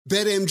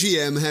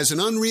BetMGM has an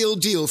unreal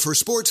deal for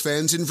sports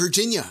fans in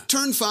Virginia.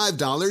 Turn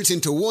 $5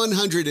 into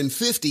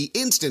 $150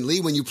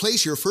 instantly when you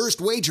place your first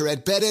wager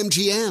at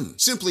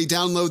BetMGM. Simply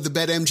download the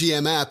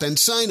BetMGM app and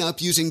sign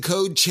up using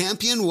code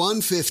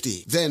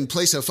CHAMPION150. Then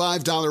place a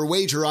 $5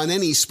 wager on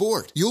any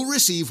sport. You'll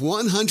receive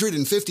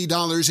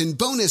 $150 in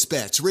bonus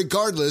bets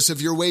regardless of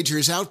your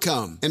wager's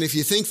outcome. And if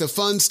you think the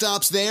fun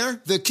stops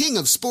there, the King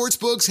of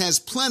Sportsbooks has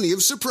plenty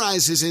of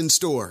surprises in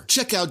store.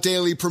 Check out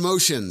daily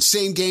promotions,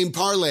 same-game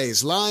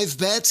parlays, live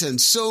bets,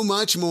 and so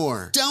much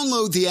more.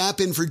 Download the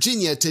app in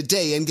Virginia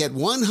today and get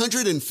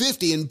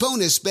 $150 in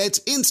bonus bets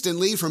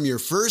instantly from your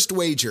first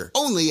wager.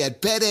 Only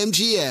at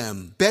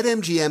BetMGM.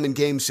 BetMGM and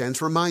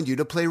GameSense remind you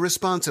to play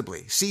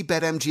responsibly. See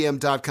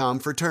BetMGM.com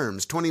for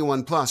terms.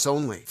 21 plus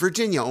only.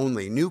 Virginia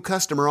only. New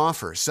customer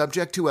offer.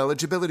 Subject to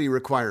eligibility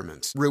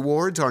requirements.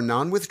 Rewards are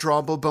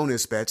non-withdrawable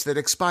bonus bets that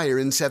expire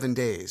in 7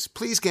 days.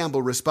 Please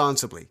gamble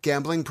responsibly.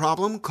 Gambling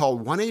problem? Call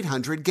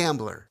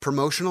 1-800-GAMBLER.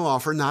 Promotional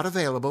offer not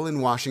available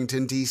in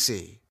Washington,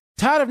 D.C.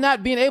 Tired of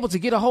not being able to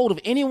get a hold of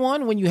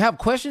anyone when you have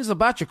questions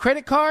about your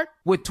credit card?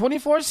 With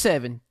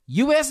 24/7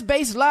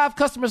 U.S.-based live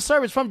customer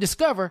service from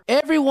Discover,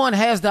 everyone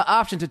has the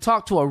option to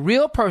talk to a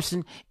real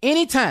person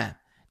anytime,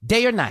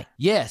 day or night.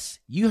 Yes,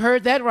 you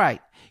heard that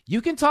right.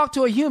 You can talk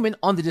to a human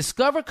on the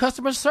Discover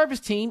customer service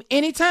team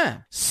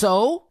anytime.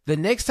 So, the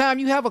next time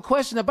you have a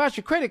question about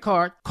your credit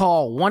card,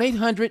 call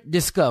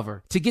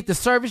 1-800-DISCOVER to get the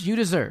service you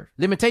deserve.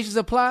 Limitations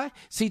apply.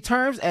 See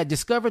terms at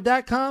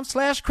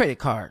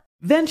discover.com/creditcard.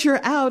 Venture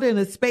out in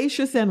a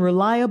spacious and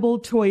reliable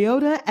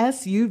Toyota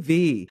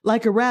SUV.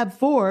 Like a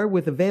RAV4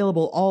 with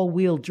available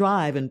all-wheel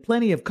drive and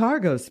plenty of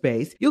cargo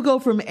space, you'll go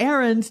from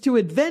errands to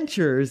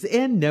adventures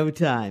in no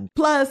time.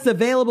 Plus,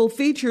 available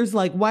features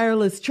like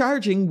wireless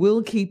charging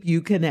will keep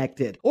you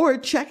connected. Or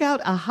check out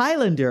a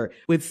Highlander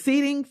with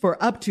seating for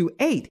up to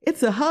 8.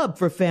 It's a hub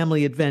for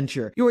family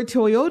adventure. Your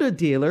Toyota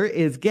dealer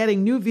is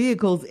getting new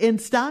vehicles in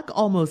stock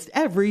almost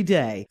every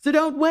day. So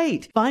don't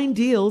wait. Find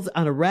deals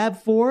on a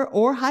RAV4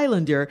 or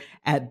Highlander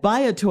at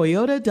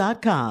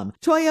buyatoyota.com.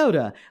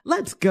 Toyota,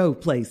 let's go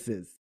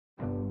places.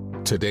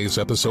 Today's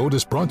episode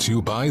is brought to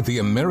you by the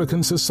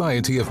American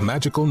Society of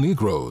Magical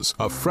Negroes,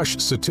 a fresh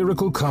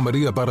satirical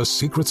comedy about a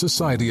secret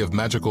society of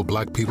magical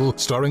black people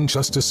starring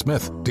Justice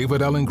Smith,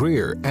 David Allen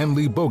Greer, Ann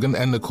Lee Bogan,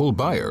 and Nicole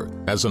Byer.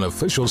 As an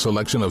official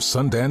selection of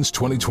Sundance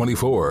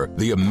 2024,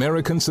 the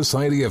American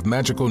Society of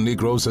Magical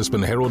Negroes has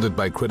been heralded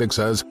by critics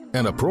as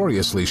an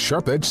uproariously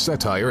sharp-edged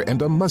satire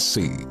and a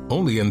must-see.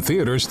 Only in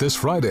theaters this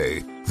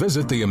Friday.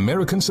 Visit the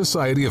American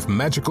Society of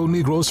Magical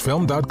Negroes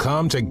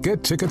Film.com to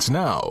get tickets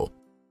now.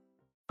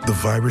 The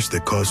virus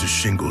that causes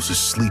shingles is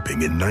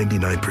sleeping in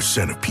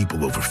 99% of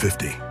people over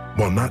 50.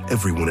 While not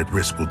everyone at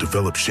risk will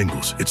develop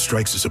shingles, it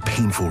strikes as a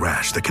painful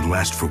rash that can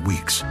last for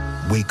weeks.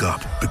 Wake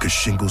up, because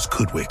shingles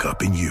could wake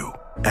up in you.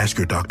 Ask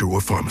your doctor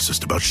or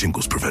pharmacist about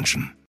shingles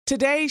prevention.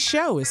 Today's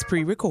show is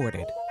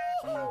pre-recorded.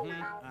 Y'all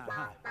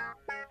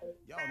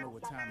know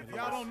what time it is.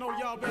 Y'all don't know,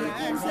 y'all better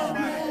ask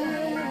somebody.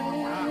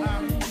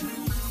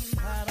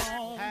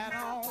 Hat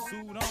on,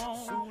 suit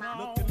on,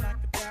 looking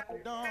like the Dapper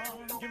Dawn,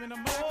 giving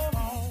them all.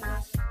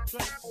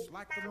 Dressed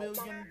like $1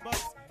 million,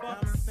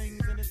 diamond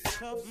things in its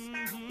cuffs.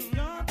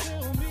 Y'all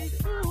tell me,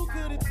 who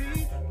could it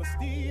be but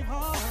Steve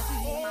Harvey?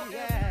 Oh,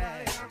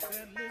 yeah.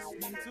 They're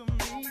listening to me.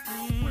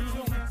 Put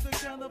your hands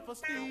together for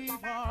Steve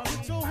Harvey.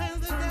 Put your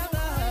hands together.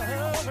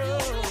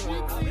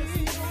 Listen to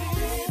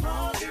Steve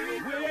Harvey.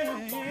 Listen,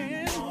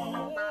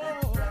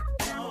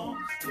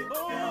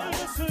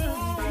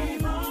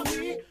 Steve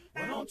Harvey.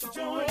 Why don't you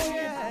join in?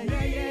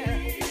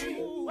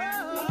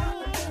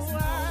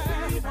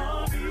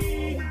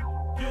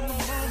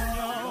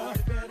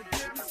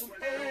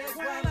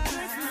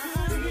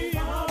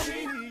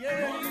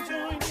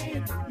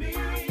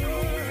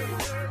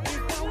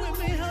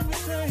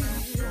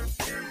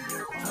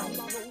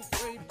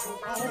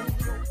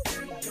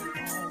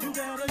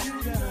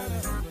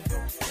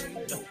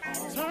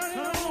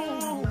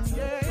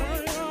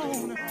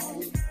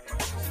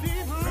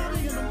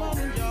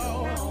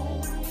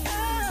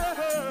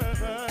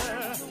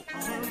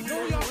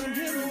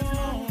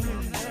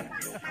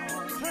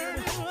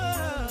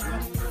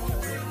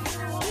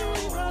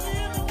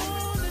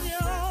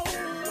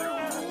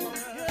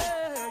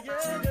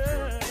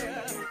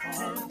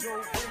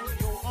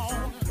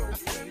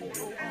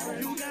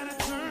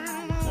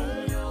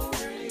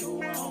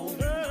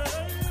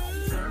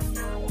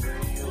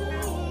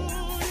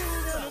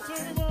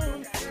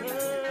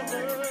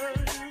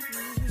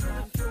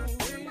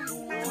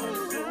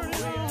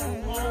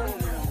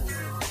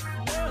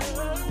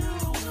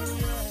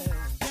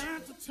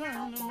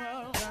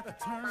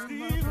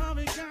 Steve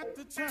Harvey got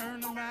to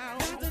turn them out.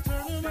 Got to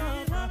turn them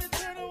out. Harvey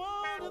turn them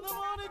on in the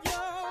morning,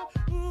 y'all.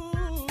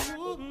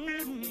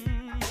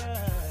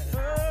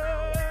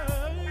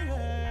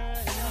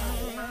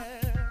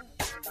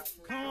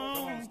 Come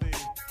on, Steve.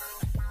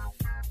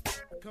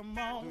 Come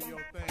on. Do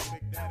your thing,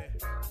 Big Daddy.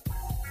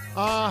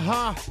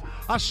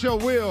 I sure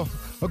will.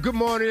 Good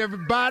morning,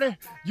 everybody.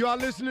 You are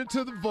listening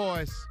to The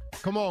Voice.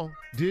 Come on,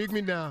 dig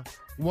me now.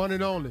 One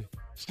and only,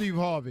 Steve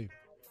Harvey.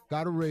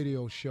 got a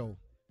radio show.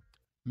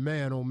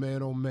 Man, oh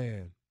man, oh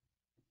man.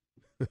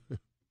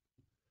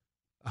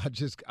 I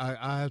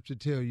have to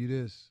tell you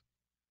this.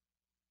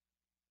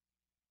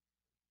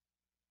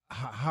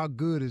 How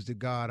good is the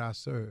God I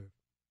serve?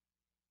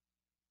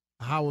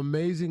 How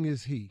amazing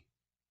is he?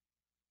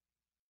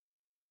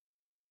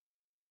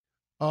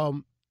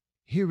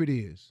 Here it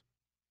is.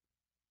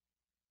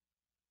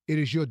 It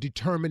is your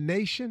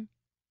determination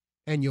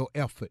and your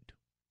effort.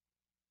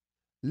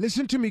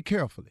 Listen to me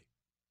carefully.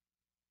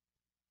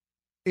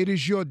 It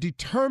is your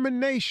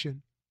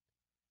determination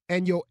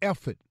and your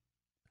effort.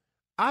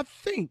 I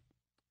think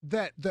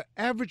that the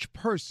average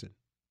person,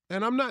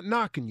 and I'm not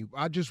knocking you,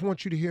 I just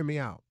want you to hear me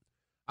out.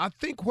 I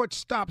think what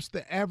stops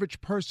the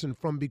average person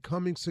from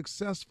becoming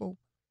successful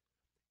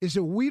is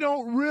that we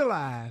don't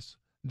realize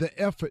the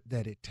effort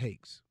that it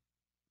takes.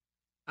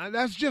 And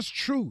that's just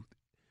truth.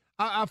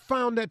 I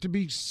found that to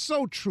be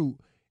so true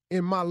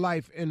in my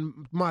life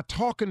and my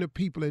talking to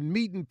people and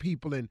meeting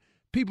people and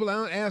people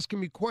asking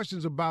me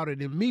questions about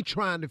it and me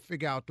trying to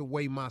figure out the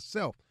way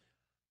myself.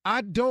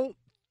 I don't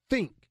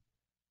think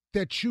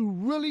that you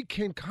really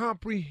can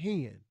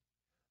comprehend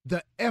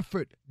the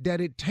effort that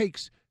it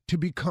takes to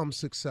become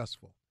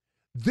successful.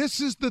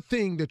 This is the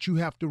thing that you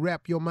have to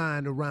wrap your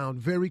mind around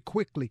very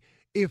quickly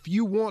if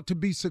you want to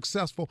be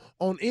successful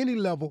on any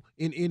level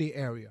in any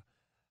area.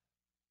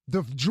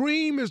 The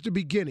dream is the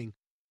beginning.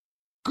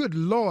 Good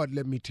Lord,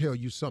 let me tell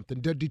you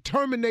something. The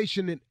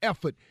determination and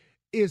effort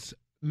is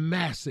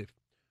massive.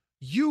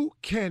 You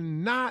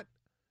cannot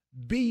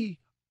be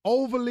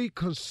overly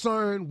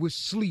concerned with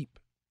sleep.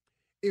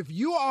 If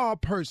you are a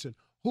person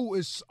who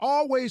is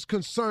always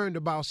concerned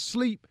about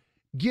sleep,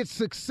 get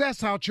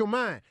success out your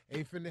mind.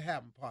 Ain't finna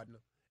happen, partner.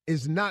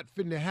 It's not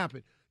finna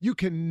happen. You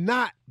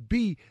cannot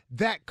be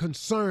that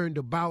concerned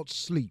about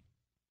sleep.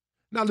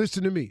 Now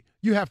listen to me.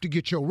 You have to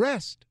get your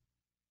rest.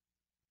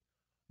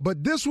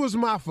 But this was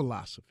my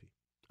philosophy.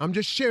 I'm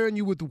just sharing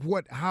you with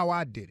how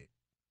I did it.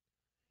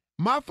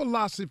 My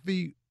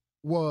philosophy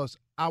was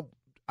I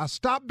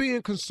stopped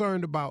being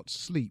concerned about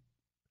sleep.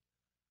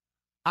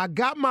 I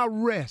got my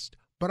rest,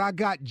 but I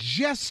got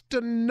just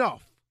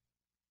enough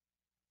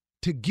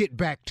to get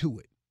back to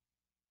it.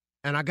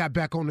 And I got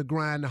back on the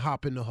grind to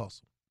hop in the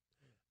hustle.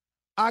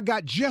 I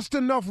got just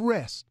enough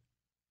rest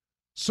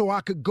so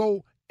I could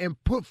go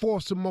and put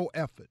forth some more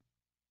effort.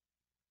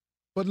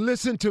 But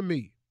listen to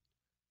me.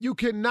 You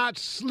cannot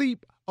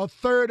sleep a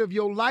third of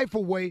your life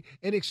away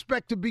and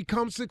expect to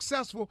become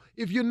successful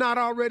if you're not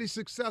already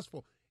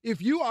successful.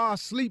 If you are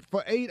asleep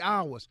for 8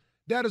 hours,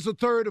 that is a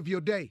third of your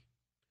day.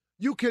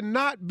 You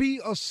cannot be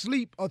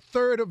asleep a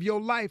third of your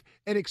life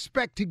and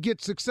expect to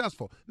get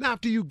successful. Now,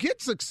 after you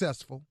get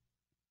successful,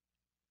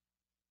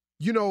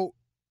 you know,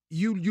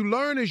 you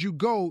learn as you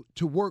go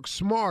to work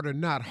smarter,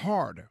 not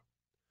harder.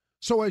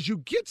 So as you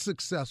get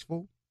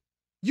successful,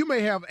 you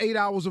may have 8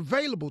 hours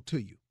available to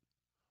you.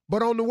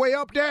 But on the way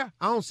up there,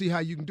 I don't see how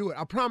you can do it.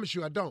 I promise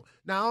you I don't.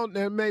 Now,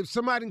 maybe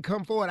somebody can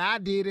come forward. I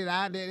did it.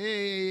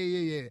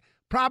 Yeah.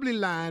 Probably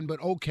lying,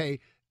 but okay,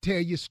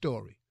 tell your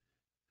story.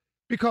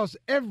 Because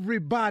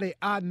everybody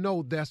I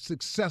know that's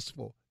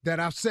successful, that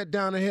I've sat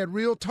down and had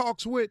real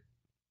talks with,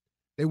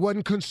 they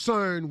wasn't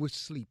concerned with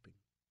sleeping.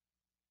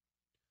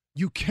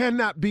 You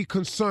cannot be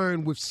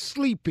concerned with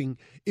sleeping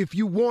if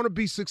you want to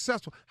be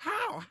successful.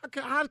 How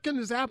can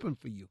this happen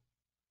for you?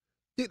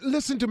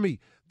 Listen to me.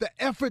 The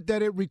effort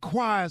that it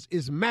requires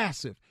is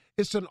massive.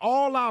 It's an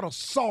all-out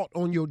assault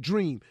on your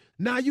dream.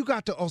 Now you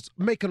got to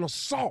make an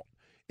assault.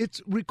 It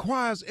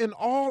requires an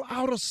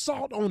all-out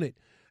assault on it.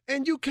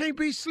 And you can't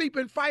be sleep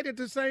and fight at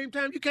the same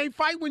time. You can't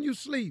fight when you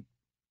sleep.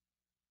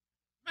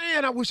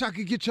 Man, I wish I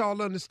could get y'all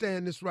to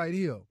understand this right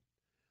here.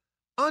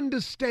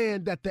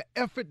 Understand that the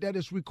effort that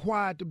is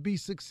required to be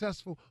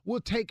successful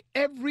will take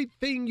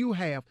everything you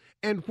have.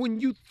 And when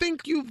you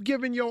think you've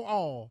given your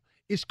all,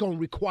 it's going to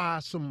require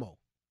some more.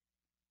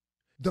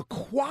 The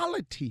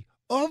quality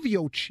of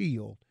your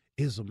chill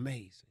is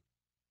amazing.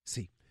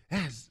 See,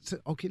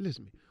 okay,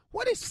 listen to me.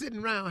 What is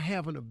sitting around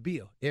having a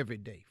beer every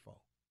day for?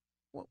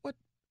 What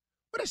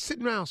is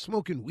sitting around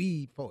smoking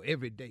weed for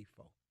every day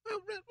for? Well,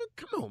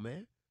 come on,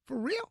 man. For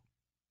real?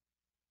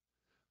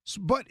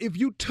 But if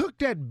you took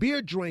that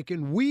beer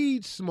drinking,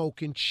 weed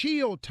smoking,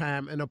 chill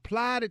time and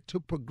applied it to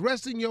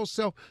progressing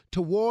yourself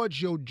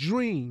towards your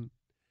dream,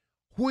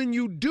 when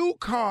you do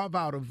carve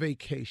out a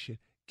vacation,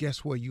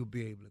 guess where you'll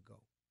be able to go?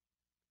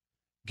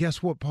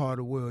 Guess what part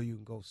of the world you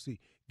can go see?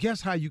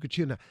 Guess how you can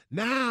chill now?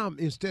 Now,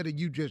 instead of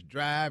you just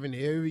driving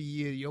every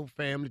year, your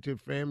family to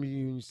family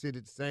reunion, sit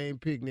at the same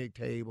picnic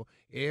table,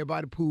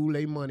 everybody pool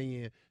their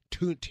money in.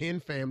 10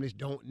 families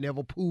don't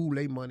never pool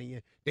their money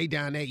in. They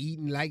down there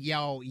eating like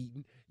y'all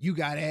eating. You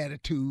got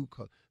attitude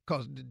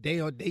because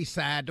they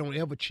side don't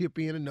ever chip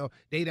in enough.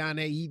 They down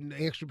there eating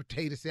extra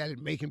potato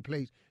salad, making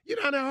plates. You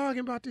down there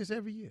arguing about this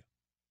every year.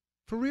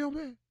 For real,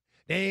 man?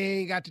 They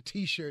ain't got the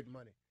T-shirt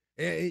money.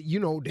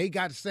 They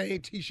got the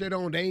same T-shirt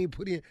on. They ain't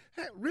put in.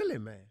 Hey, really,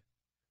 man?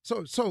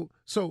 So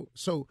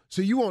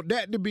you want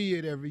that to be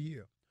it every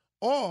year?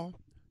 Or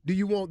do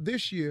you want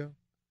this year,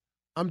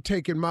 I'm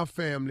taking my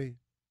family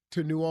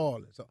to New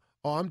Orleans?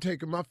 Or I'm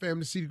taking my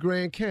family to see the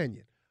Grand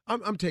Canyon.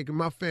 I'm taking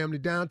my family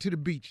down to the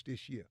beach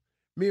this year.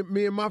 Me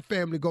and my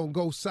family going to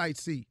go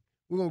sightsee.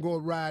 We're going to go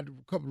ride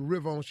a couple of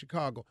rivers on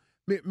Chicago.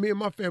 Me and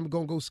my family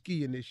going to go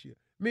skiing this year.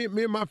 Me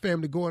and my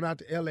family going out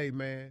to L.A.,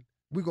 man.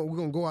 We're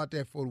gonna go out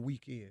there for the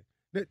weekend.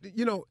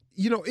 You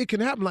know, it can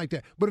happen like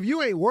that. But if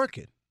you ain't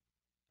working,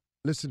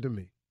 listen to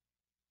me.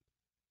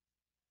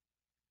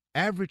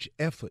 Average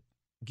effort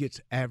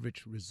gets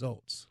average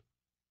results.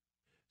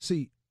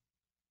 See,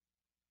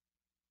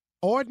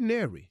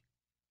 ordinary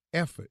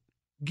effort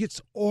gets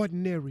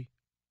ordinary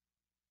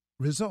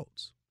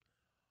results.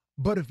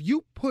 But if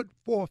you put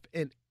forth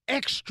an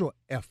extra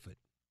effort,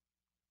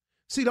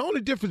 see, the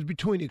only difference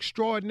between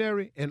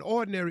extraordinary and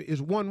ordinary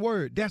is one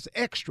word. That's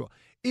extra.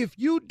 If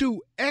you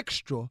do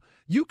extra,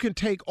 you can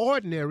take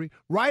ordinary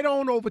right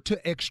on over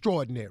to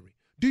extraordinary.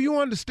 Do you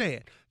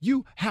understand?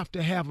 You have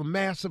to have a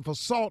massive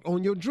assault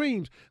on your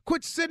dreams.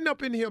 Quit sitting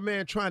up in here,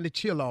 man, trying to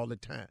chill all the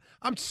time.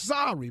 I'm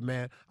sorry,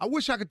 man. I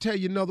wish I could tell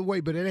you another way,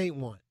 but it ain't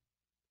one.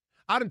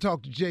 I done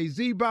talked to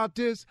Jay-Z about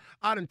this.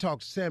 I done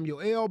talked to Samuel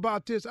L.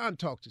 about this. I done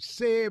talked to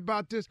Sid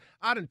about this.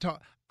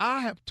 I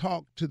have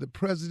talked to the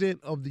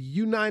President of the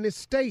United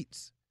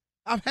States.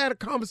 I've had a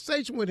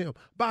conversation with him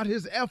about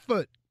his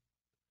effort.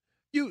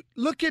 You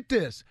look at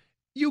this.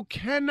 You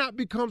cannot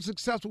become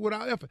successful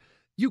without effort.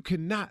 You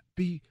cannot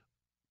be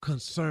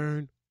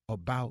concerned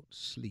about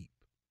sleep.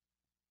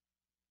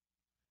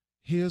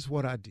 Here's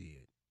what I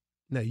did.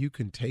 Now, you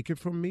can take it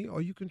from me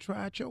or you can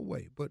try it your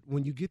way. But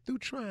when you get through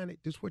trying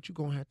it, this is what you're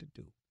going to have to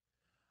do.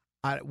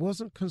 I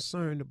wasn't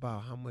concerned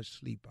about how much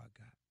sleep I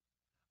got.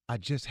 I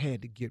just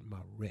had to get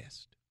my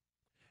rest.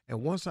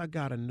 And once I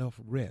got enough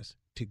rest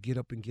to get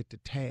up and get the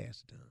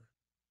task done,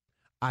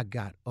 I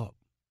got up.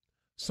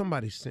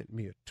 Somebody sent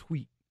me a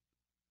tweet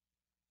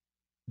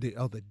the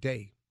other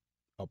day,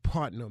 a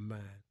partner of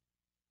mine.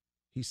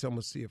 He said, I'm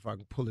going to see if I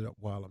can pull it up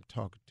while I'm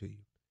talking to you.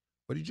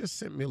 But he just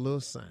sent me a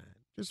little sign.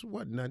 Just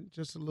wasn't nothing,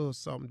 just a little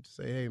something to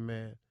say, hey,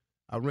 man,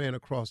 I ran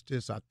across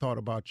this. I thought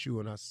about you,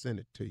 and I sent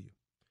it to you.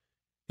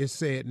 It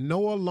said,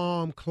 no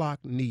alarm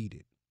clock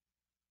needed.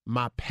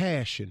 My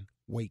passion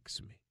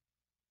wakes me.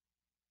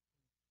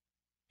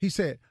 He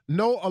said,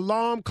 no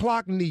alarm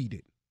clock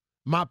needed.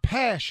 My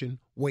passion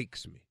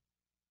wakes me.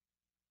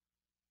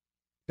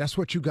 That's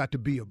what you got to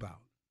be about.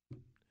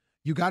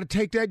 You got to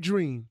take that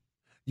dream.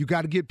 You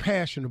got to get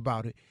passionate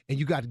about it, and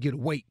you got to get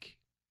awake.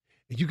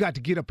 And you got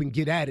to get up and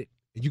get at it.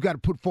 And you got to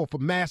put forth a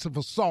massive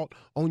assault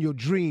on your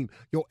dream.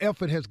 Your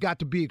effort has got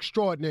to be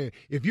extraordinary.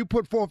 If you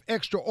put forth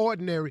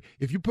extraordinary,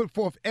 if you put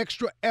forth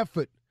extra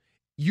effort,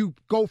 you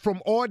go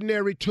from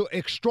ordinary to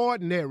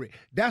extraordinary.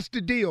 That's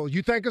the deal.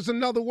 You think it's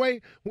another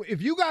way?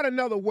 If you got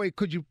another way,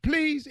 could you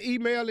please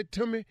email it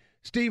to me,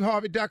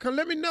 steveharvey.com?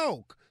 Let me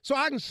know so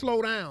I can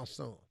slow down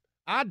some.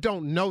 I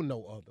don't know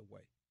no other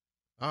way.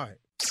 All right.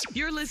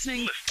 You're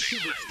listening to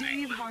the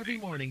Steve Harvey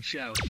Morning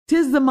Show.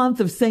 'Tis the month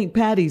of St.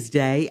 Patty's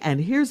Day, and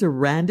here's a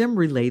random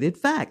related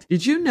fact.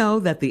 Did you know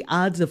that the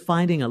odds of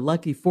finding a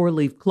lucky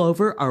four-leaf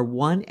clover are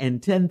 1 in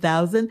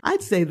 10,000?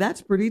 I'd say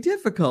that's pretty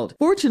difficult.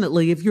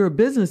 Fortunately, if you're a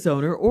business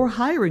owner or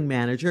hiring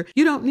manager,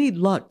 you don't need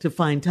luck to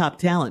find top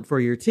talent for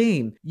your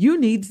team. You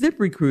need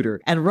ZipRecruiter,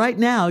 and right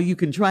now you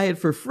can try it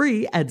for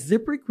free at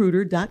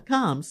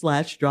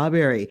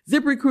ZipRecruiter.com/strawberry.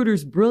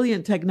 ZipRecruiter's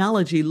brilliant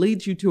technology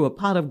leads you to a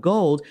pot of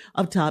gold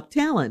of top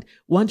talent.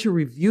 Once you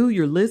review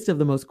your list of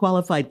the most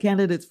qualified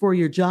candidates for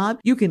your job,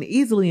 you can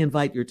easily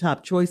invite your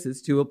top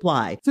choices to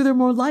apply, so they're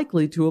more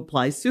likely to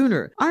apply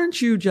sooner.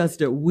 Aren't you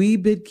just a wee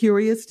bit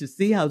curious to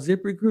see how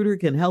ZipRecruiter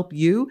can help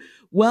you?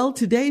 Well,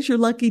 today's your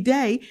lucky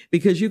day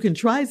because you can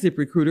try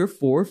ZipRecruiter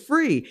for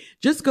free.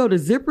 Just go to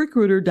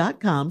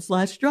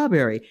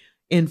ZipRecruiter.com/strawberry.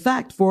 In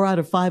fact, 4 out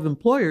of 5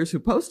 employers who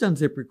post on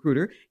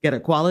ZipRecruiter get a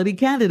quality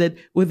candidate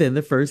within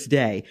the first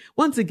day.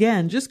 Once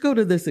again, just go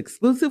to this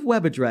exclusive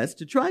web address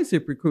to try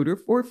ZipRecruiter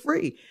for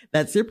free.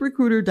 That's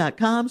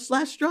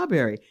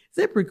ZipRecruiter.com/strawberry.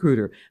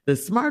 ZipRecruiter, the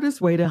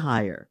smartest way to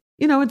hire.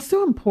 You know, it's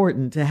so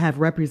important to have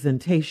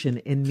representation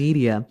in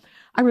media.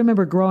 I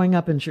remember growing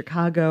up in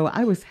Chicago,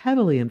 I was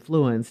heavily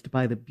influenced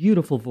by the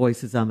beautiful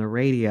voices on the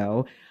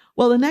radio.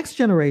 Well, the next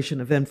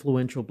generation of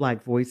influential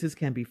Black voices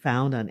can be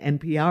found on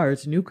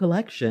NPR's new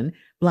collection,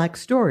 Black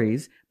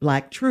Stories,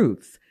 Black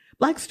Truths.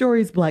 Black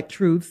Stories, Black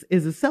Truths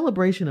is a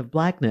celebration of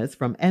Blackness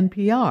from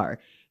NPR.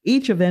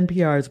 Each of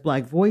NPR's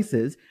Black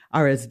voices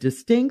are as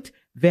distinct,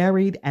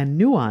 varied, and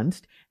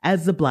nuanced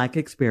as the Black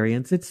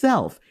experience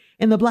itself.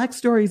 In the Black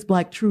Stories,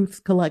 Black Truths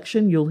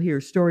collection, you'll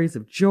hear stories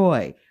of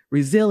joy,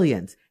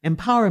 resilience,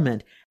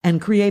 empowerment,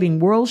 and creating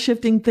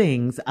world-shifting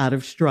things out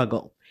of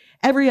struggle.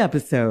 Every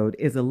episode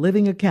is a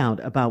living account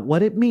about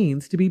what it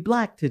means to be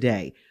Black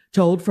today,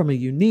 told from a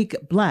unique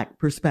Black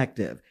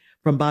perspective.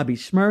 From Bobby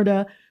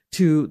Shmurda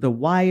to The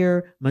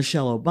Wire,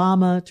 Michelle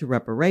Obama to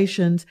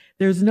reparations,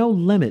 there's no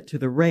limit to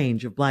the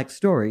range of Black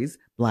stories,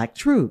 Black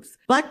truths.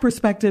 Black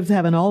perspectives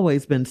haven't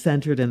always been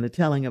centered in the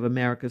telling of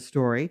America's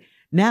story.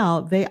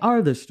 Now they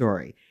are the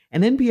story.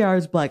 In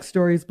NPR's Black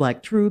Stories,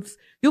 Black Truths,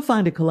 you'll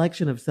find a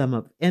collection of some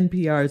of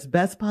NPR's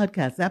best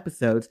podcast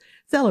episodes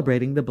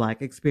celebrating the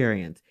Black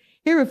experience.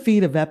 Hear a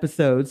feed of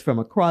episodes from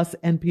across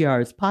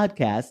NPR's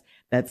podcasts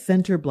that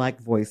center Black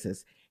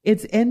voices.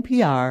 It's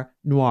NPR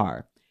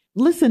Noir.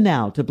 Listen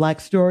now to Black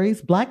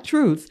Stories, Black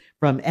Truths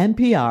from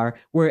NPR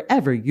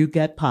wherever you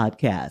get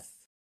podcasts.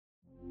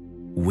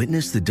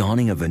 Witness the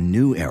dawning of a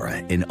new era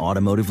in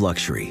automotive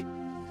luxury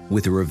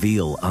with a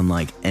reveal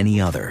unlike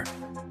any other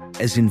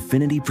as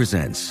Infiniti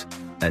presents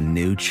a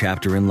new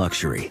chapter in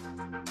luxury,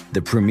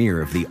 the premiere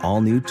of the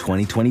all-new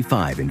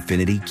 2025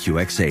 Infiniti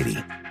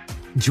QX80.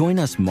 Join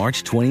us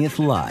March 20th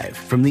live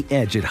from the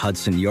Edge at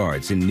Hudson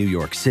Yards in New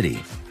York City,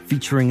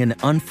 featuring an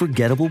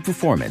unforgettable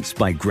performance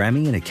by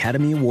Grammy and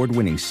Academy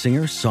Award-winning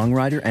singer,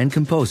 songwriter, and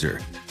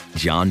composer,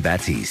 Jon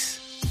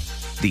Batiste.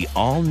 The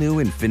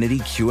all-new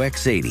Infiniti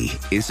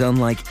QX80 is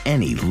unlike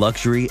any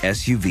luxury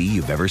SUV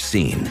you've ever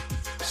seen.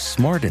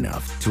 Smart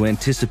enough to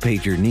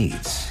anticipate your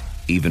needs,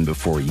 even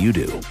before you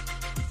do.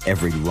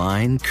 Every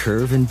line,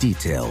 curve, and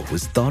detail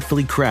was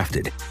thoughtfully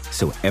crafted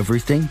so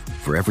everything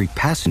for every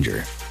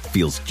passenger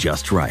feels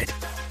just right.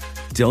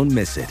 Don't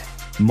miss it.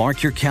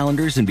 Mark your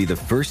calendars and be the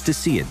first to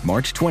see it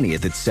March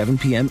 20th at 7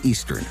 p.m.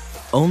 Eastern,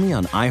 only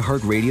on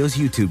iHeartRadio's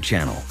YouTube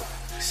channel.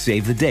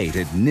 Save the date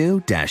at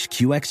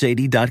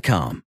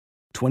new-QX80.com.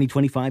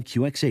 2025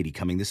 QX80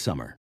 coming this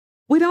summer.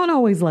 We don't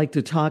always like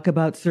to talk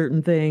about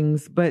certain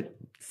things, but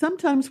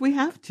sometimes we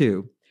have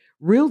to.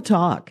 Real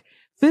talk.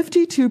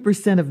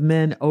 52% of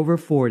men over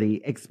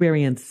 40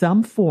 experience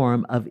some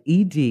form of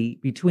ED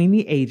between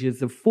the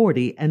ages of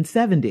 40 and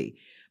 70.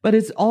 But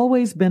it's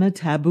always been a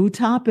taboo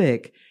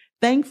topic.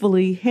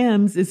 Thankfully,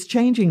 HIMSS is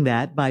changing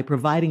that by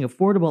providing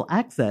affordable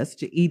access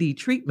to ED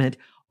treatment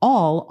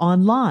all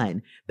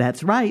online.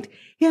 That's right.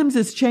 HIMSS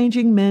is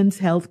changing men's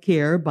health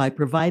care by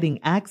providing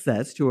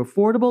access to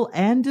affordable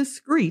and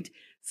discreet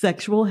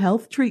sexual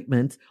health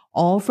treatments,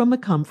 all from the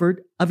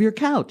comfort of your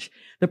couch.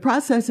 The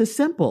process is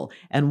simple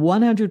and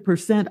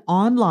 100%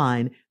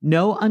 online,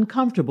 no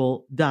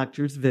uncomfortable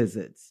doctor's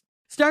visits.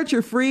 Start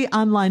your free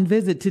online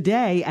visit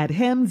today at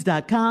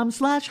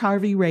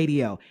hims.com/Harvey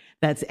Radio.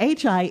 That's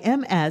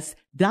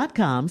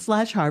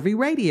HIMS.com/Harvey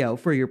Radio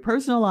for your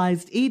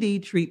personalized ED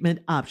treatment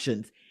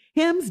options.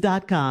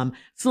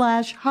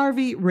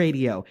 hims.com/Harvey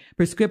Radio.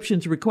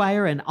 Prescriptions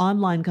require an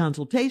online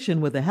consultation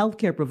with a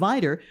healthcare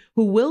provider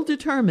who will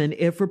determine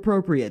if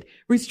appropriate.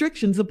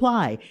 Restrictions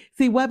apply.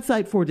 See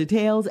website for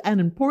details and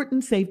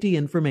important safety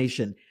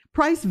information.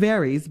 Price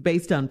varies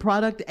based on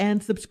product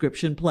and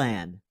subscription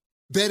plan.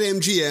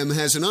 BetMGM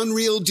has an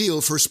unreal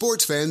deal for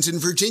sports fans in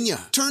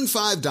Virginia. Turn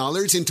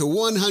 $5 into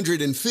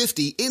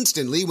 $150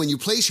 instantly when you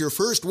place your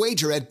first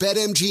wager at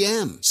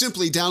BetMGM.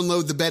 Simply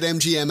download the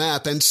BetMGM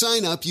app and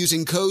sign up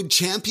using code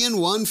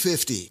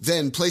CHAMPION150.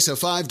 Then place a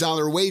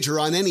 $5 wager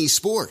on any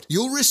sport.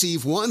 You'll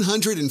receive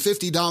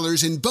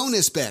 $150 in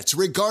bonus bets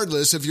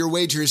regardless of your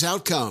wager's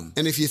outcome.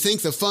 And if you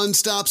think the fun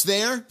stops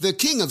there, the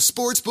king of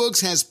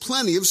sportsbooks has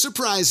plenty of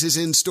surprises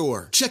in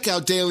store. Check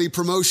out daily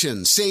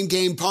promotions,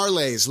 same-game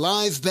parlays,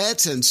 live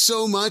bets, and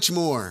so much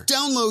more.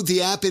 Download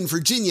the app in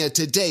Virginia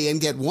today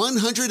and get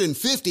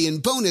 $150 in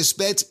bonus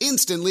bets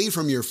instantly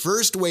from your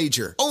first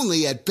wager.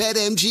 Only at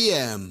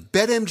BetMGM.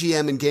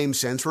 BetMGM and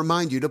GameSense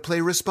remind you to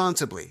play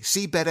responsibly.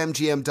 See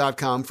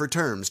BetMGM.com for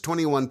terms.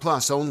 21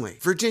 plus only.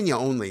 Virginia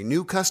only.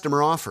 New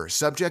customer offer.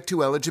 Subject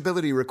to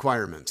eligibility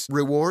requirements.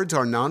 Rewards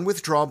are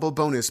non-withdrawable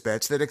bonus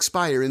bets that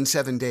expire in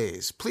 7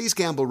 days. Please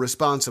gamble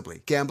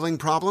responsibly. Gambling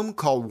problem?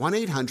 Call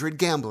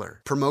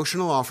 1-800-GAMBLER.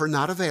 Promotional offer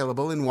not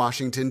available in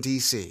Washington,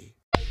 D.C.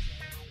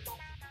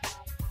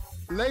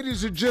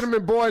 Ladies and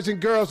gentlemen, boys and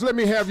girls, let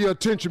me have your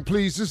attention,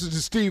 please. This is the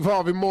Steve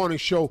Harvey Morning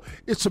Show.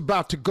 It's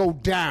about to go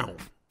down.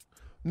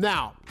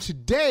 Now,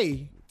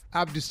 today,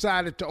 I've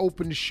decided to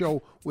open the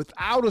show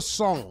without a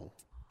song.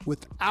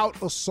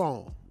 Without a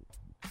song.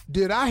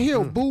 Did I hear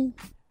Boo?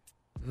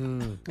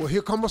 Well,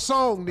 here come a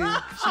song, then.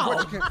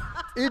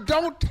 It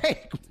don't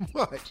take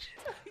much.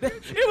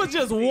 It was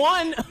just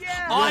one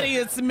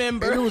audience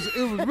member. And it was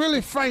really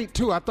faint,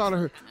 too. I thought I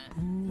heard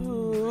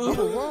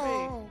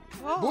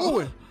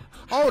booing.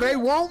 Oh, they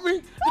want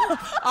me?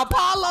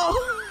 Apollo.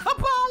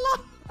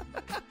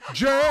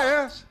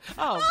 Jazz.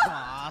 Oh,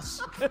 gosh.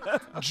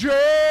 Jazz.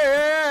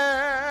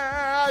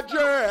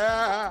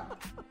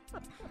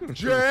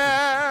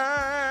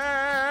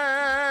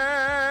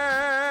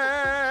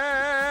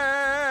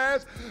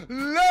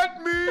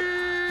 Let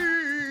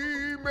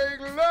me make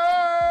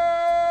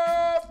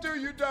love to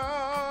you,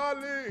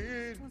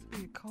 darling. Must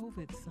be a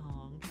COVID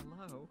song.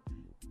 Hello.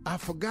 I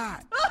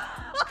forgot.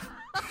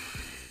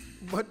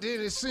 But then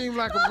it seemed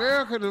like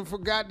America done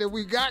forgot that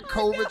we got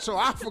COVID, so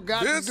I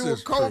forgot to do a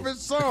COVID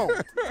song.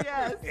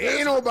 Yes.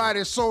 Ain't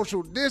nobody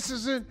social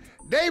distancing.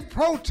 They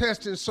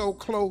protesting so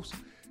close.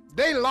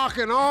 They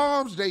locking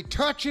arms. They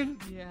touching.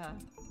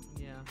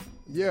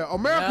 Yeah,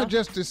 America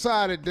just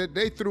decided that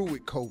they through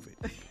with COVID.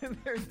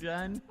 They're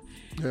done.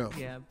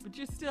 Yeah, but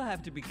you still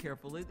have to be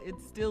careful. It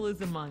still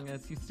is among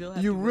us. You still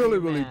have to wear your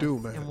mask do,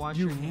 man. And wash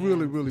you your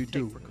hands really and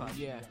do. take precautions.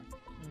 Yeah.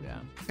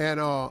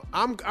 And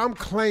I'm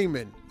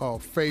claiming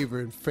favor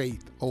and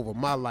faith over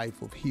my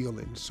life of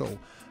healing. So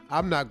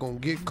I'm not gonna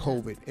get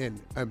COVID, and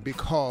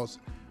because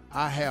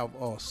I have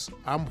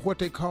I'm what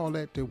they call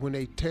that when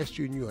they test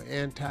you and you're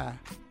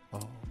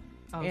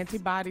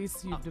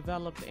antibodies. You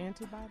developed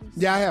antibodies?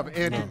 Yeah, I have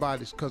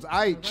antibodies because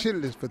I ate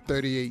chitlins for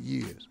 38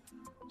 years.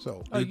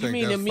 So you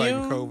mean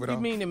immune? You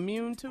mean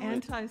immune to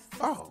it?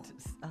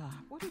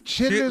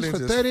 Chitlins for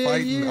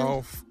 38 years.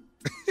 Off.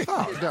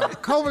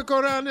 COVID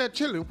go down there,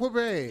 chitlins, whoop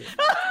ass.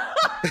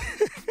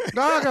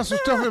 Now I got some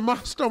stuff in my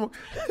stomach.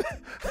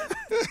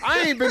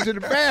 I ain't been to the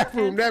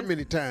bathroom that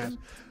many times.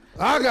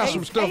 I got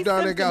some stuff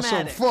down there. Got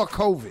some for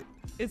COVID.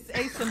 It's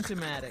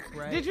asymptomatic,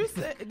 right?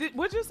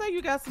 What'd you say?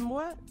 You got some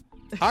what?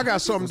 I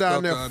got something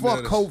down there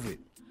for COVID.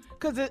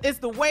 Because it's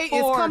the way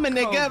it's coming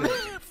together.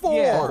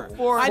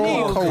 Four. I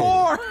need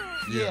four.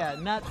 Yeah,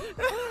 not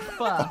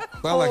for.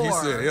 Sound like he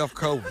said F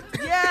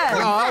COVID. Yeah.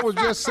 No, I was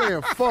just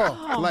saying for,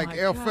 like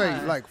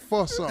F-A, like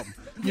for something.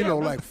 You know,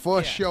 like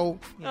for show.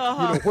 You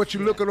know, what you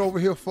looking over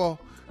here for?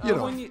 You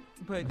know.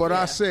 But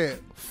I said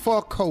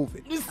for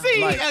COVID. You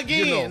see, like,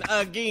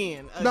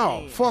 again.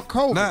 No, for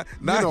COVID.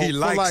 Now he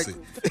likes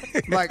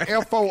it. Like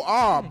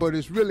F-O-R, but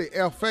it's really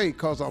F-A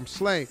because I'm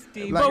slang.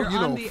 Steve, like, you're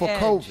on the for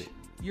edge. COVID.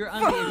 You're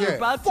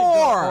about to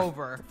go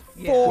over.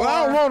 Yeah. Well,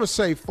 I don't want to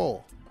say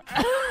for.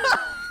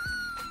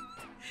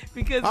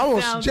 Because I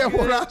was just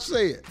what I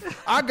said.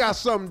 I got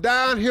something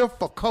down here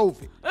for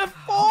COVID.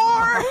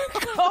 For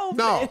COVID.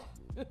 No.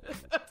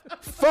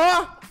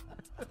 For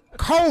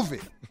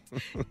COVID.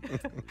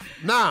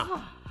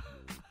 Nah.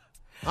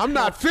 I'm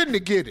not fitting to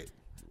get it.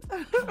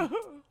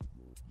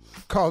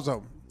 Because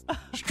I'm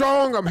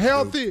strong, I'm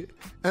healthy,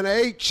 and I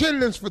ate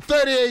chitlins for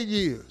 38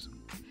 years.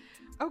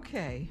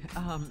 Okay.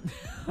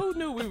 Who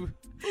knew we were?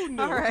 Who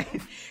knew? All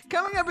right.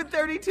 Coming up at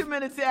 32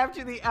 minutes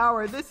after the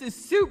hour, this is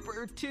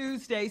Super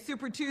Tuesday.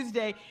 Super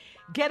Tuesday.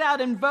 Get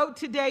out and vote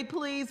today,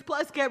 please.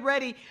 Plus, get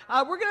ready.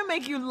 We're going to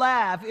make you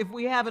laugh if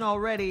we haven't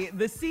already.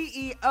 The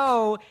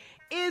CEO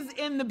is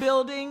in the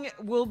building.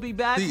 We'll be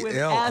back with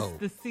Ask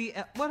the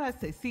CEO. What did I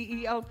say?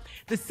 CEO?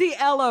 The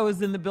CLO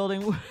is in the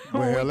building when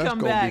well, we come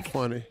that's back.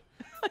 Gonna be funny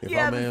if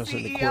Yeah, I'm the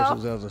answering the CEO.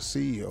 questions as a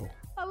CEO.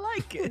 I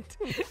like it.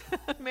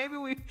 Maybe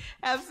we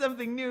have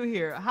something new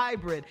here, a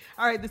hybrid.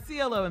 All right, the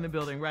CLO in the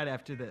building right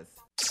after this.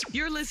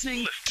 You're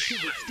listening to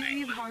the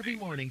Steve Harvey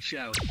Morning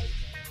Show.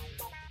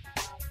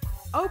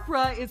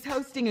 Oprah is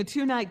hosting a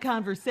 2-night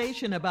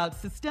conversation about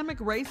systemic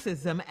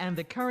racism and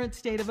the current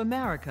state of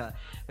America.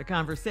 The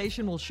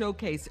conversation will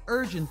showcase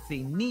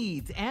urgency,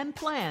 needs, and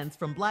plans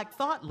from Black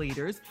thought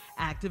leaders,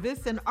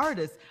 activists, and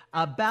artists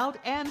about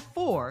and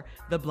for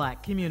the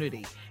Black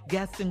community.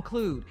 Guests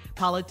include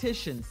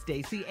politician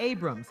Stacey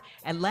Abrams,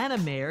 Atlanta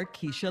Mayor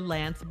Keisha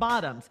Lance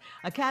Bottoms,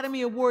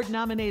 Academy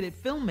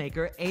Award-nominated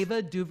filmmaker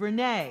Ava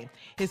DuVernay,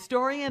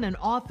 historian and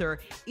author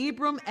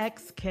Ibram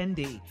X.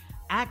 Kendi,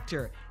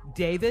 actor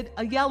David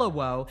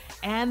Oyelowo,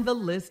 and the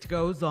list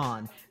goes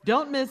on.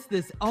 Don't miss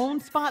this OWN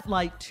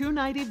Spotlight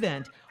 2-night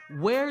event.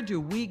 Where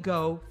do we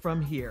go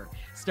from here?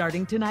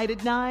 Starting tonight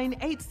at 9,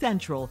 8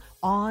 Central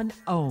on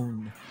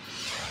OWN.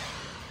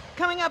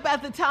 Coming up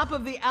at the top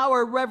of the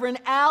hour, Reverend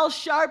Al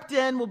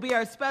Sharpton will be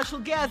our special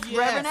guest. Yes.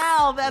 Reverend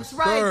Al, that's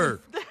right. Sir.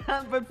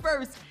 But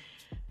first,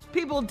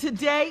 people,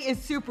 today is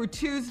Super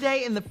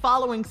Tuesday in the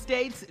following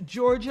states: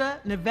 Georgia,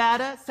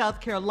 Nevada, South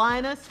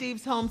Carolina,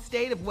 Steve's home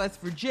state of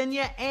West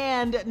Virginia,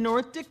 and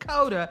North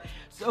Dakota.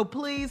 So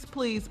please,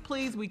 please,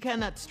 please, we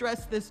cannot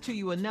stress this to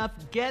you enough.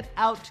 Get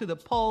out to the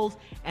polls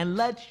and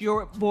let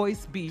your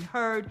voice be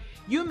heard.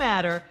 You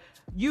matter.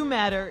 You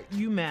matter.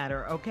 You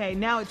matter. Okay,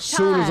 now it's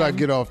time. As soon as I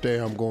get off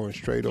there, I'm going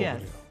straight over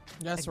there.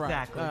 That's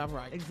exactly.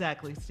 right.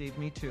 Exactly, Steve.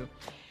 Me too.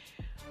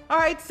 All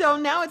right, so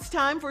now it's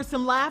time for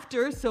some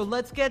laughter, so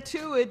let's get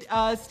to it.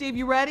 Steve,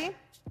 you ready?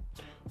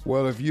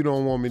 Well, if you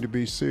don't want me to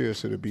be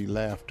serious, it'll be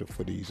laughter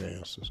for these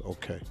answers.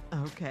 Okay.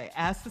 Okay,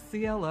 Ask the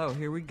CLO.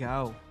 Here we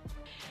go.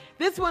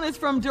 This one is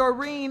from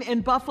Doreen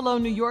in Buffalo,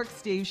 New York,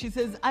 Steve. She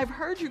says, I've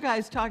heard you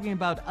guys talking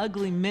about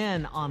ugly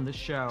men on the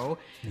show,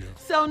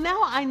 so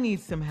now I need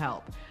some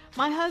help.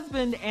 My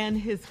husband and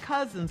his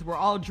cousins were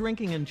all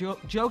drinking and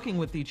joking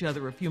with each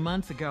other a few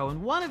months ago,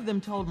 and one of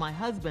them told my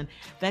husband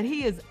that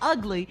he is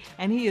ugly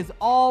and he has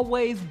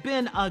always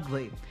been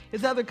ugly.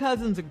 His other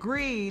cousins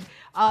agreed.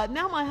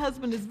 Now my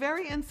husband is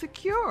very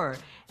insecure,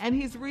 and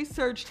he's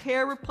researched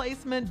hair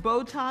replacement,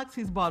 Botox,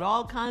 he's bought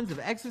all kinds of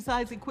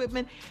exercise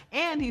equipment,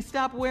 and he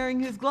stopped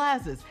wearing his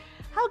glasses.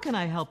 How can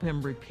I help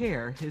him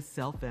repair his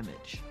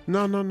self-image?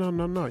 No.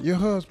 Your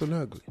husband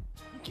ugly.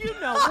 You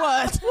know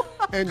what?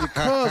 And your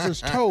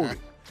cousins told him.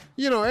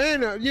 You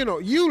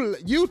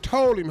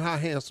told him how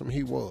handsome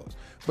he was.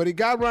 But he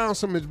got around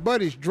some of his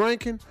buddies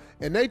drinking,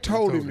 and they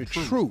told him the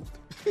truth.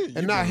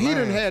 And now he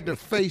done had to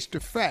face the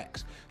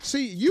facts.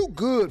 See, you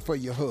good for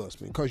your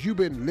husband because you've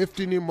been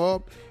lifting him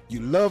up. You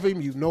love him.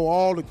 You know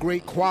all the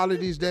great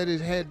qualities that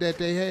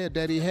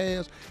he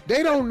has.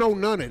 They don't know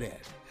none of that.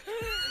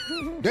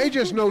 They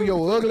just know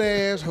your ugly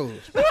ass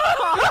husband.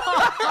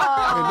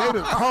 And they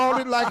done called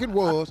it like it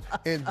was,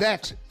 and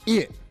that's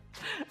it.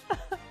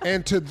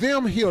 And to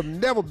them, he'll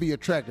never be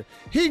attractive.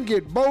 He can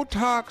get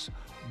Botox,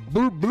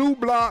 blue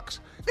blocks,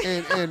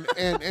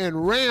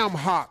 and ram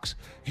hocks.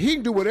 He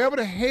can do whatever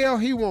the hell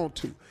he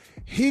wants to.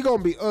 he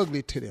gonna be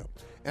ugly to them.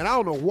 And I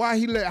don't know why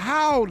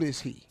how old is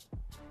he?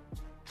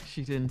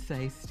 She didn't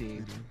say,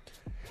 Steve.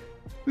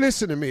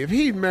 Listen to me. If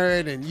he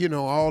married and,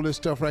 all this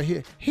stuff right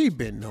here, he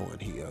been knowing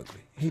he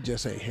ugly. He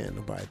just ain't had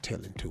nobody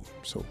telling to him.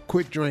 So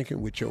quit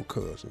drinking with your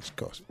cousins,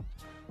 because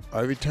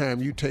every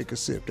time you take a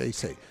sip, they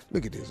say,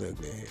 look at this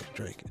ugly ass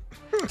drinking.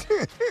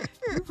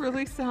 You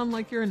really sound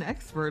like you're an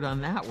expert on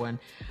that one.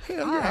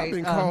 Hell yeah, I've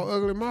been called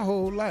ugly my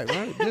whole life,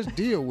 right? Just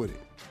deal with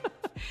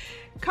it.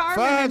 Carmen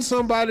Find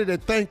somebody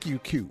that think you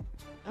cute.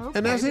 Okay,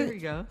 and that's there it. you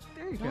go.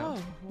 There you go.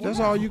 Oh, That's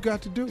all you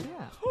got to do.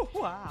 Yeah. Oh,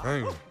 wow. I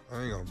ain't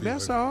gonna be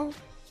That's ugly. all.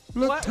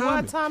 Look,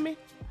 What, Tommy?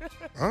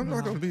 I'm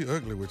not gonna be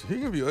ugly with you.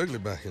 He can be ugly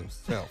by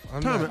himself.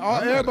 Tommy,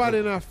 everybody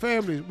in our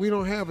families, we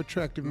don't have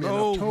attractive men.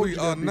 No, I've told we you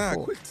are that not.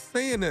 before. Quit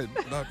saying that.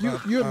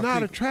 You're not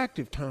people.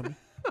 attractive, Tommy.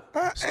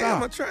 I Stop.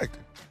 am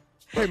attractive.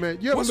 Hey, man,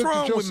 you ever What's looked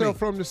wrong at with yourself me?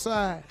 from the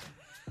side?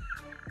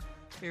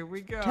 Here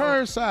we go.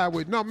 Turn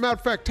sideways. No, matter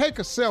of fact, take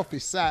a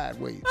selfie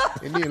sideways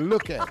and then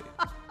look at it.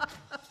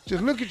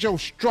 Just look at your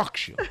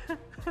structure.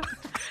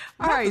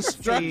 All right,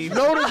 Steve.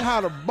 Notice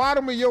how the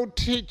bottom of your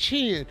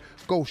chin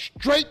goes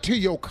straight to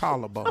your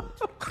collarbone.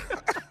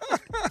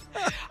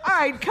 All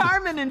right,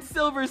 Carmen in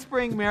Silver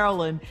Spring,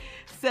 Maryland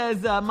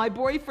says, my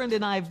boyfriend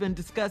and I have been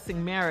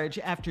discussing marriage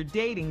after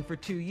dating for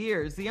 2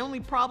 years. The only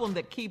problem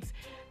that keeps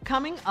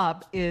coming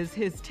up is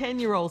his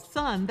 10-year-old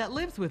son that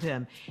lives with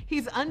him.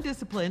 He's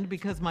undisciplined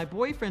because my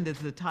boyfriend is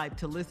the type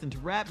to listen to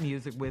rap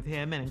music with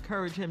him and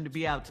encourage him to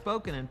be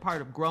outspoken and part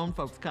of grown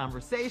folks'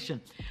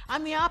 conversation.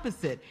 I'm the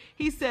opposite.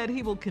 He said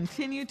he will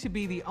continue to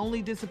be the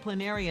only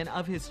disciplinarian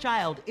of his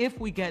child if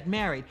we get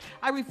married.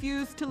 I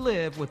refuse to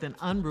live with an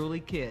unruly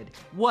kid.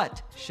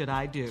 What should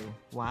I do?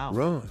 Wow.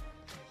 Run.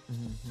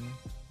 Mm-hmm.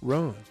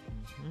 Run.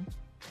 Mm-hmm.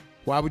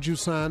 Why would you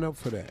sign up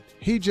for that?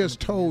 He just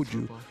told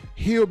you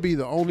he'll be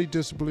the only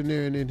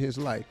disciplinarian in his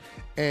life,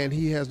 and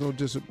he has no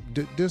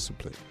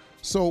discipline.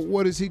 So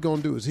what is he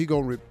going to do? Is he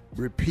going to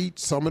repeat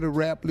some of the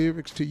rap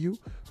lyrics to you?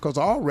 Because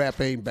all rap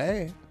ain't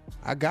bad.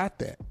 I got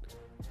that.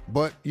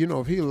 But,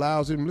 if he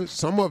allows him to listen,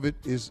 some of it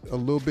is a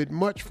little bit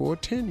much for a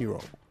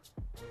 10-year-old.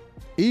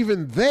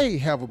 Even they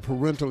have a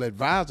parental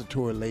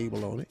advisory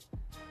label on it.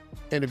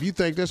 And if you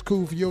think that's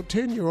cool for your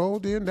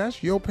 10-year-old, then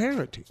that's your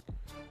parenting.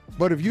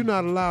 But if you're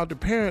not allowed to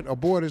parent a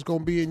boy that's going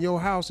to be in your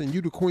house and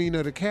you the queen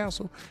of the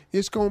castle,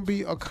 it's going to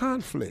be a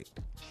conflict.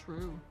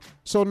 True.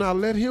 So now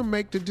let him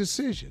make the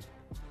decision.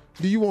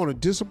 Do you want to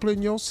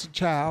discipline your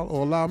child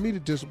or allow me to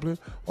discipline,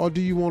 or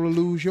do you want to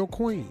lose your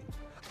queen?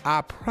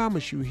 I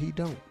promise you he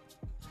don't.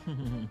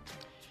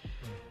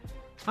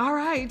 All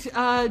right.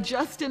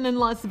 Justin in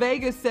Las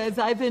Vegas says,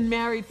 I've been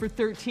married for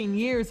 13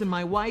 years and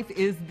my wife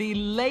is the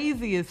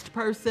laziest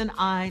person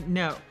I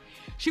know.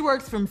 She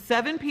works from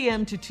 7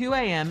 p.m. to 2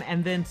 a.m.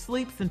 and then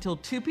sleeps until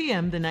 2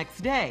 p.m. the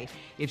next day.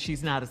 If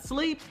she's not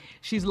asleep,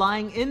 she's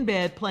lying in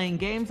bed playing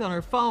games on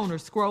her phone or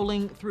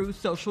scrolling through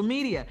social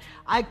media.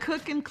 I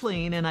cook and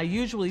clean, and I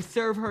usually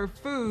serve her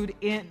food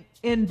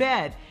in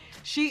bed.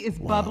 She is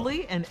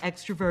bubbly and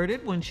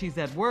extroverted when she's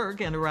at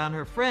work and around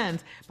her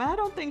friends, but I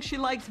don't think she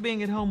likes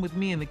being at home with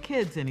me and the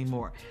kids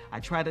anymore. I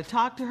try to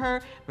talk to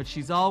her, but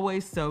she's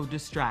always so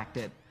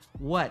distracted.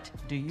 What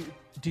do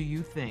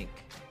you think?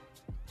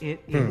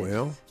 It is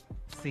Well,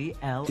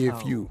 CLO.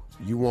 if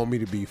you want me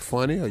to be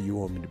funny or you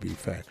want me to be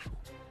factual?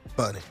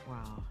 Funny.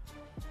 Wow.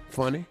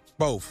 Funny?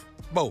 Both.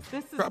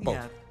 This is Try both.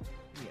 yeah.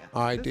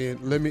 All right, then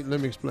let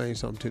me explain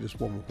something to this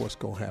woman. What's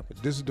gonna happen?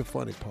 This is the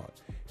funny part.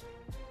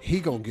 He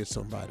gonna get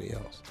somebody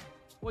else,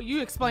 Well,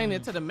 you explain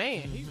it to the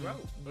man. He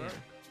wrote. Yeah.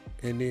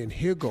 and then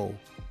here go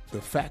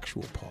the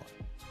factual part.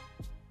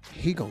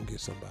 He gonna get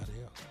somebody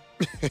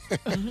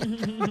else.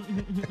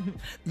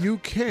 You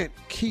can't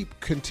keep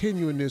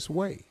continuing this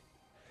way.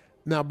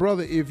 Now,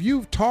 brother, if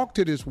you've talked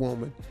to this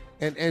woman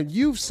and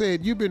you've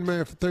said you've been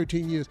married for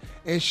 13 years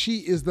and she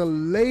is the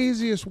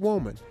laziest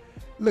woman,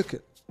 look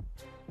at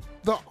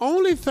the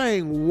only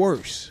thing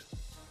worse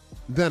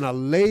than a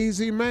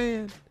lazy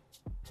man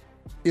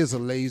is a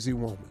lazy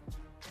woman.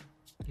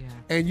 Yeah.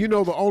 And you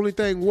know the only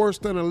thing worse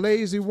than a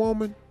lazy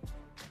woman?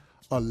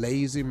 A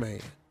lazy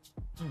man.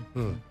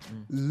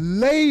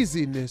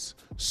 Laziness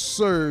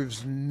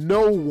serves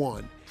no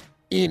one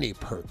any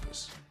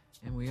purpose.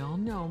 And we all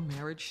know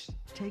marriage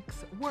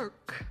takes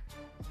work.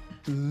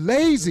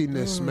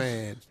 Laziness,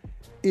 man,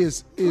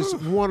 is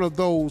one of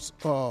those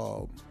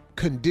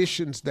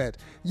conditions that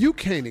you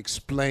can't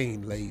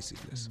explain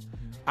laziness.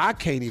 I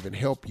can't even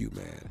help you,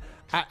 man.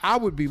 I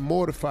would be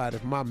mortified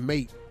if my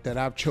mate that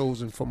I've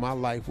chosen for my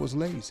life was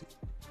lazy,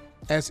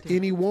 as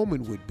any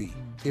woman would be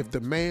if the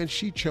man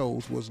she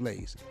chose was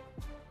lazy.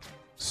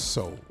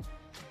 So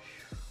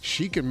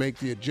she can make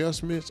the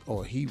adjustments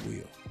or he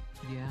will.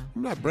 Yeah.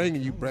 I'm not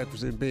bringing you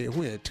breakfast in bed.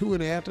 When, at 2 in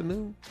the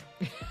afternoon?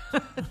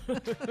 Hell,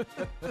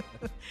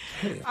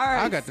 All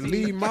right, I got to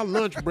leave my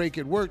lunch break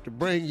at work to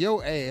bring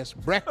your ass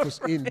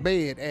breakfast in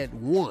bed at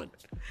 1.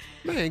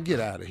 Man, get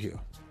out of here.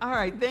 All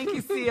right, thank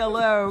you,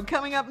 CLO.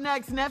 Coming up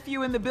next,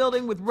 Nephew in the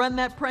building with Run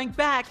That Prank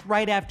Back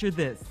right after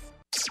this.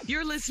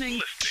 You're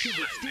listening to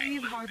the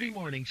Steve Harvey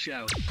Morning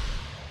Show.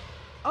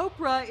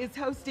 Oprah is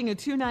hosting a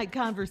two-night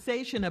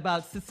conversation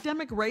about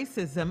systemic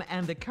racism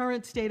and the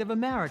current state of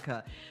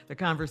America. The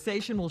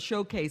conversation will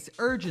showcase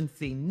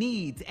urgency,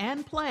 needs,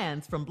 and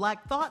plans from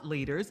Black thought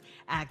leaders,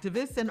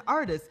 activists, and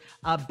artists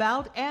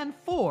about and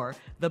for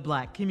the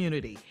Black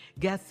community.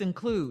 Guests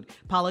include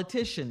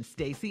politician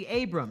Stacey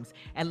Abrams,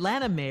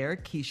 Atlanta Mayor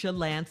Keisha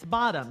Lance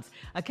Bottoms,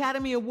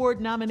 Academy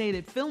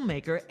Award-nominated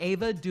filmmaker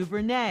Ava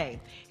DuVernay,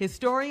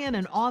 historian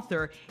and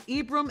author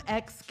Ibram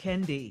X.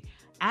 Kendi,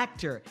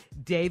 actor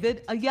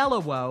David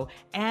Oyelowo,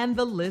 and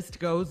the list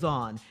goes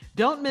on.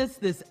 Don't miss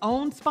this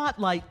OWN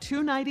Spotlight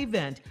two-night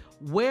event.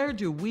 Where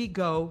do we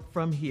go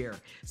from here?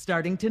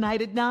 Starting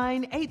tonight at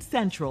 9, 8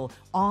 Central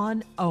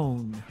on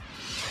OWN.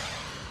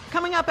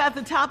 Coming up at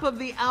the top of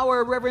the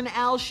hour, Reverend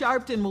Al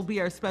Sharpton will be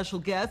our special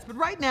guest. But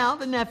right now,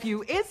 the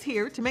nephew is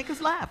here to make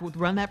us laugh with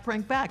Run That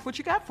Prank Back. What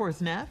you got for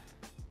us, Neff?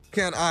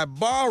 Can I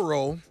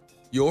borrow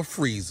your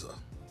freezer?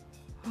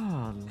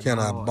 Oh, Can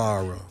I Lord.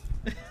 borrow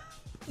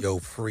your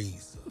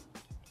freezer?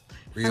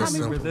 Real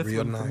simple, this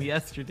real one nice. from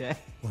yesterday.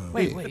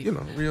 Well, Yeah, you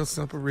know, real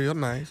simple, real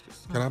nice.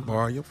 Just, can I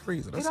borrow your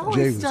freezer? That's It all. always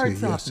Jay was starts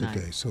here off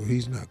yesterday, nice. so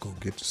he's not going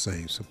to get the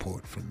same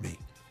support from me.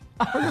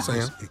 Yes, I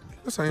am.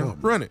 Yes, I am. No.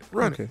 Run it.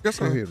 Okay, Yes,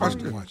 go I am. ahead, Watch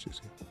Randy, this. watch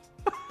this.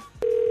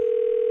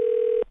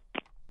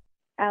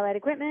 Allied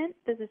Equipment,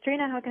 this is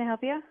Trina. How can I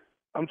help you?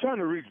 I'm trying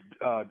to reach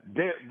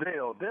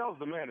Dale. Dale's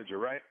the manager,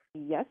 right?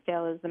 Yes,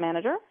 Dale is the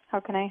manager.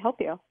 How can I help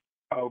you?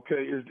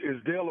 Okay.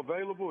 Is Dale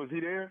available? Is he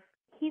there?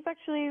 He's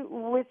actually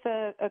with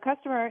a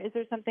customer. Is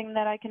there something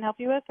that I can help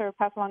you with or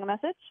pass along a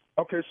message?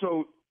 Okay,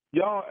 so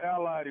y'all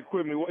Allied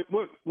Equipment,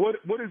 what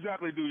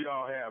exactly do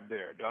y'all have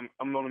there?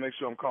 I'm going to make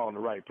sure I'm calling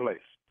the right place.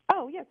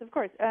 Oh, yes, of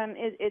course.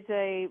 It's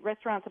a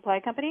restaurant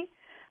supply company.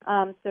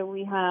 So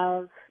we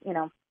have,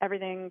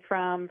 everything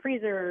from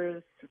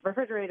freezers,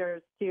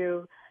 refrigerators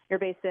to your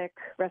basic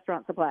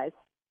restaurant supplies.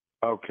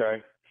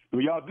 Okay.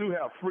 Well, y'all do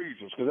have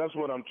freezers because that's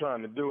what I'm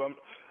trying to do.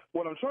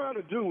 What I'm trying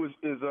to do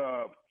is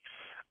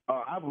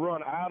I've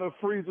run out of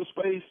freezer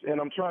space, and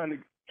I'm trying to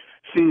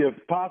see if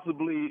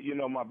possibly,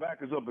 my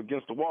back is up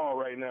against the wall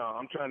right now.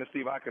 I'm trying to see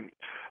if I can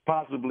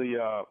possibly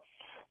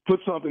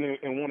put something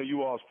in one of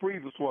you all's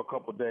freezers for a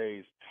couple of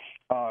days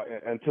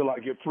until I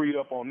get freed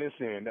up on this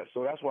end.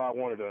 So that's why I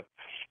wanted to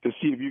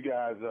see if you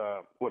guys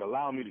would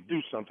allow me to do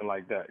something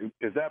like that.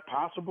 Is that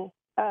possible?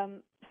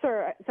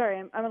 Sir,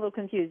 sorry, I'm a little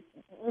confused.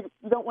 You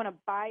don't want to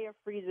buy a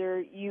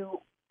freezer.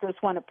 You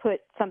just want to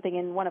put something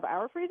in one of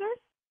our freezers?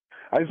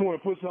 I just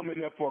want to put something in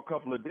there for a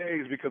couple of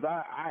days because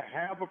I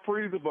have a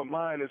freezer, but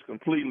mine is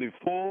completely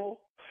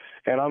full.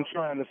 And I'm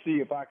trying to see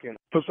if I can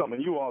put something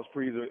in you all's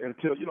freezer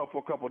until,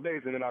 for a couple of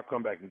days, and then I'll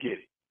come back and get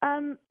it.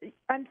 I'm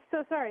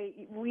so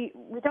sorry. We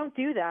don't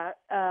do that.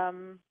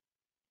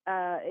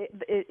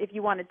 If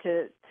you wanted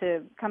to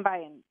come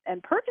by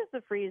and purchase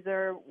a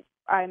freezer,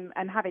 I'm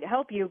happy to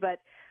help you,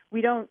 but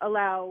we don't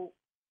allow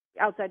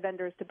outside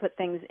vendors to put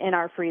things in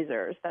our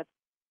freezers. I'm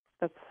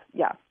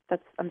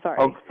sorry.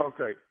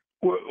 Okay.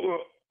 Well,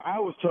 I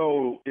was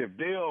told if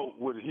Dale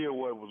would hear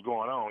what was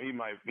going on, he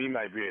might be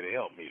able to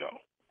help me though.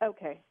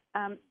 Okay.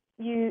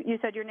 You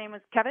said your name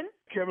was Kevin?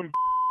 Kevin.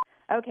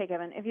 Okay,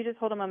 Kevin. If you just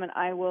hold a moment,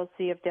 I will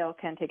see if Dale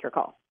can take your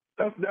call.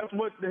 That's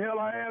what the hell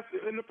I asked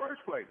in the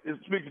first place, is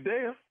to speak to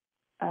Dale.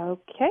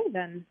 Okay,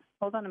 then.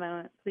 Hold on a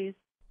moment, please.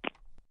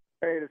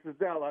 Hey, this is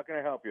Dale. How can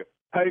I help you?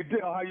 Hey,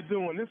 Dale, how you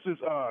doing? This is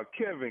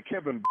Kevin,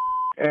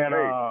 and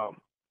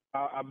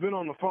I've been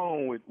on the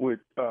phone with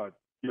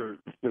your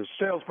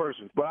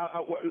salesperson. But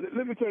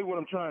let me tell you what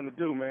I'm trying to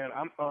do, man.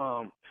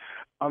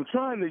 I'm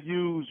trying to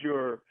use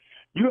you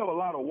have a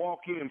lot of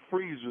walk-in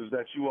freezers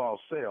that you all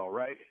sell,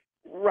 right?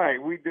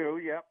 Right, we do,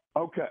 yep.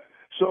 Okay.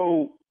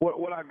 So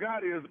what I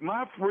got is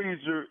my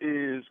freezer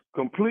is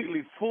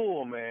completely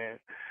full, man,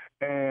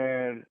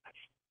 and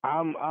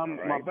I'm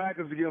right. My back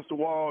is against the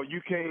wall.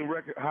 You came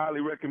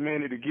highly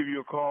recommended to give you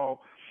a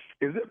call.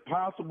 Is it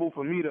possible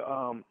for me to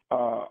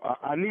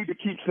I need to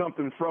keep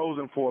something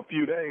frozen for a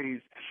few days.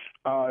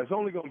 It's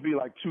only going to be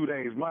like 2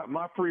 days.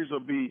 My freezer will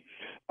be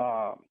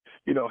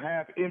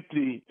half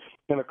empty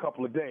in a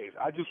couple of days.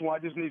 I just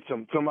need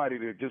somebody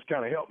to just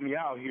kind of help me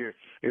out here.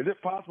 Is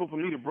it possible for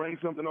me to bring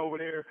something over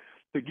there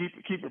to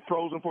keep it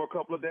frozen for a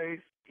couple of days?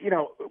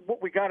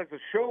 What we got is a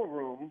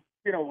showroom,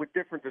 with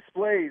different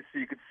displays so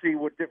you could see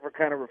what different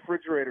kind of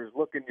refrigerators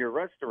look in your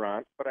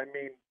restaurant. But I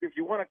mean, if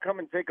you want to come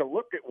and take a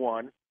look at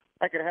one,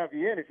 I could have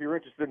you in if you're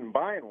interested in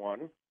buying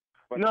one.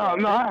 But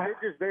they're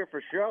just there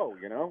for show,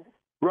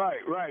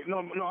 Right. No,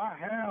 I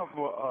have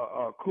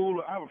a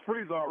cooler. I have a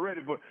freezer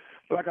already, but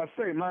like I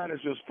say, mine is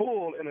just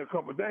full. In a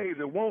couple of days,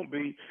 it won't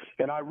be,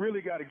 and I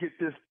really got to get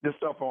this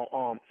stuff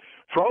on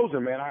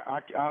frozen, man.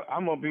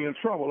 I'm gonna be in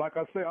trouble. Like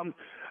I say, I'm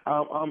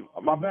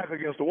my back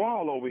against the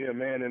wall over here,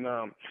 man, and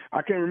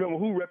I can't remember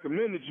who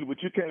recommended you,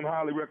 but you came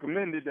highly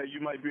recommended that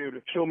you might be able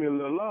to show me a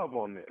little love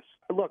on this.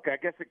 Look, I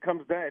guess it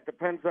comes down. It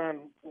depends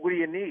on what do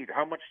you need.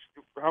 How much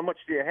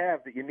do you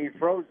have that you need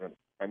frozen?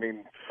 I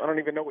mean, I don't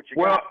even know what you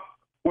got.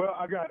 Well,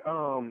 I got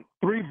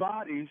 3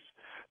 bodies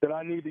that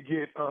I need to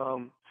get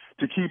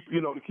to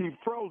keep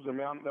frozen,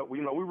 man. We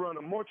run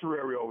a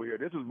mortuary over here.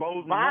 This is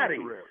Bozeman Bodies?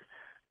 Mortuary.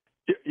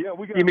 Yeah,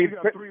 we got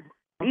three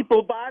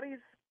people bodies.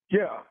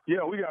 Yeah,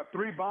 we got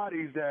 3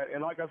 bodies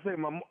and like I say,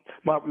 my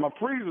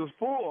freezer's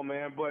full,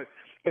 man. But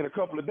in a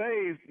couple of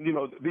days,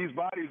 these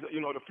bodies,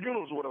 the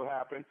funerals would have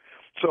happened,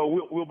 so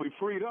we'll be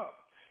freed up,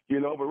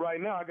 But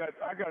right now, I got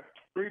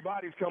 3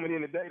 bodies coming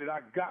in today that I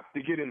got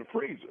to get in the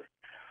freezer.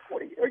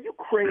 What are you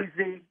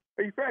crazy?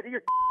 Are you out of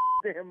your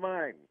damn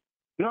mind?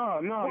 No,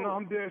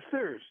 I'm dead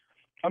serious.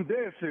 I'm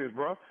dead serious,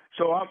 bro.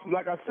 So,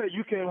 like I said,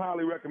 you can't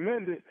highly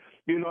recommend it,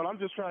 and I'm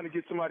just trying to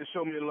get somebody to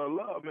show me a little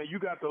love, man. You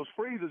got those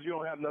freezers, you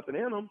don't have nothing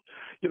in them.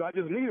 I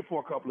just need it for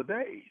a couple of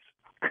days.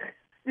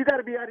 You got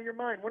to be out of your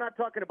mind. We're not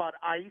talking about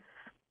ice.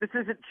 This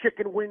isn't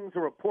chicken wings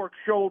or a pork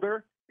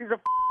shoulder. These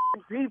are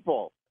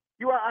people.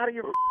 You are out of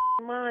your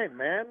mind,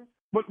 man.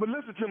 But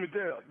listen to me,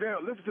 Dale.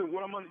 Listen to me.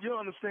 You don't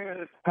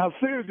understand how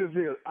serious this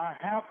is. I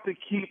have to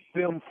keep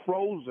them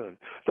frozen.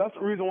 That's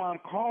the reason why I'm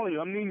calling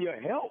you. I'm needing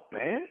your help,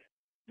 man.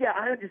 Yeah,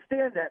 I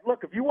understand that.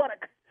 Look, if you want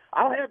to,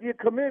 I'll have you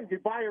come in. You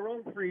buy your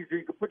own freezer.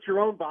 You can put your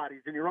own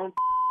bodies in your own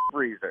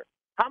freezer.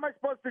 How am I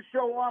supposed to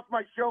show off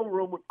my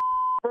showroom with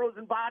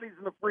frozen bodies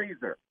in the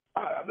freezer?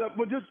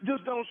 But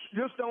just don't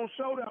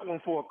show that one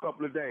for a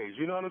couple of days.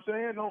 You know what I'm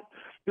saying?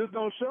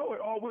 Don't show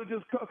it. Or we'll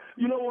just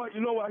you know what?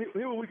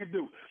 Here's what we could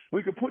do.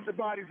 We could put the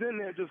bodies in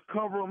there, just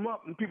cover them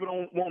up, and people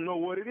won't know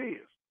what it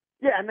is.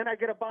 Yeah, and then I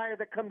get a buyer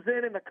that comes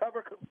in and the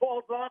cover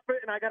falls off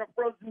it, and I got a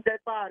frozen dead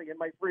body in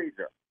my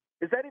freezer.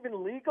 Is that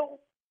even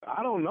legal?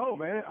 I don't know,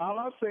 man. All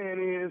I'm saying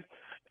is,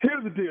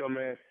 here's the deal,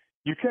 man.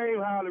 You came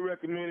highly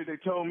recommended. They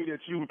told me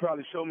that you would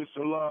probably show me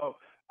some love.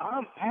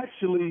 I'm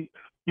actually,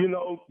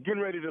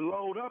 getting ready to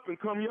load up and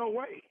come your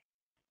way.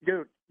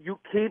 Dude, you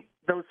keep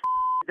those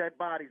dead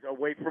bodies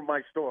away from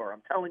my store.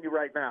 I'm telling you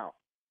right now.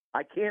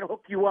 I can't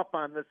hook you up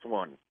on this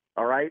one,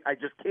 all right? I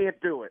just can't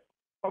do it.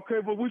 Okay,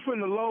 but we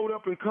finna load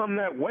up and come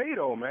that way,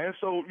 though, man.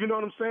 So, you know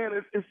what I'm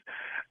saying?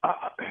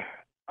 I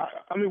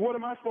mean, what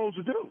am I supposed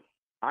to do?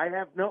 I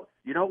have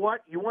you know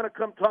what? You want to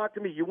come talk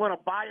to me. You want to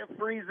buy a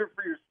freezer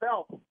for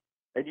yourself,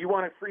 and you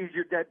want to freeze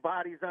your dead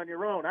bodies on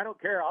your own. I don't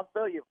care. I'll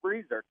sell you a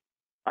freezer.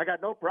 I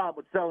got no problem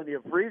with selling you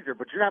a freezer,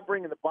 but you're not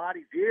bringing the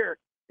bodies here.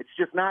 It's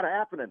just not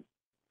happening.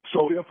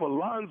 So if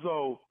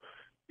Alonzo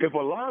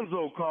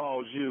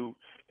calls you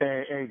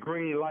and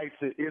green lights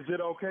it, is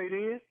it okay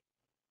then?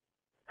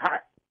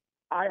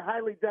 I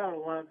highly doubt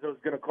Alonzo's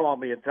going to call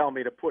me and tell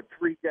me to put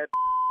 3 dead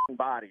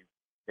bodies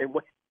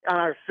on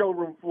our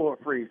showroom floor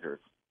freezers.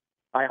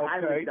 I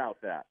highly doubt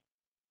that.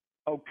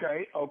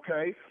 Okay.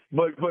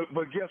 But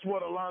guess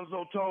what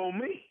Alonzo told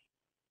me?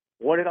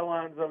 What did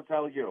Alonzo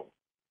tell you?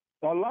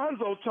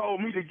 Alonzo told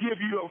me to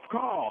give you a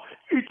call.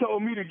 He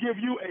told me to give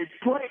you a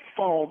prank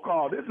phone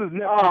call. This is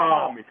Nephew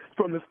Tommy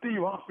from the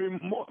Steve Harvey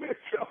Morning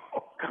Show.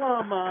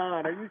 Come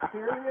on. Are you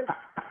serious?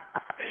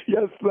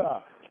 Yes,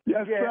 sir.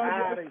 Yes, Get sir.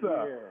 out Yes, of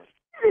sir.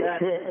 here.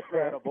 That's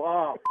incredible.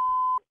 Oh,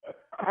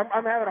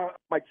 I'm having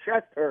my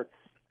chest hurts.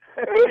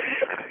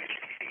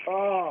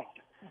 Oh,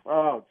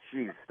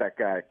 jeez, that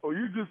guy. Oh,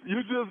 you just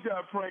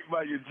got pranked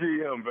by your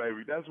GM,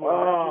 baby. That's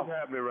what's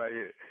happening right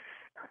here.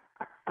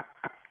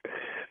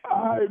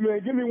 All right,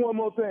 man, give me one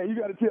more thing. You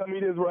got to tell me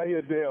this right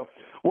here, Dale.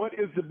 What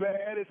is the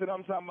baddest, and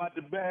I'm talking about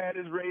the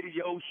baddest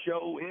radio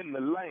show in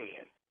the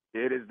land?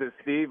 It is the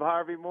Steve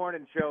Harvey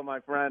Morning Show, my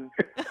friend.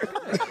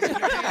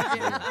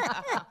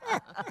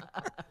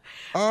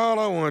 All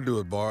I want to do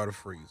is borrow the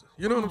freezer.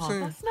 You know what I'm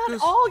saying? That's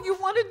not all you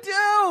want to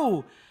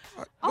do.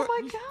 Oh,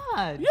 my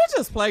God. You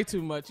just play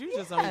too much. You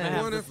just don't even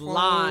have this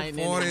line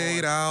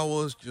 48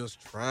 hours just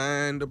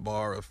trying to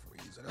borrow a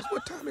freezer. That's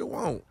what Tommy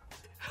want.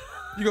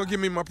 You gonna give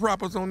me my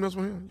propers on this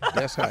one?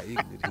 That's how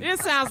ignorant he is.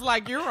 It sounds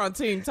like you're on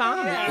Team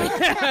Tommy.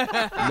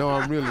 No,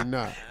 I'm really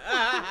not.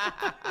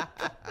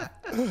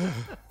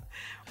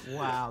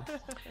 Wow.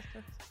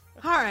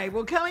 All right.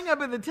 Well, coming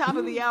up at the top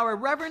of the hour,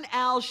 Reverend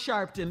Al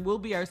Sharpton will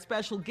be our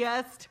special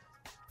guest.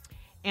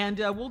 And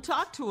we'll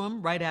talk to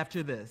him right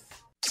after this.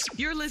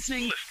 You're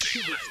listening to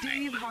the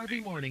Steve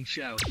Harvey Morning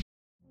Show.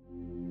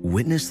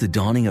 Witness the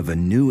dawning of a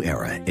new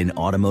era in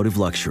automotive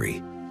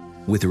luxury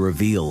with a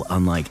reveal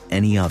unlike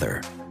any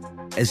other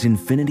as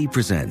Infiniti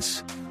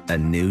presents a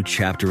new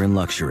chapter in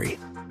luxury,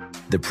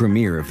 the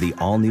premiere of the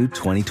all-new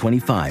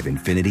 2025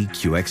 Infiniti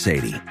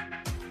QX80.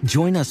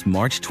 Join us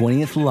March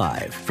 20th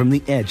live from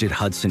the Edge at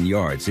Hudson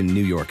Yards in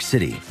New York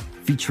City,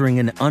 featuring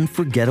an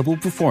unforgettable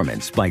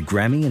performance by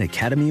Grammy and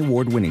Academy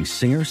Award-winning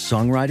singer,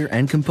 songwriter,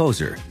 and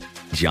composer,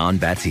 John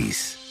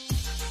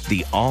Batiste.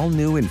 The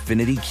all-new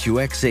Infiniti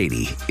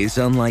QX80 is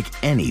unlike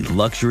any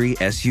luxury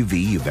SUV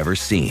you've ever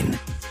seen.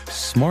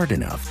 Smart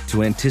enough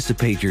to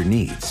anticipate your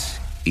needs,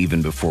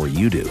 even before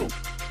you do.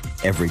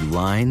 Every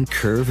line,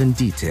 curve, and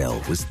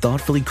detail was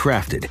thoughtfully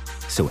crafted,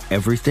 so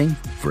everything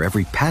for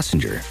every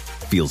passenger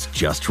feels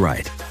just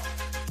right.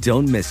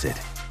 Don't miss it.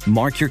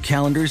 Mark your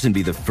calendars and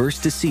be the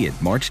first to see it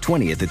March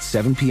 20th at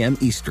 7 p.m.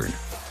 Eastern,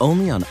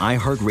 only on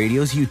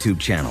iHeartRadio's YouTube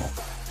channel.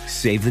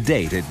 Save the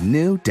date at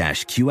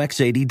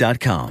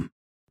new-QX80.com.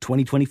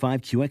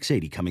 2025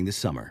 QX80 coming this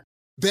summer.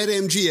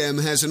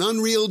 BetMGM has an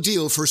unreal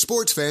deal for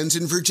sports fans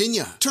in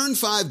Virginia. Turn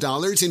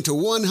 $5 into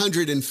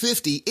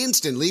 $150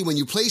 instantly when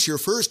you place your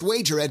first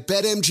wager at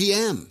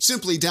BetMGM.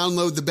 Simply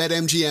download the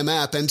BetMGM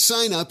app and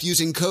sign up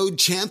using code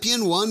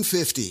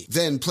CHAMPION150.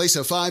 Then place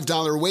a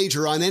 $5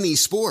 wager on any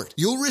sport.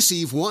 You'll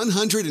receive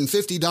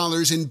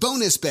 $150 in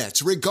bonus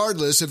bets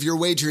regardless of your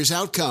wager's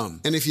outcome.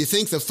 And if you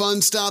think the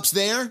fun stops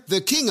there, the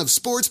King of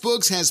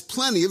Sportsbooks has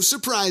plenty of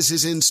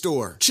surprises in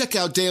store. Check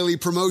out daily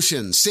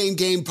promotions,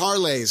 same-game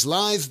parlays,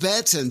 live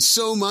bets, and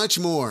so much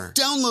more.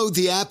 Download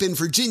the app in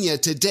Virginia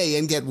today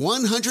and get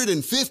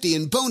 $150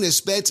 in bonus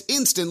bets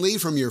instantly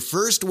from your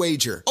first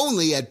wager.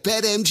 Only at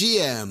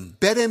BetMGM.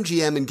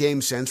 BetMGM and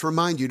GameSense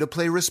remind you to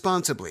play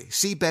responsibly.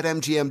 See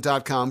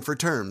BetMGM.com for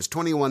terms.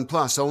 21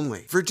 plus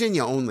only.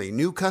 Virginia only.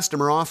 New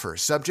customer offer.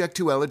 Subject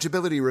to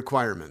eligibility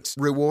requirements.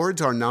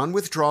 Rewards are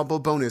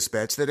non-withdrawable bonus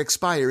bets that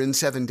expire in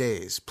 7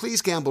 days.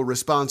 Please gamble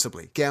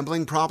responsibly.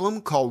 Gambling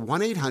problem? Call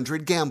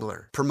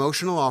 1-800-GAMBLER.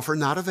 Promotional offer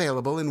not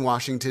available in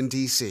Washington,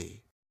 D.C.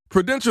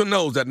 Prudential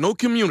knows that no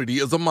community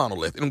is a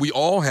monolith, and we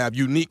all have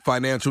unique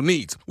financial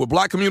needs. With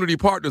Black community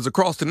partners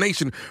across the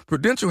nation,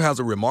 Prudential has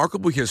a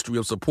remarkable history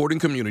of supporting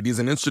communities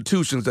and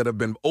institutions that have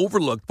been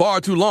overlooked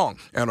far too long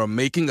and are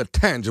making a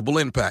tangible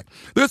impact.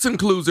 This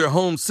includes their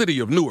home city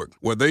of Newark,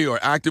 where they are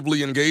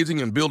actively engaging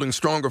in building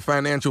stronger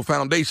financial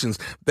foundations.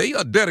 They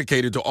are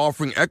dedicated to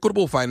offering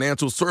equitable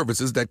financial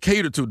services that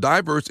cater to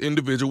diverse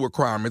individual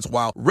requirements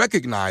while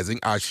recognizing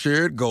our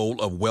shared goal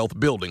of wealth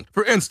building.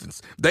 For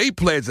instance, they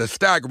pledge a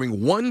staggering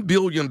 $1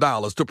 billion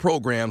to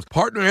programs,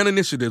 partner, and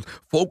initiatives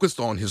focused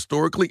on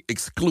historically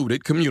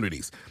excluded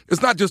communities.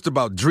 It's not just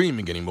about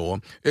dreaming anymore.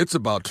 It's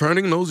about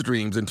turning those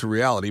dreams into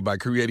reality by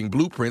creating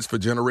blueprints for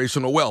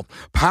generational wealth.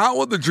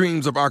 Power the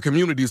dreams of our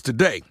communities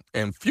today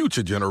and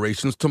future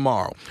generations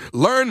tomorrow.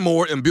 Learn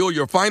more and build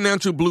your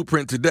financial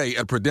blueprint today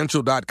at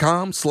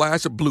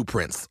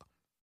prudential.com/blueprints.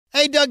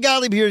 Hey, Doug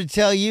Gottlieb here to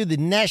tell you the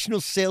national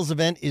sales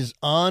event is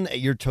on at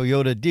your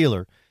Toyota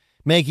dealer,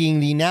 making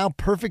the now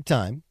perfect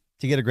time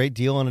to get a great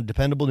deal on a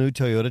dependable new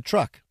Toyota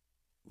truck,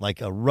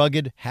 like a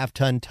rugged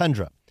half-ton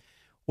Tundra.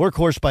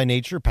 Workhorse by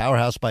nature,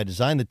 powerhouse by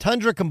design, the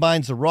Tundra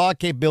combines the raw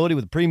capability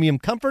with premium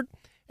comfort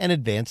and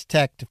advanced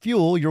tech to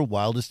fuel your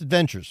wildest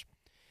adventures.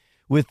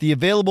 With the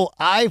available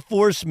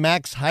iForce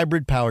Max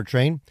hybrid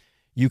powertrain,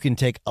 you can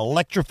take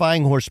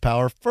electrifying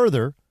horsepower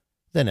further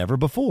than ever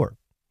before.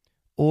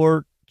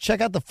 Or check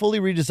out the fully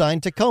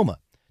redesigned Tacoma,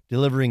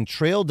 delivering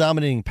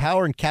trail-dominating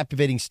power and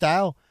captivating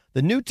style.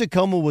 The new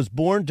Tacoma was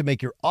born to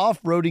make your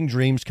off-roading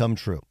dreams come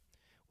true.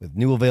 With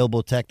new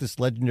available tech,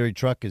 this legendary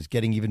truck is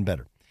getting even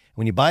better.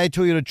 When you buy a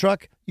Toyota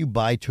truck, you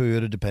buy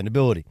Toyota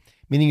dependability,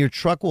 meaning your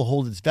truck will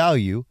hold its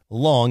value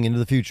long into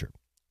the future.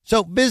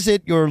 So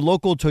visit your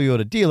local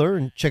Toyota dealer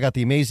and check out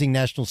the amazing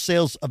national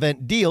sales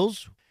event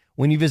deals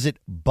when you visit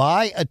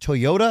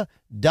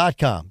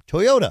buyatoyota.com.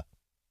 Toyota,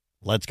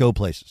 let's go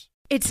places.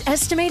 It's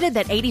estimated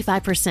that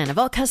 85% of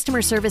all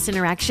customer service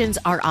interactions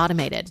are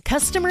automated.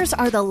 Customers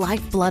are the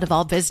lifeblood of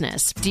all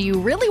business. Do you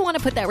really want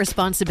to put that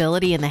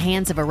responsibility in the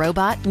hands of a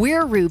robot?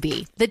 We're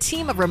Ruby, the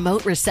team of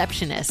remote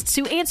receptionists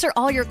who answer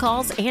all your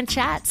calls and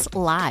chats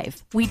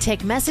live. We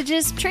take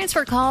messages,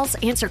 transfer calls,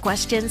 answer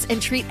questions,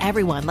 and treat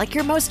everyone like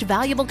your most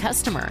valuable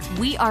customer.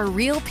 We are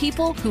real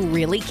people who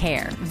really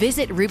care.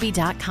 Visit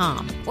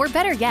Ruby.com. Or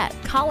better yet,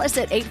 call us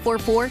at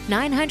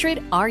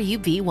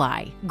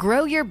 844-900-RUBY.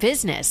 Grow your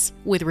business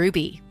with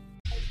Ruby.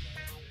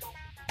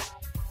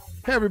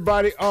 Hey,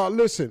 everybody.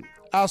 Listen,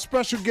 our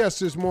special guest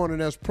this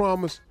morning, as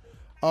promised,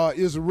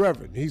 is a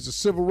Reverend. He's a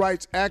civil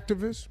rights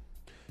activist.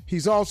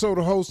 He's also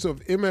the host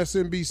of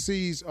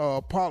MSNBC's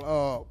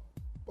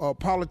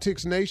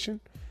Politics Nation,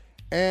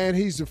 and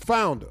he's the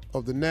founder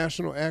of the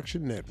National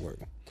Action Network.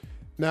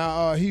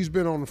 Now, he's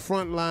been on the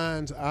front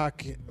lines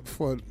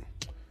for,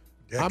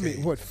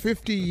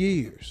 50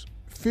 years?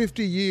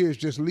 50 years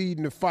just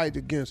leading the fight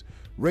against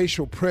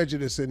racial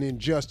prejudice and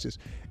injustice.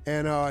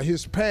 And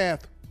his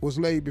path was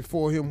laid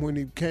before him when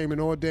he became an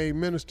ordained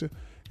minister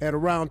at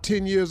around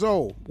 10 years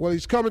old. Well,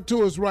 he's coming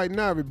to us right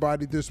now,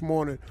 everybody, this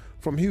morning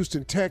from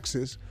Houston,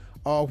 Texas,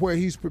 where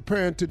he's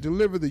preparing to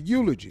deliver the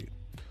eulogy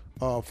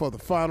for the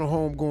final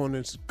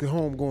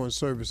homegoing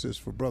services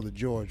for Brother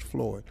George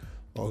Floyd,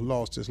 who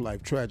lost his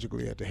life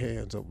tragically at the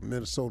hands of a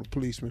Minnesota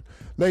policeman.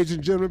 Ladies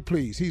and gentlemen,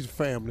 please, he's a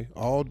family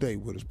all day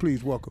with us.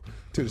 Please welcome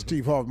to the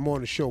Steve Harvey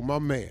Morning Show, my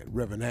man,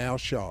 Reverend Al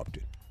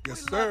Sharpton.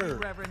 Yes, sir.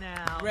 Reverend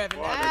Al.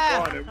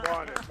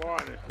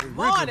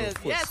 Morning,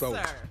 yes,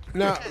 sir.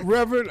 Now,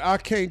 Reverend, I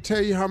can't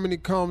tell you how many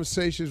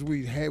conversations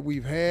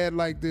we've had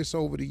like this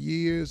over the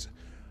years.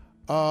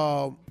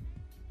 But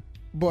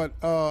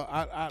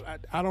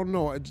I don't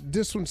know.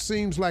 This one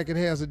seems like it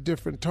has a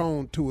different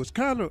tone to us.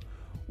 Kind of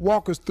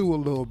walk us through a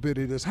little bit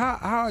of this. How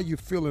are you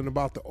feeling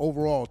about the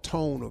overall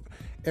tone of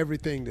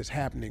everything that's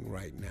happening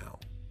right now?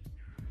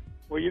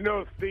 Well, you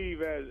know,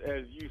 Steve,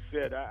 as you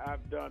said,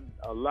 I've done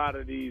a lot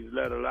of these,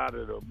 led a lot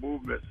of the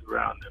movements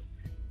around them.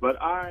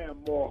 But I am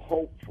more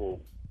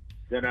hopeful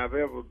than I've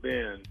ever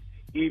been,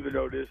 even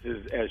though this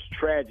is as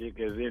tragic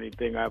as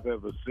anything I've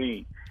ever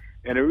seen.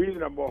 And the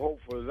reason I'm more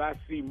hopeful is I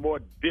see more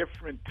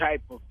different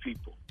type of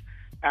people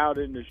out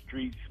in the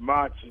streets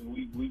marching.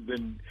 We've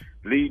been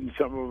leading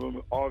some of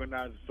them,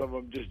 organizing some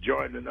of them, just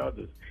joining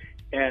others.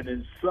 And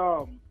in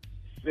some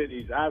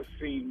cities, I've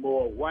seen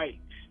more whites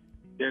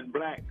than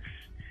blacks.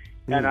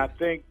 And I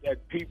think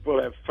that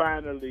people have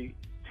finally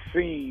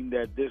seen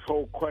that this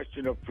whole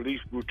question of police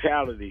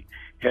brutality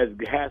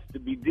has to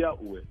be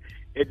dealt with.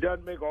 It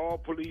doesn't make all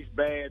police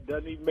bad,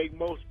 doesn't even make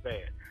most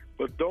bad.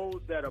 But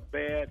those that are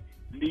bad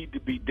need to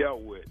be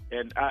dealt with.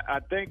 And I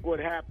think what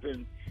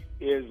happened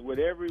is with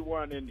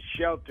everyone in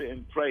shelter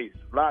in place,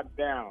 locked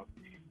down,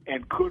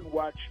 and couldn't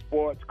watch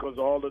sports because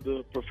all of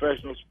the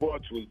professional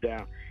sports was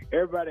down.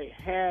 Everybody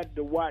had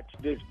to watch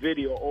this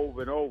video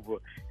over and over,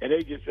 and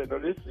they just said, no,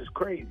 this is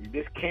crazy.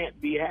 This can't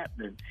be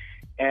happening.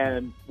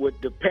 And with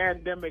the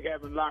pandemic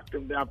having locked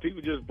them down,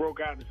 people just broke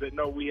out and said,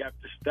 no, we have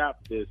to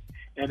stop this.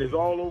 And it's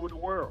all over the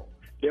world.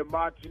 They're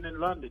marching in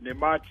London. They're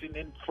marching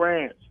in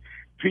France.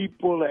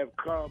 People have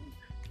come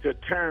to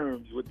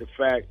terms with the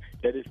fact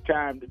that it's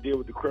time to deal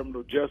with the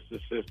criminal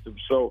justice system.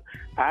 So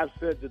I've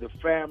said to the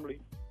family,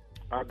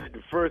 I did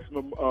the first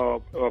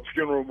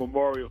funeral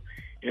memorial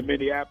in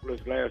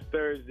Minneapolis last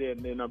Thursday,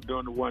 and then I'm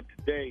doing the one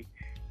today.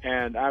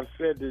 And I've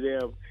said to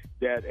them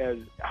that as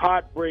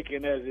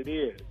heartbreaking as it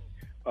is,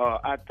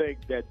 I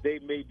think that they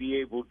may be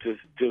able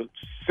to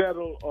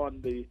settle on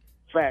the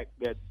fact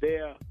that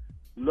their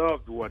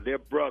loved one, their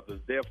brothers,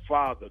 their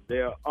father,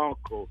 their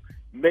uncle,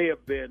 may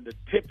have been the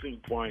tipping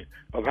point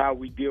of how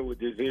we deal with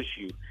this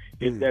issue,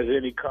 if there's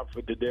any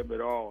comfort to them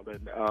at all.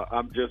 And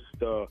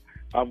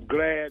I'm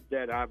glad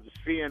that I'm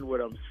seeing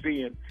what I'm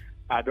seeing.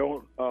 I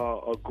don't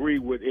agree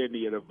with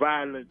any of the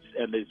violence,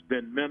 and it's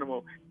been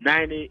minimal.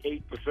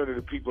 98% of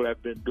the people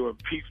have been doing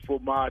peaceful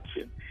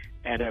marching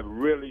and have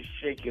really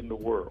shaken the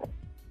world.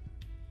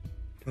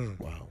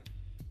 Wow.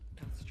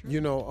 You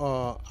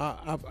know,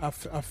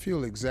 I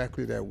feel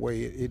exactly that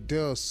way. It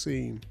does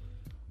seem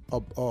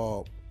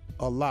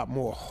a lot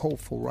more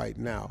hopeful right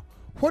now.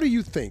 What do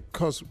you think?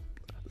 Because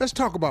let's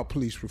talk about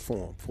police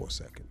reform for a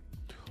second.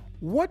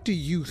 What do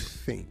you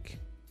think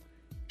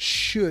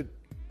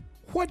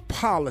what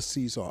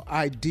policies or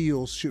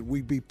ideals should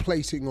we be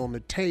placing on the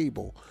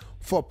table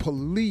for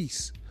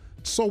police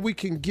so we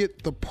can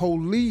get the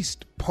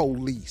policed?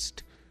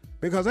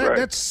 Because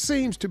that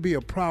seems to be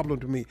a problem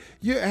to me.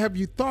 Have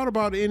you thought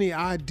about any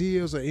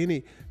ideas or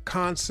any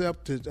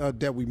concept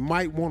that we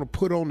might want to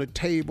put on the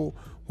table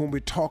when we're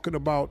talking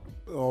about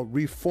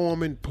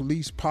reforming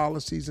police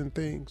policies and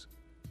things?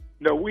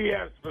 No, we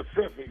have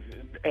specifics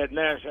at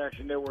National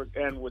Action Network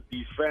and with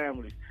these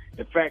families.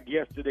 In fact,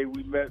 yesterday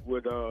we met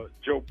with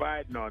Joe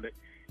Biden on it,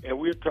 and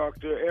we'll talk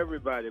to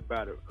everybody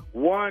about it.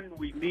 One,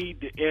 we need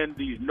to end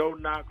these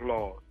no-knock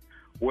laws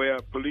where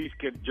police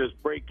can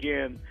just break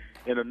in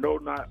a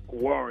no-knock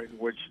warrant,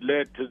 which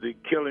led to the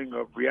killing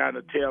of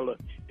Breonna Taylor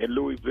in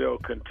Louisville,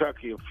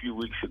 Kentucky a few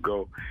weeks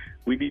ago.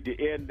 We need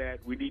to end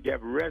that. We need to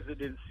have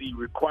residency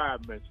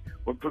requirements.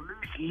 When police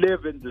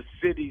live in the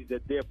cities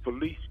that they're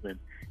policemen,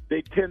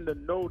 they tend to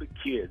know the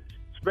kids,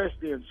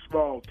 especially in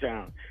small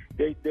towns.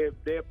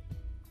 Their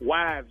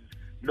wives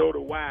know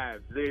the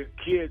wives. Their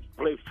kids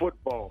play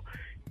football.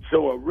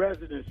 So a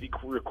residency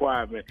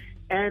requirement.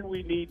 And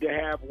we need to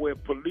have where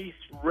police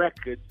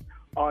records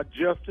are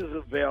just as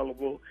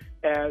available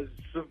as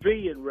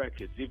civilian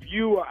records. If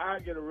you or I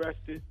get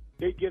arrested,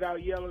 they get our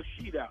yellow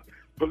sheet out.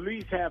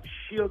 Police have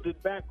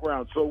shielded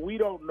backgrounds, so we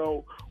don't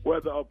know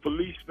whether a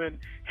policeman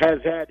has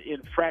had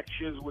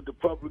infractions with the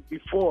public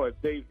before, if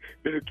they've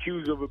been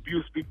accused of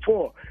abuse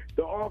before.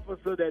 The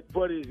officer that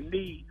put his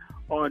knee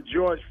on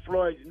George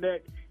Floyd's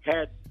neck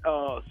had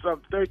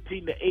some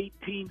 13 to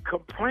 18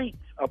 complaints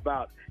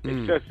about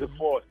excessive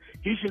force.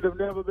 He should have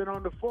never been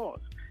on the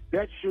force.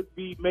 That should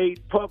be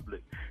made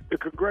public. The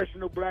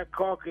Congressional Black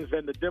Caucus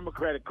and the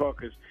Democratic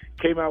Caucus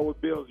came out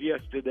with bills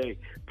yesterday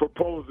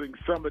proposing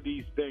some of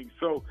these things.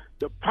 So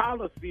the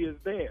policy is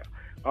there.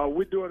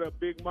 We're doing a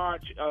big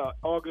march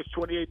August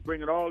 28th,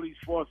 bringing all these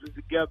forces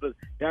together,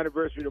 the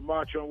anniversary of the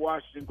March on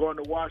Washington, going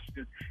to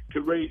Washington to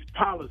raise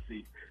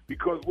policies.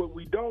 Because what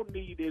we don't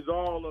need is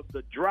all of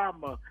the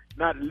drama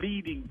not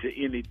leading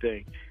to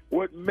anything.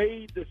 What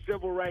made the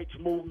civil rights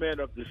movement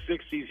of the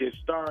 60s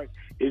historic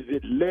is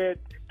it led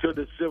to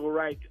the Civil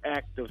Rights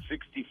Act of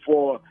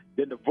 64,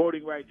 then the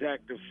Voting Rights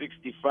Act of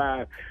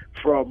 65,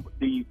 from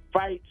the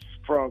fights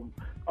from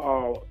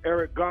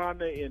Eric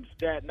Garner in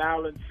Staten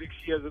Island 6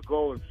 years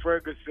ago and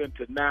Ferguson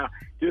to now.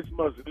 This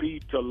must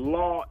lead to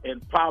law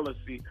and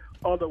policy.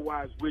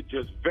 Otherwise, we're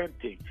just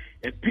venting.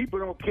 And people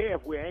don't care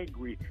if we're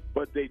angry,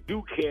 but they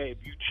do care if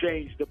you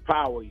change the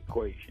power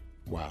equation.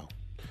 Wow.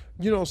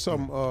 You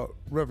know,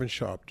 Reverend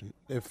Sharpton,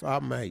 if I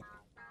might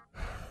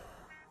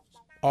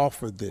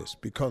offer this,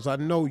 because I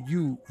know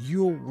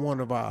you're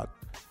one of our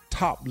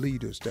top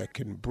leaders that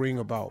can bring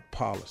about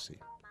policy.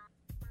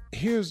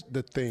 Here's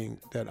the thing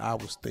that I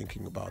was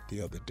thinking about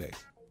the other day.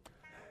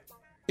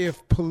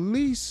 If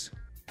police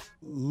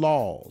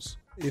laws,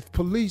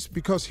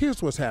 because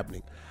here's what's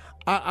happening.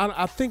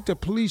 I think the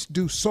police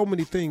do so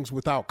many things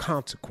without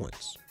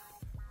consequence.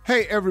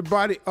 Hey,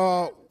 everybody,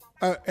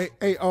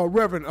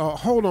 Reverend,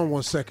 hold on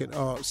one second.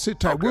 Sit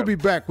tight. Okay. We'll be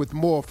back with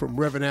more from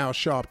Reverend Al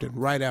Sharpton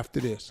right after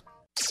this.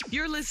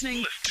 You're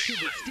listening to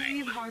the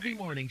Steve Harvey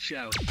Morning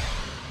Show.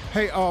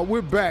 Hey,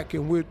 we're back,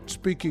 and we're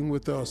speaking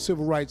with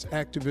civil rights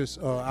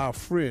activist, our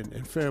friend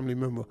and family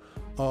member,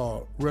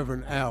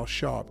 Reverend Al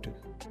Sharpton.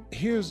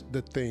 Here's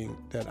the thing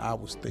that I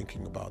was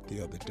thinking about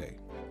the other day.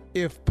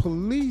 If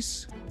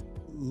police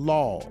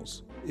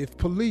laws,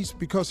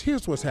 because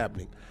here's what's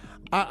happening.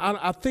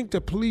 I think the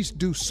police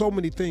do so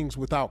many things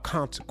without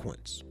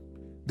consequence.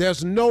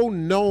 There's no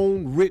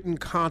known written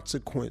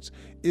consequence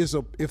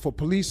if a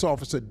police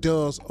officer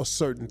does a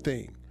certain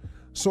thing.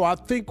 So I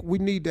think we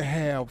need to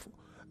have,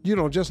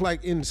 just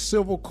like in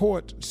civil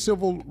court,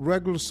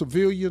 regular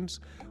civilians,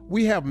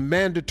 we have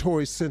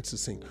mandatory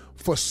sentencing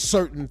for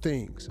certain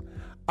things.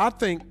 I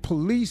think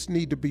police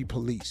need to be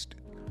policed.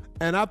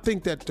 And I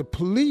think that the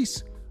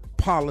police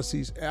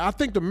policies, I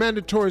think the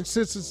mandatory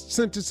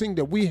sentencing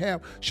that we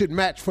have should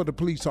match for the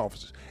police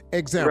officers.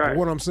 Example, right.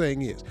 What I'm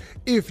saying is,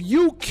 if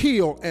you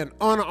kill an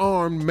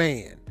unarmed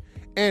man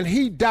and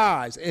he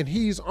dies and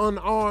he's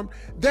unarmed,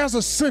 there's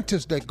a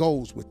sentence that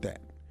goes with that.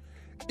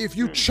 If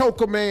you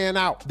choke a man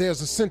out,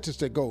 there's a sentence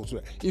that goes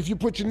with it. If you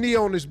put your knee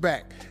on his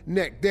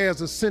neck, there's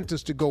a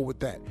sentence to go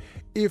with that.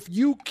 If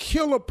you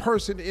kill a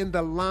person in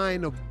the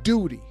line of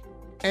duty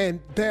and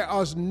there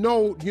is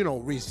no,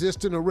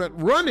 resisting arrest,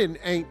 running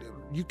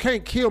you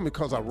can't kill me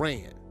because I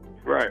ran.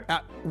 Right.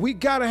 We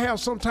got to have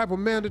some type of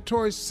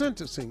mandatory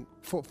sentencing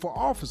for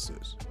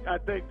officers. I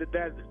think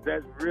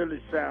that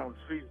really sounds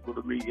feasible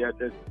to me.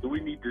 We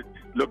need to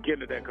look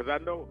into that, because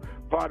I know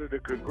part of the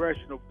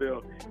congressional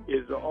bill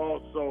is to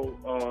also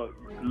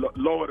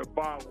lower the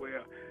bar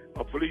where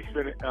a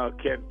policeman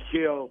can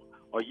kill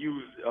or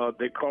use,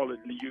 they call it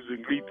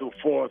using lethal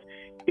force,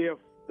 if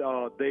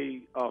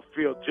they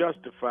feel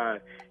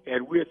justified.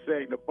 And we're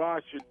saying the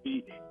bar should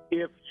be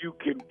if you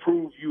can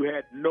prove you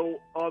had no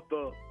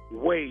other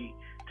way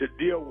to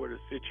deal with a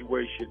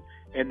situation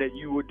and that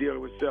you were dealing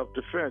with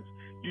self-defense.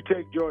 You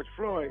take George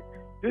Floyd,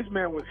 this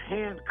man was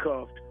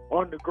handcuffed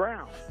on the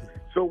ground.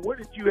 So what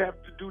did you have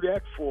to do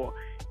that for?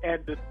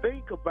 And to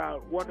think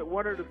about one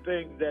of the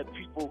things that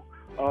people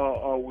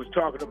was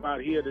talking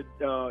about here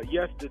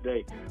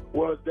yesterday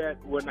was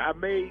that when I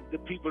made the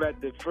people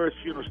at the first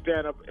funeral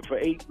stand up for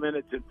 8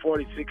 minutes and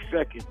 46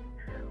 seconds,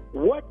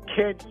 what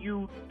can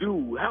you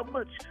do? How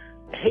much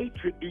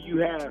hatred do you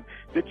have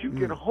that you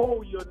can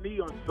hold your knee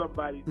on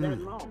somebody that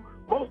long?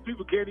 Most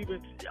people can't even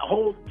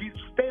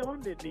stay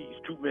on their knees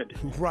 2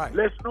 minutes. Right.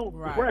 Let's not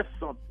press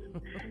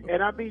something.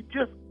 And I mean,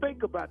 just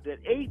think about that.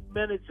 8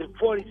 minutes and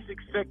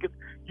 46 seconds,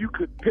 you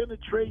could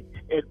penetrate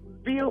and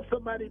feel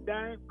somebody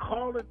dying,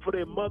 calling for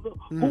their mother,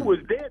 who was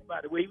dead,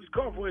 by the way. He was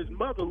calling for his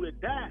mother who had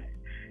died.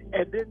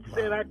 And then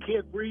said, I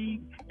can't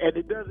breathe, and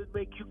it doesn't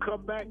make you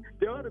come back.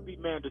 There ought to be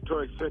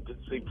mandatory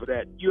sentencing for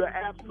that. You are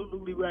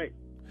absolutely right.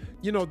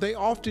 They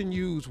often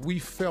use we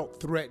felt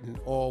threatened,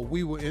 or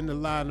we were in the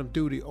line of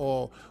duty,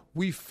 or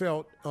we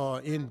felt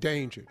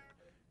endangered.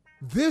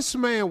 This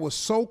man was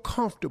so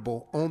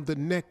comfortable on the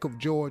neck of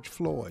George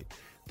Floyd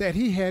that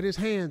he had his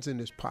hands in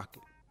his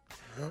pocket.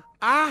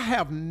 I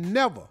have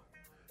never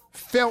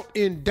felt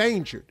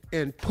endangered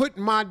and put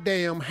my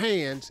damn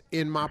hands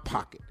in my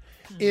pocket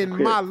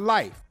in my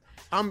life.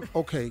 I'm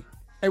okay.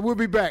 Hey, we'll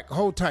be back.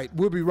 Hold tight.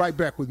 We'll be right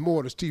back with more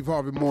of the Steve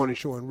Harvey Morning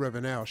Show and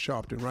Reverend Al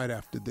Sharpton right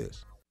after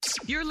this.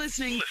 You're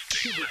listening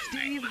to the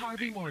Steve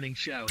Harvey Morning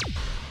Show.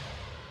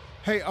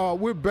 Hey,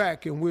 we're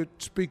back, and we're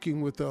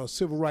speaking with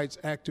civil rights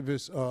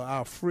activist,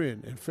 our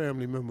friend and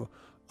family member,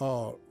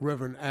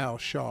 Reverend Al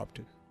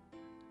Sharpton.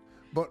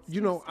 But,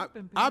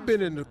 I've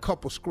been in a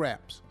couple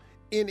scraps.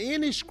 In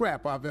any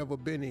scrap I've ever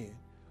been in,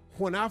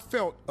 when I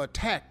felt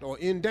attacked or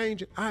in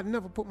danger, I'd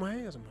never put my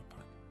hands in my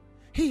pocket.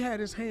 He had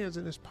his hands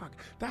in his pocket.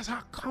 That's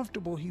how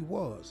comfortable he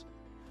was.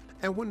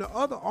 And when the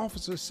other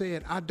officer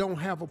said, I don't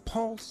have a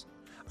pulse,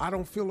 I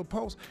don't feel a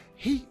pulse,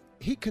 he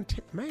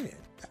man.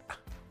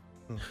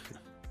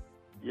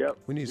 Yep.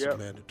 We need some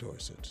mandatory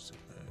sentencing,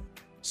 man.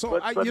 So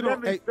but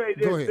let me say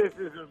this, go ahead.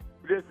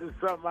 This is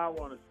something I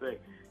want to say.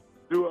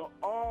 Through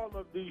all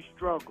of these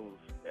struggles,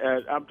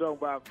 as I'm talking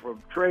about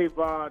from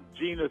Trayvon,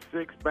 Gina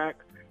Six back,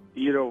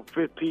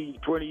 15,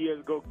 20 years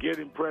ago,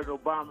 getting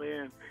President Obama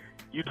in.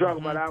 You talk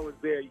about I was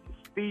there.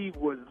 Steve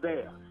was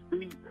there.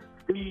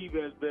 Steve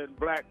has been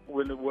black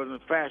when it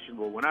wasn't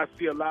fashionable. When I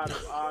see a lot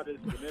of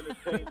artists and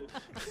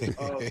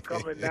entertainers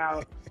coming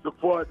out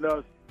supporting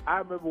us, I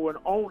remember when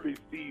only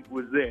Steve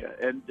was there.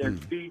 And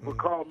Steve would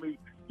call me,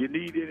 you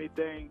need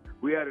anything?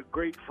 We had a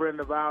great friend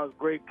of ours,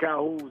 Greg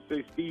Calhoun,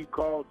 say Steve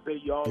called,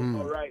 say you all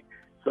right.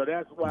 So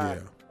that's why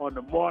on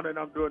the morning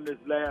I'm doing this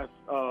last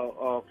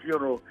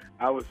funeral,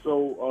 I was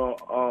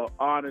so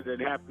honored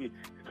and happy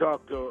to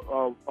talk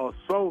to a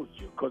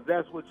soldier, because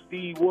that's what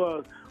Steve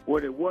was.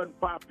 When it wasn't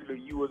popular,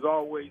 you was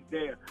always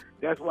there.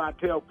 That's why I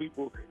tell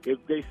people, if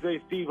they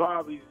say Steve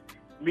Harvey's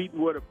meeting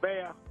with a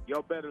bear,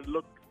 y'all better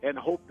look and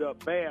hope the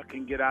bear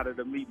can get out of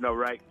the meeting, all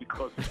right?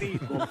 Because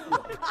Steve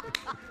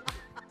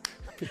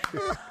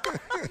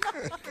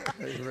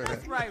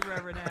That's right,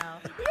 Reverend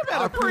Al.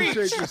 I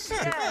appreciate you.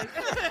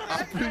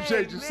 I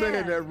appreciate you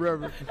saying that,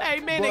 Reverend.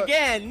 Amen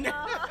again.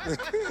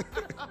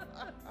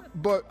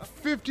 But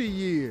 50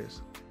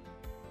 years,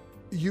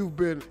 you've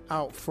been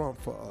out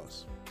front for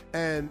us.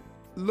 And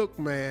look,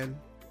 man,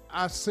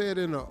 I said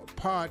in a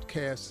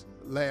podcast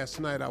last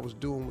night I was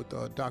doing with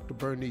Dr.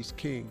 Bernice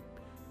King,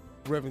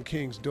 Reverend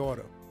King's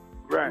daughter.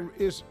 Right.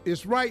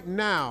 It's right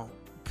now,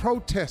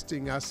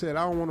 protesting, I said,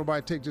 I don't want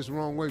nobody to take this the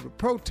wrong way, but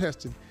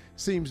protesting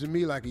seems to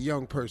me like a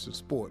young person's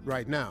sport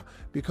right now.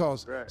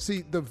 Because,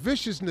 see, the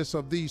viciousness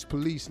of these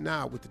police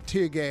now with the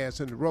tear gas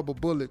and the rubber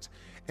bullets,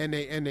 and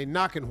they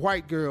knocking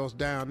white girls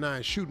down now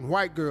and shooting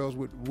white girls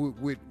with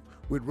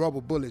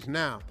rubber bullets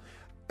now.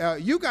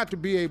 You got to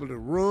be able to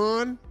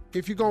run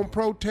if you're going to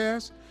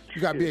protest.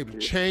 You got to be able to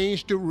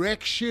change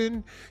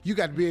direction. You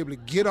got to be able to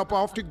get up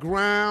off the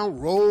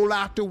ground, roll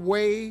out the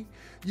way.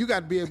 You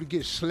got to be able to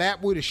get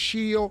slapped with a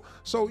shield.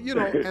 So, you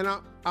know, and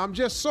I'm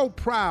just so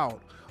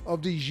proud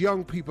of these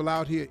young people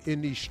out here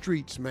in these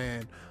streets,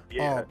 man.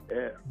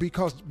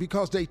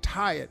 Because they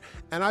tired.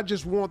 And I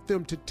just want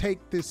them to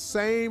take this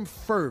same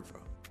fervor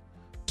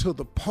to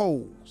the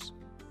polls.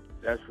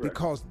 That's right.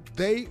 Because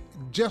they,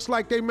 just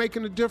like they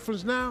making a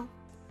difference now,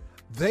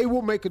 they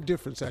will make a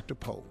difference at the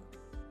poll.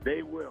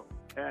 They will.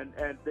 And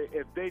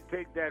if they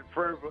take that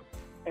fervor,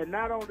 and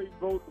not only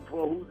voting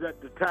for who's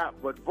at the top,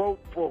 but vote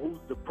for who's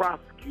the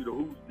prosecutor,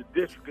 who's the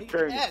district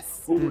attorney,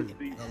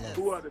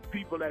 who are the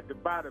people at the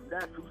bottom.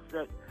 That's who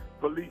set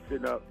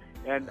policing up.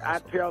 And I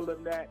tell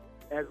them that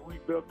as we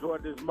build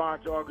toward this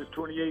march, August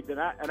 28th,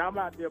 and I'm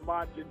out there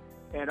marching,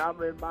 and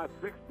I'm in my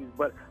 60s,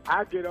 but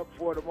I get up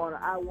for the morning,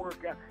 I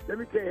work out. Let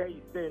me tell you how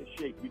you stay in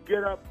shape. You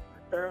get up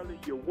early,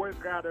 you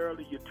work out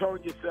early, you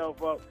tone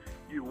yourself up,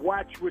 you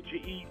watch what you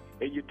eat,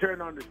 and you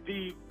turn on the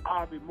Steve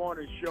Harvey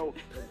Morning Show.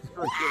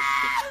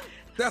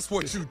 That's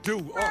what you do,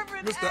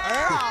 Mr.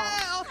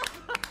 Al.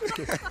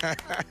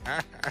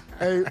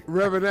 Hey,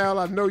 Reverend Al,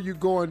 I know you're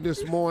going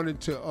this morning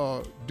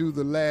to do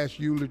the last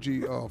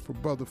eulogy for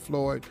Brother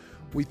Floyd.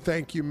 We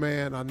thank you,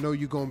 man. I know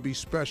you're going to be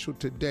special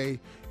today.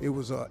 It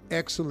was an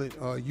excellent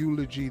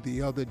eulogy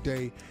the other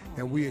day,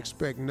 and we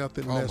expect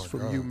nothing less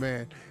from you,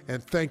 man.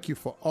 And thank you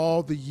for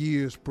all the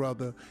years,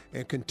 brother,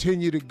 and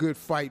continue the good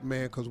fight,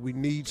 man, because we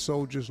need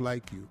soldiers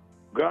like you.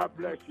 God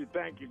bless you.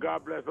 Thank you.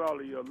 God bless all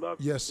of you.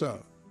 Love you. Yes, sir.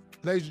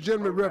 Ladies and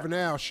gentlemen, Reverend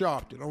Al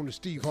Sharpton on the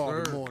Steve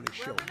Harvey Morning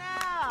Show.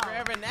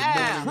 Reverend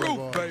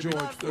Al.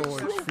 George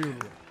Floyd's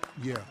funeral.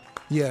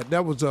 Yeah,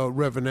 that was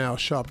Reverend Al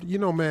Sharpton. You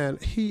know, man,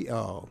 he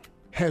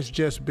has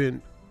just been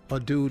a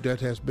dude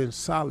that has been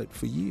solid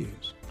for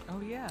years.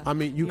 Oh, yeah. I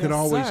mean, you can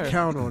always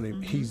count on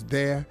him. He's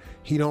there.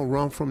 He don't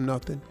run from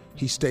nothing.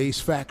 He stays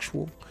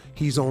factual.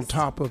 He's on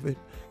top of it.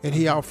 And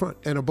he out front.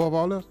 And above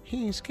all else,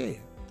 he ain't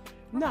scared.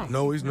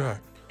 No, he's not.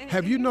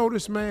 Have you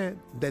noticed,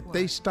 man, that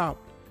they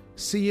stopped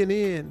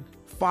CNN,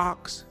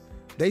 Fox,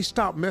 they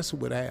stopped messing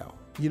with Al.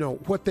 You know,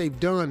 what they've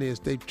done is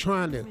they're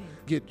trying to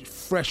get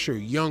fresher,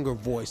 younger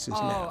voices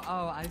now.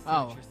 I see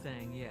what you're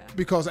saying, yeah.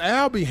 Because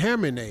Al be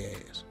hammering their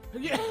ass.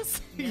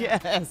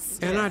 Yes.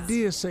 And I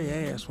did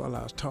say ass while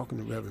I was talking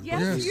to Reverend.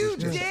 Yes, you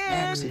did.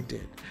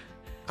 Accident.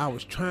 I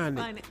was trying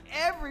to find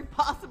every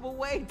possible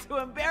way to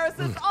embarrass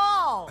us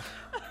all.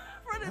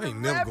 I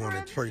ain't never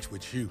going to church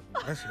with you.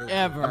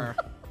 Ever.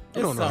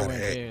 You don't know how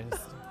to act.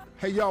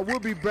 Hey, y'all, we'll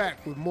be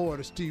back with more of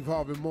the Steve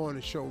Harvey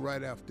Morning Show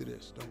right after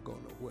this. Don't go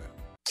nowhere.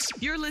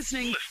 You're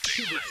listening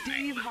to the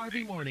Steve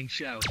Harvey Morning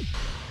Show.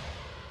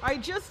 All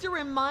right, just a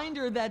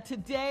reminder that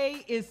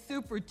today is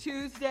Super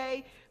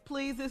Tuesday.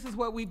 Please, this is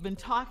what we've been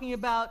talking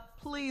about.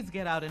 Please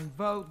get out and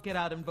vote. Get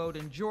out and vote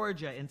in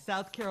Georgia, in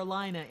South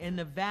Carolina, in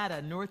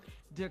Nevada, North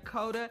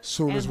Dakota. As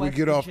soon as we West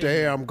get off the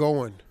Virginia. air, I'm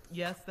going.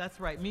 Yes,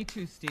 that's right. Me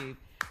too, Steve.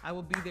 I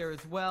will be there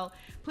as well.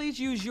 Please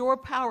use your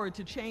power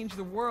to change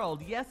the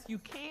world. Yes, you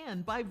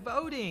can by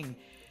voting.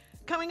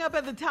 Coming up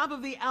at the top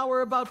of the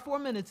hour, about 4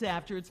 minutes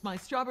after, it's my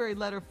strawberry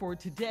letter for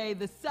today.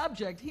 The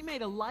subject, he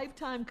made a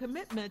lifetime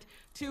commitment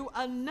to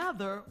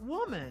another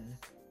woman.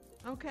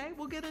 Okay,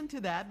 we'll get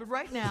into that. But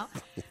right now,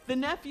 the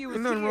nephew is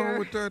here. Nothing wrong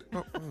with that.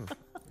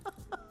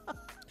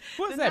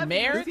 What's that,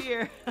 marriage?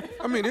 Here.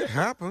 I mean, it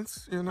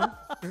happens, you know.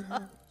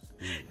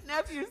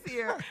 Nephew's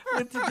here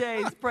with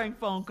today's prank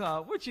phone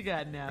call. What you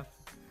got, Neff?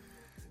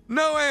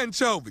 No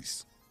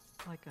anchovies.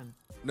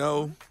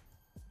 No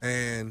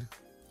anchovies.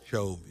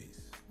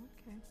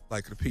 Okay.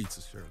 Like the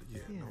pizza, Shirley.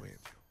 Yeah, no anchovies.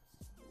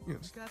 You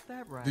got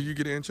that right. Do you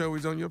get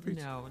anchovies on your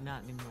pizza? No,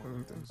 not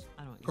anymore.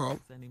 I don't Carl?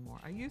 eat this anymore.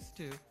 I used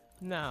to.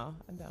 No,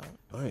 I don't.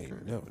 I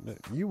ain't never.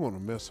 You want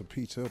to mess a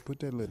pizza up? Put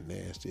that little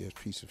nasty ass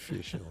piece of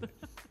fish on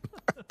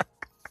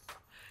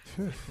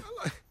it.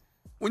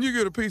 When you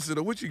get a pizza,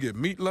 though, what you get?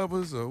 Meat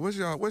lovers or what's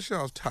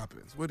y'all's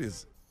toppings? What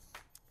is it?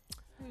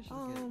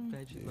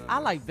 I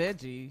like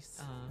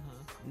veggies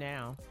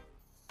now.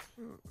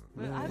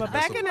 But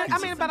back in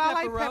the, but I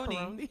like pepperoni.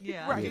 pepperoni.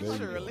 Yeah, right, yeah,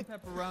 surely.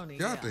 Pepperoni.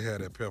 Got to have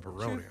that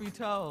pepperoni. Truth be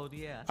told,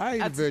 yeah. I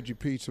eat a veggie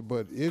pizza,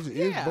 but it's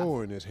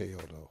boring as hell,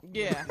 though.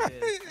 Yeah.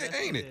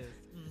 Ain't it?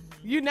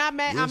 You not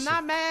mad? I'm Listen.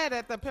 not mad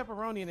at the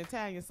pepperoni and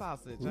Italian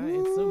sausage.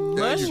 And some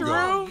There you go.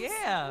 mushrooms.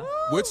 Yeah.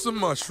 With some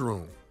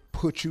mushroom.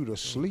 Put you to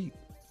sleep.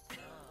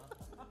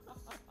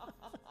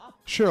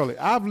 Shirley,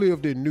 I've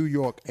lived in New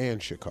York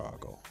and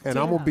Chicago, and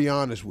I'm gonna be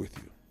honest with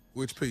you.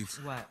 Which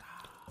pizza? What?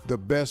 The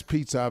best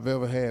pizza I've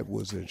ever had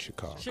was in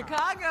Chicago.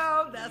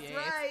 Chicago, that's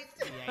right.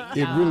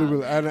 It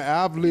really, and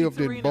I've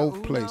lived in Pizzeria both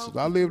Uno, places.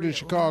 I lived in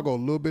Chicago a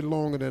little bit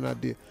longer than I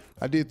did.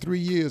 I did 3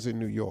 years in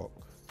New York,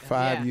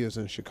 5 years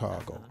in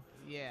Chicago.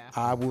 Yeah.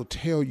 I will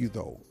tell you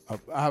though,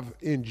 I've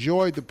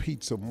enjoyed the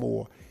pizza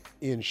more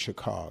in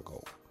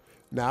Chicago.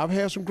 Now I've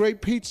had some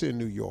great pizza in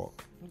New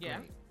York. Yeah.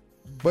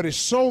 But it's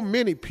so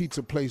many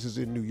pizza places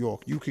in New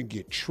York, you can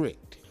get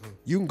tricked.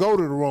 You can go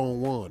to the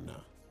wrong one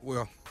now.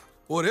 Well,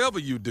 whatever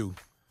you do,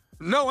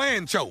 no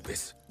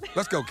anchovies.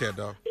 Let's go, cat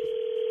dog.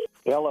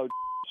 Hello.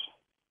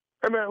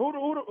 Hey man, who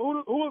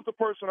is the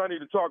person I need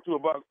to talk to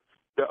about?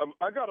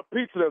 I got a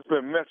pizza that's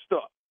been messed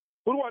up.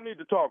 Who do I need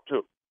to talk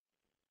to?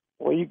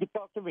 Well, you can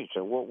talk to me,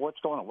 sir. What's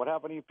going on? What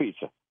happened to your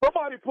pizza?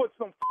 Somebody put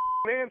some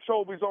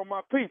anchovies on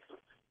my pizza.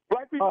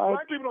 Black people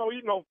don't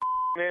eat no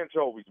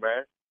anchovies,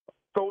 man.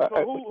 So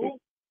who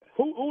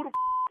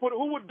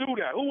would do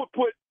that? Who would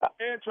put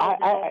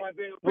anchovies on my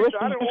damn pizza?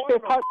 I didn't order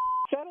no.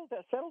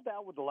 Settle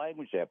down with the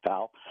language there,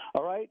 pal.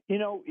 All right? You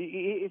know,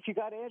 if you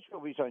got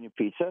anchovies on your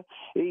pizza,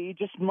 you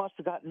just must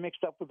have gotten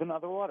mixed up with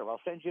another order.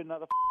 I'll send you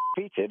another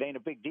pizza. It ain't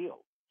a big deal.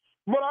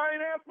 But I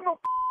ain't asking no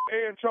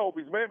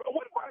anchovies, man.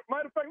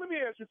 Matter of fact, let me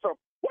ask you something.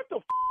 What the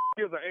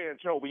is an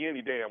anchovy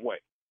any damn way?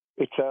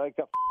 It's like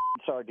a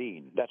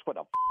sardine. That's what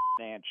a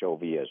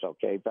anchovy is,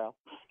 okay, pal?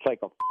 It's like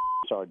a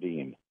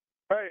sardine.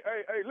 Hey,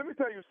 let me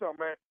tell you something,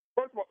 man.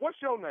 First of all,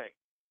 what's your name?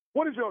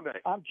 What is your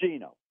name? I'm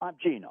Gino.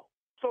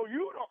 So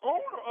you the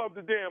owner of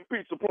the damn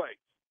pizza place?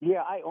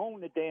 Yeah, I own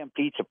the damn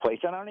pizza place,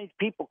 and I don't need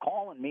people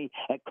calling me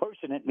and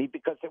cursing at me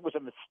because it was a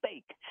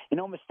mistake. You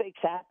know, mistakes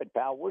happen,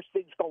 pal. Worse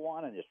things go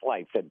on in this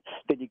life than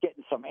you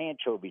getting some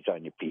anchovies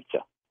on your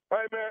pizza.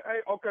 Hey, man,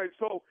 okay,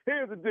 so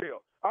here's the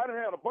deal. I done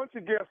had a bunch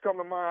of guests come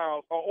to my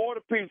house or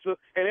order pizza,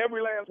 and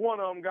every last one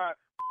of them got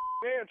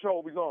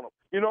anchovies on them.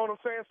 You know what I'm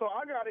saying? So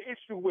I got an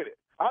issue with it.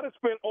 I done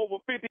spent over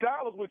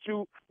 $50 with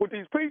you with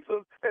these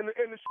pizzas, and the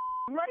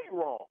made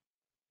wrong.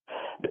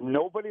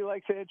 Nobody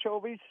likes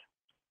anchovies?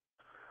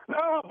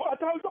 No, but I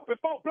told you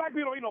before, black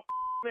people don't eat no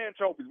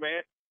anchovies,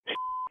 man.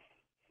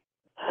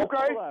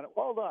 Okay?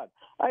 Hold on.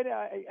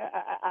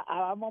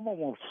 I'm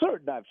almost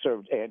certain I've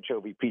served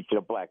anchovy pizza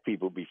to black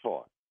people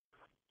before.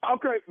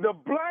 Okay, the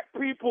black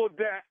people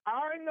that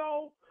I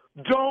know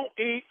don't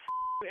eat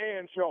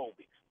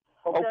anchovies.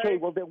 Okay,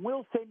 well then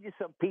we'll send you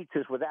some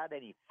pizzas without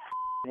any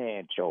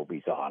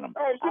anchovies on them.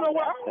 Hey, you know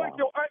what? I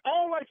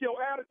don't like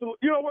your attitude.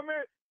 You know what,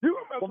 man? You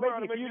mess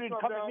around maybe if you didn't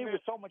come at me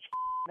with so much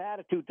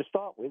attitude to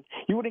start with,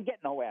 you wouldn't get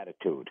no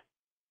attitude.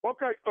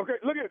 Okay, look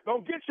at it.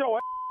 Don't get your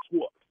ass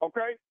whooped,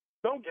 okay?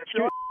 Don't get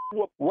your ass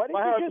whooped. What did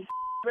you just?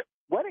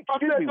 What?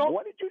 Excuse me.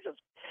 What did you just?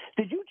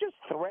 Did you just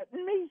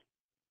threaten me?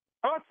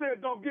 I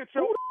said, don't get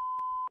your.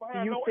 Do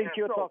you think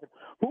you're talking?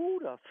 Who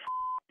the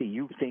do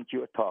you think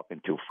you're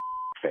talking to?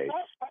 Face.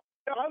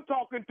 I'm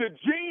talking to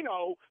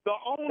Gino, the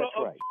owner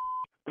of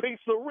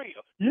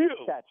Pizzeria. You.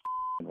 That's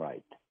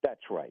right.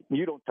 That's right.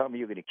 You don't tell me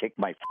you're going to kick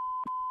my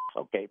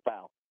okay,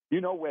 pal?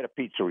 You know where the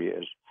pizzeria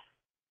is.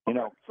 You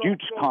know, you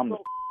just calm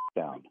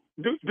down.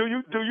 Do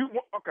you?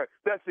 Okay,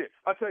 that's it.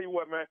 I tell you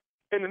what, man.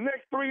 In the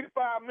next 3 to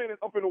 5 minutes,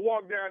 I'm going to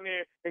walk down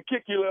there and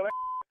kick your little ass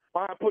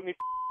behind putting these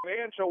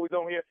anchovies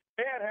on here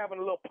and having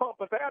a little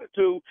pompous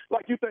attitude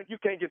like you think you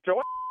can't get your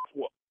ass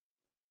whooped.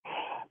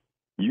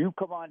 You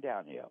come on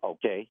down here,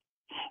 okay?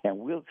 And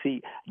we'll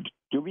see.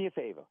 Do me a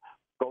favor.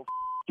 Go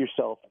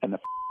yourself and the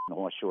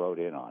horse you rode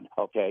in on,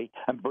 okay?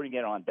 And bring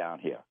it on down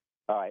here.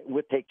 All right,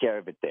 we'll take care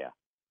of it there.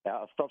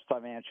 I'll stuff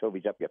some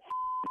anchovies up your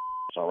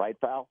all right,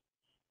 pal?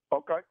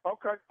 Okay.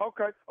 Cool. All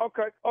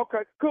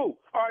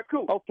right,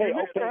 cool.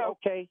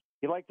 Okay.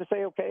 You like to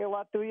say okay a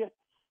lot, do you?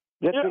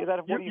 Is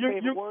that one of your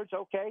favorite words,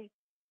 okay?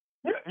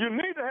 Yeah, you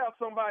need to have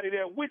somebody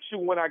there with you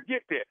when I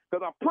get there,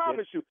 because I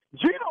promise you,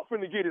 Gino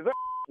finna get his ass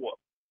whooped.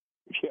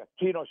 Yeah,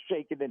 Gino's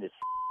shaking in his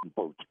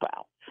boots,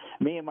 pal.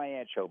 Me and my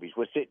anchovies,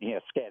 we're sitting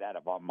here scared out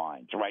of our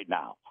minds right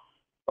now.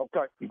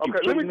 Okay.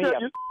 Let me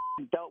tell you,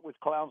 I've dealt with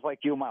clowns like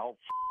you my whole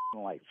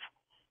life.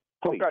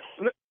 Please.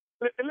 Okay.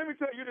 Let me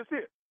tell you this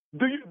here.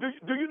 Do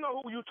you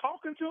know who you're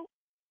talking to?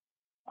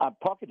 I'm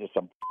talking to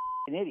some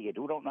idiot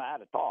who don't know how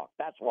to talk.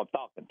 That's what I'm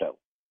talking to.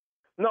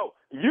 No,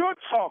 you're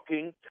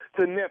talking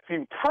to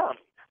nephew Tommy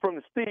from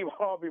the Steve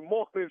Harvey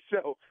Morning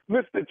Show.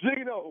 Mr.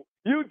 Gino,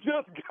 you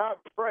just got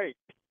pranked.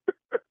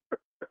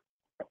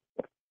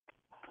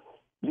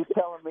 You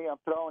telling me I'm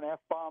throwing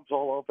F-bombs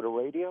all over the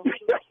radio?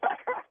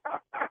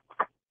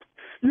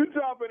 You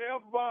dropping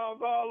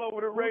F-bombs all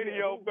over the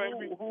radio,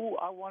 baby.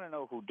 I want to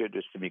know who did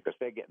this to me because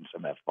they're getting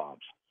some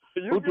F-bombs.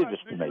 Who did this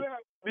to me?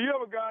 Do you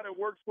have a guy that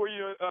works for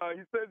you?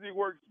 He says he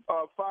works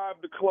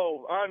 5 to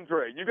close.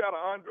 Andre. You got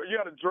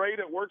a Dre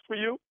that works for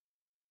you?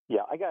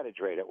 Yeah, I got a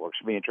Dre that works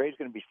for me. And Dre's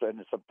going to be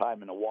spending some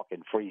time in a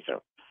walk-in freezer.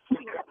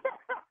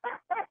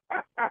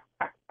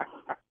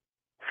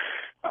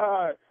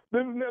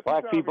 This is Nephew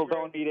Black Tommy, people man.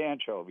 don't eat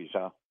anchovies,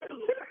 huh?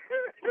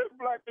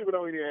 Black people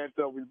don't eat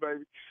anchovies,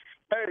 baby.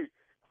 Hey,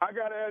 I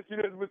got to ask you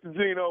this, Mr.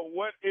 Gino.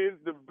 What is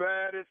the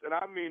baddest, and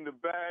I mean the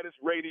baddest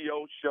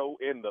radio show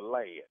in the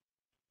land?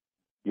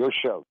 Your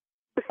show.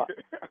 The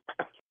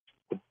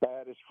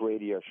baddest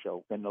radio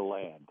show in the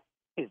land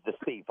is the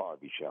Steve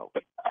Harvey Show.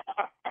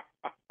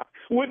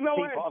 With no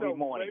Steve Harvey anchovies,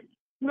 morning. baby.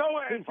 No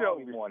Steve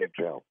Harvey anchovies. morning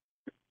show.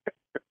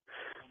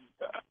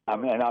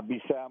 I'm going to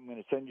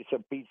send you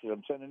some pizzas.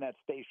 I'm sending that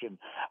station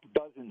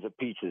dozens of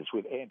pizzas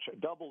with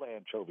double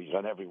anchovies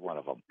on every one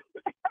of them.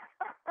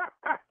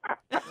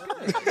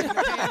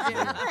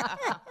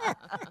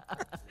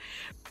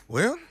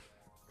 Well,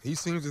 he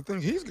seems to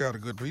think he's got a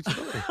good pizza.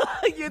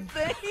 You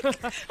think?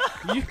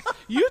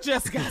 you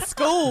just got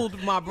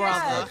schooled, my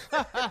brother.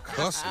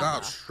 Cussed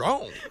out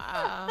strong.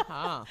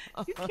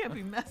 You can't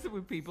be messing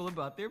with people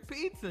about their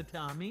pizza,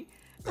 Tommy.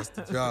 That's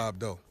the job,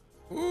 though.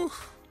 Ooh,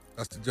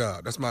 that's the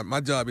job. That's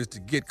my job is to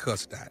get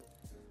cussed out.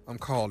 I'm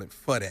calling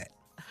for that.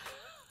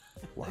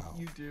 Wow.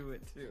 You do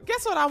it, too.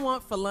 Guess what I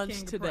want for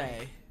lunch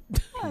today?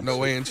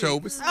 No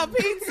anchovies. A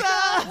pizza.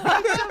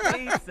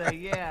 Pizza,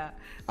 yeah.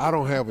 I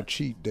don't have a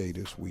cheat day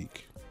this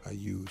week. I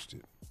used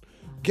it.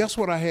 Guess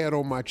what I had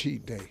on my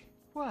cheat day?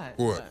 What?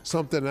 What?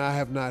 Something I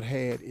have not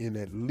had in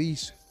at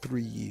least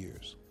 3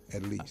 years.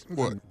 At least.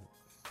 What?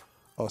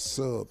 A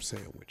sub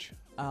sandwich.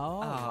 Oh.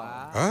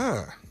 Wow.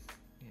 Ah.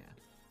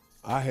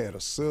 I had a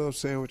sub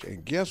sandwich,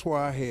 and guess where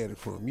I had it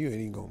from? You ain't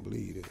even gonna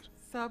believe this.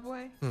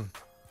 Subway?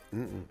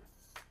 Mm-mm.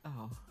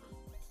 Oh.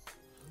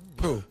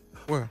 Who?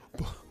 Where?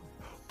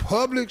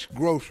 Publix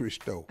grocery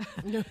store.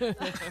 Publix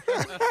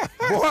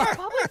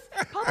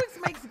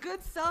makes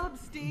good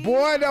subs, Steve.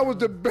 Boy, that was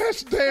the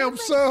best damn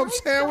sub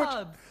sandwich.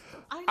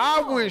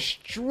 I went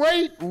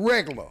straight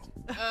regular.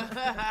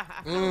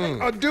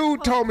 A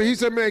dude told me, he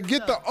said, man,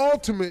 get the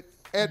ultimate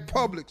at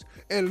Publix,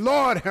 and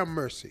Lord have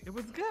mercy. It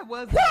was good,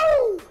 wasn't it?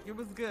 It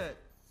was good.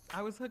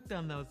 I was hooked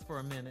on those for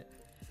a minute.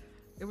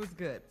 It was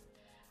good.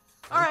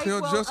 All right, Tell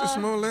well, Justice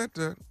Smollett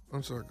that.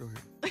 I'm sorry, go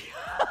ahead.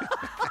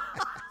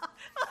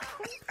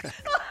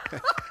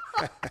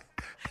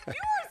 You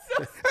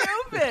were so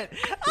stupid.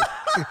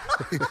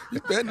 You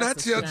better not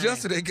tell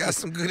Justice they got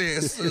some good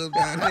ass subs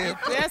down there.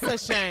 That's a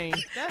shame.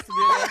 That's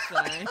really a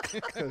shame.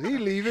 Because he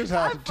leave his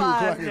house at 2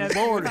 o'clock in the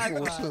morning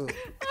for a sub.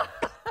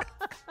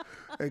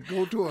 And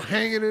go to a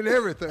hanging and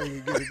everything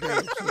and get a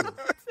damn sub.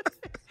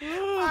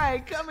 All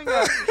right, coming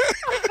up.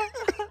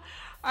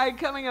 All right,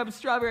 coming up,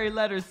 Strawberry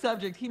Letter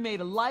subject. He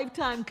made a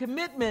lifetime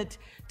commitment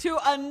to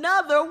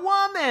another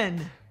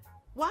woman.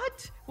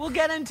 What? We'll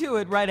get into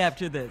it right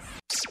after this.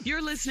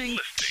 You're listening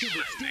to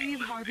the Steve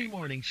Harvey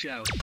Morning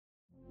Show.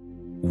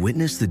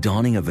 Witness the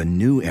dawning of a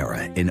new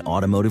era in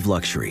automotive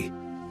luxury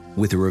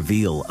with a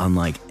reveal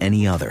unlike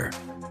any other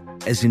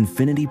as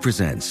Infiniti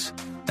presents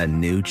a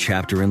new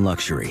chapter in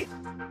luxury,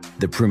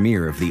 the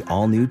premiere of the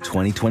all-new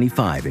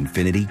 2025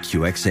 Infiniti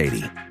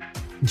QX80.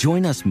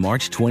 Join us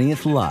March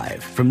 20th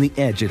live from the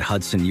Edge at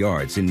Hudson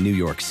Yards in New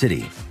York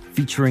City,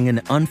 featuring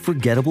an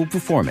unforgettable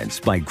performance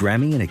by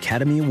Grammy and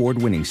Academy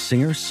Award-winning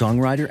singer,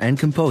 songwriter, and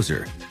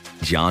composer,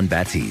 Jon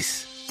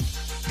Batiste.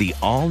 The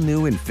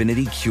all-new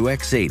Infiniti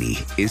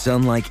QX80 is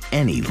unlike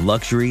any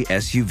luxury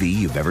SUV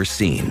you've ever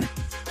seen.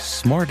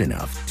 Smart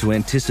enough to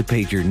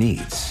anticipate your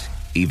needs,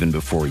 even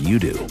before you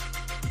do.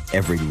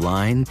 Every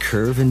line,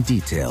 curve, and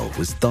detail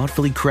was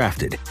thoughtfully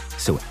crafted,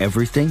 so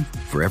everything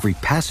for every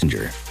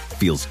passenger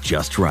feels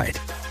just right.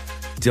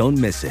 Don't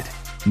miss it.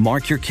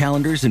 Mark your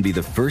calendars and be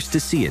the first to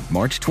see it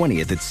March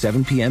 20th at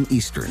 7 p.m.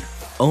 Eastern,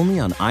 only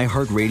on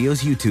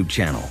iHeartRadio's YouTube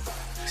channel.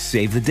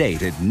 Save the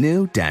date at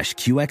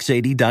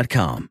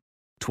new-QX80.com.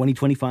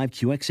 2025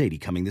 QX80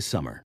 coming this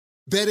summer.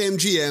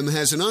 BetMGM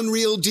has an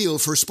unreal deal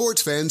for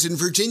sports fans in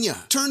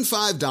Virginia. Turn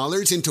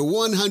 $5 into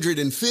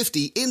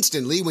 $150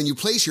 instantly when you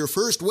place your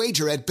first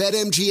wager at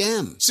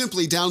BetMGM.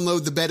 Simply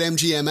download the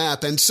BetMGM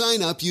app and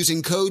sign up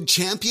using code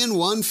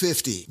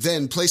CHAMPION150.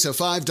 Then place a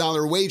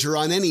 $5 wager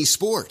on any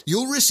sport.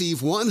 You'll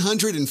receive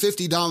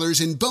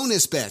 $150 in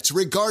bonus bets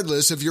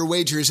regardless of your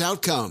wager's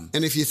outcome.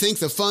 And if you think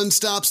the fun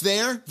stops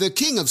there, the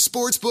King of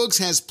Sportsbooks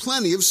has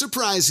plenty of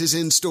surprises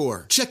in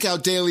store. Check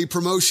out daily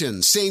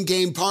promotions,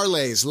 same-game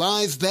parlays,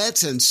 live bets,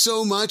 and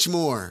so much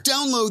more.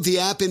 Download the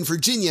app in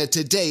Virginia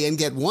today and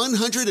get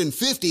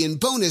 $150 in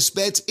bonus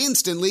bets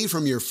instantly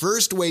from your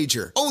first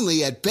wager.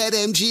 Only at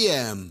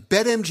BetMGM.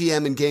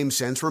 BetMGM and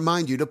GameSense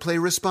remind you to play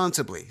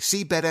responsibly.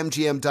 See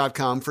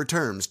BetMGM.com for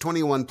terms.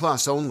 21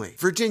 plus only.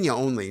 Virginia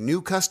only.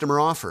 New customer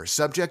offer.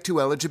 Subject to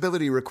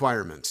eligibility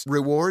requirements.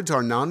 Rewards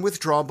are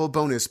non-withdrawable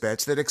bonus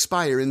bets that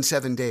expire in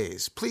 7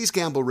 days. Please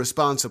gamble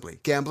responsibly.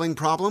 Gambling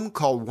problem?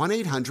 Call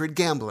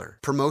 1-800-GAMBLER.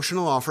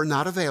 Promotional offer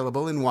not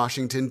available in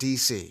Washington,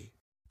 D.C.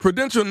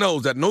 Prudential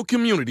knows that no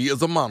community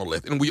is a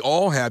monolith, and we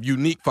all have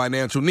unique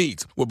financial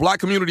needs. With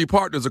Black community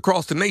partners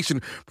across the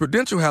nation,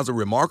 Prudential has a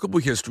remarkable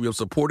history of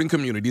supporting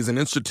communities and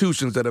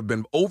institutions that have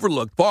been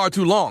overlooked far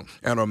too long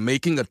and are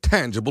making a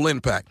tangible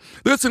impact.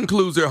 This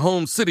includes their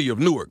home city of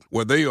Newark,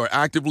 where they are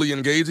actively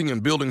engaging in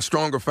building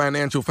stronger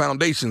financial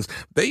foundations.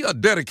 They are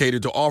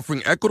dedicated to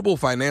offering equitable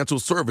financial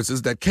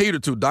services that cater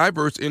to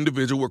diverse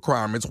individual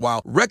requirements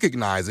while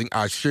recognizing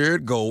our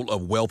shared goal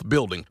of wealth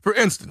building. For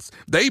instance,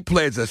 they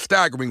pledge a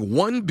staggering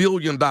 $1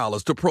 billion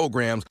to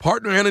programs,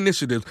 partner, and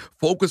initiatives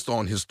focused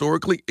on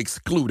historically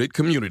excluded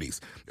communities.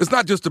 It's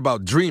not just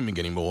about dreaming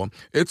anymore.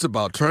 It's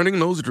about turning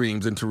those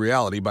dreams into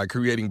reality by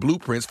creating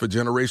blueprints for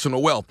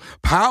generational wealth.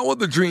 Power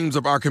the dreams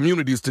of our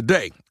communities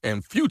today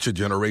and future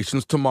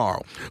generations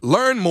tomorrow.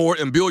 Learn more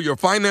and build your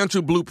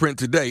financial blueprint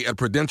today at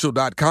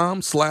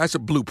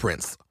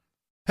prudential.com/blueprints.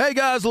 Hey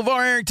guys,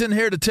 LeVar Arrington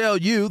here to tell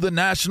you the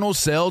national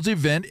sales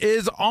event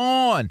is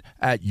on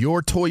at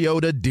your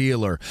Toyota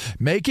dealer,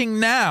 making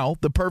now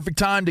the perfect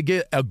time to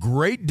get a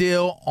great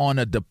deal on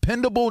a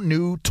dependable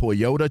new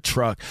Toyota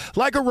truck,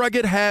 like a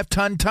rugged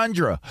half-ton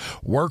Tundra.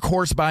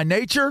 Workhorse by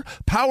nature,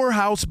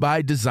 powerhouse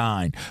by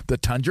design. The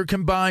Tundra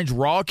combines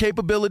raw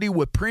capability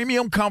with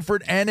premium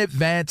comfort and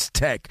advanced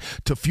tech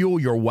to fuel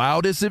your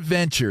wildest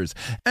adventures.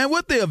 And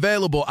with the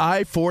available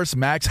iForce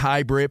Max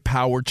hybrid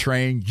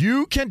powertrain,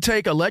 you can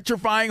take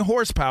electrifying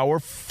horsepower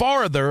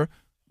farther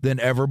than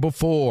ever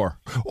before.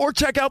 Or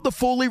check out the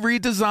fully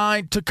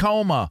redesigned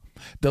Tacoma,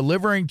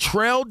 delivering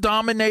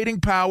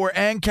trail-dominating power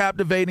and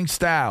captivating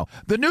style.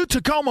 The new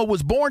Tacoma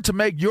was born to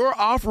make your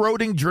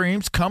off-roading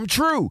dreams come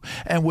true.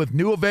 And with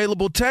new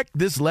available tech,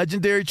 this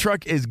legendary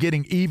truck is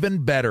getting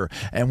even better.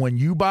 And when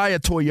you buy a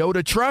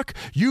Toyota truck,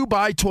 you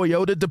buy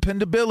Toyota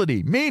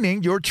dependability,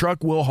 meaning your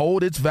truck will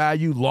hold its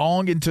value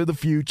long into the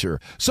future.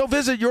 So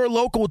visit your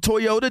local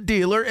Toyota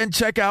dealer and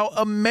check out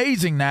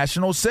amazing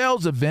national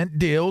sales event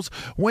deals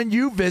when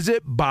you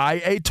visit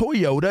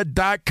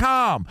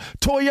buyatoyota.com.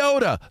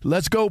 Toyota,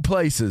 let's go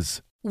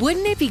places.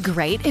 Wouldn't it be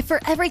great if for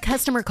every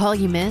customer call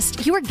you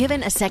missed, you were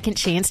given a second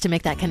chance to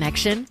make that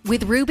connection?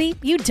 With Ruby,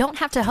 you don't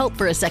have to hope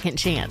for a second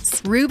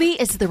chance. Ruby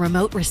is the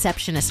remote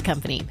receptionist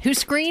company who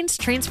screens,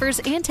 transfers,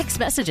 and takes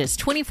messages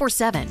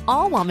 24/7,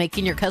 all while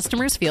making your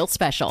customers feel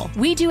special.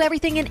 We do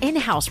everything an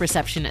in-house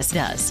receptionist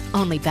does,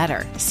 only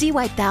better. See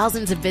why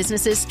thousands of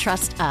businesses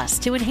trust us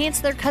to enhance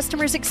their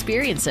customers'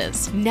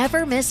 experiences.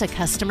 Never miss a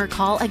customer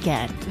call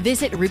again.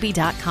 Visit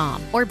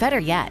Ruby.com, or better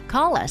yet,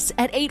 call us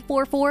at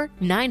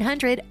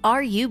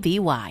 844-900-RUBY.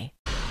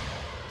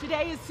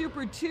 Today is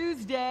Super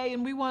Tuesday,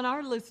 and we want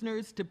our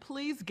listeners to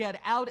please get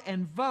out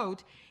and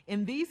vote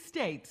in these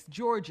states: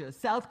 Georgia,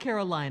 South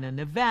Carolina,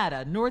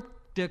 Nevada, North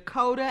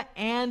Dakota,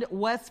 and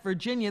West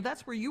Virginia.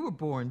 That's where you were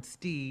born,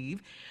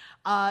 Steve.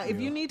 If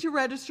you need to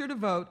register to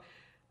vote,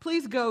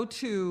 please go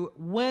to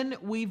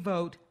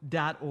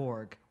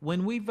whenwevote.org.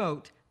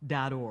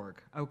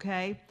 Whenwevote.org,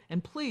 okay?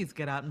 And please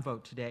get out and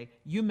vote today.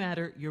 You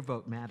matter, your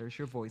vote matters,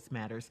 your voice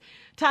matters.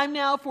 Time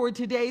now for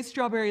today's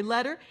Strawberry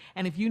Letter.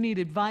 And if you need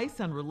advice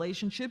on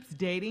relationships,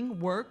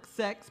 dating, work,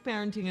 sex,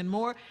 parenting, and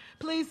more,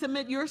 please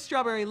submit your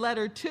Strawberry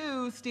Letter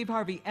to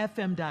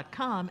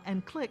steveharveyfm.com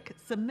and click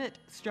Submit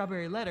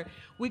Strawberry Letter.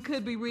 We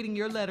could be reading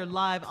your letter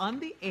live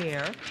on the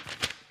air,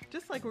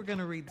 just like we're going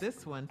to read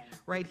this one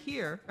right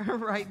here,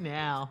 right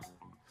now.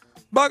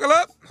 Buckle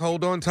up.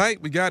 Hold on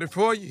tight. We got it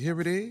for you.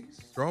 Here it is.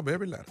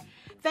 Strawberry Letter.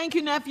 Thank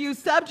you, nephew.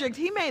 Subject: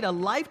 he made a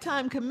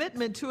lifetime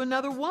commitment to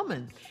another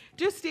woman.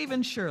 Dear Steve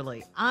and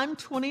Shirley, I'm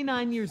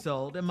 29 years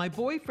old and my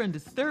boyfriend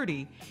is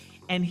 30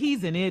 and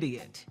he's an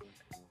idiot.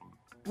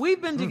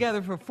 We've been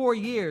together for 4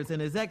 years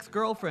and his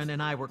ex-girlfriend and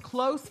I were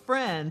close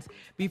friends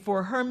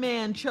before her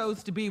man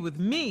chose to be with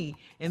me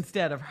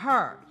instead of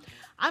her.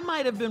 I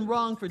might have been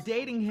wrong for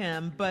dating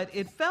him, but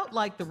it felt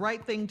like the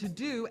right thing to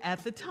do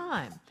at the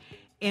time.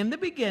 In the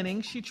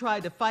beginning, she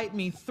tried to fight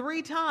me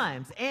 3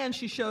 times, and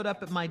she showed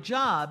up at my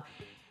job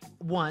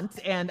once,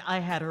 and I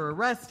had her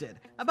arrested.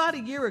 About a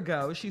year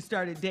ago, she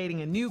started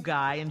dating a new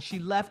guy, and she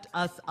left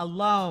us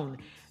alone.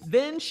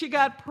 Then she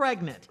got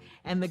pregnant,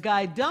 and the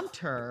guy dumped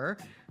her,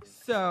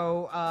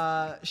 so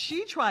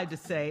she tried to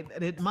say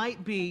that it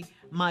might be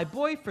my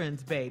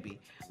boyfriend's baby.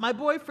 My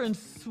boyfriend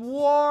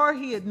swore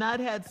he had not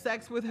had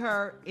sex with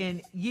her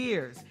in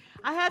years.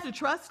 I had to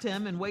trust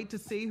him and wait to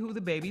see who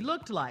the baby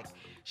looked like.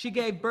 She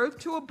gave birth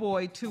to a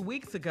boy 2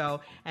 weeks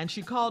ago, and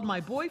she called my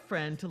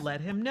boyfriend to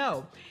let him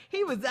know.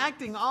 He was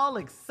acting all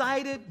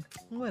excited.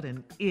 What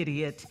an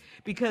idiot.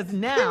 Because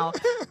now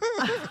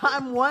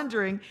I'm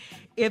wondering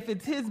if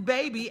it's his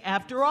baby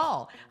after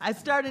all. I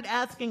started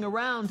asking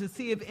around to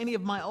see if any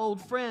of my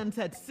old friends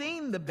had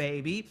seen the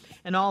baby,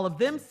 and all of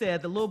them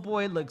said the little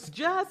boy looks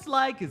just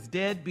like his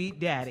deadbeat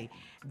daddy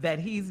that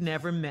he's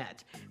never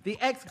met. The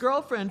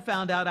ex-girlfriend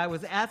found out I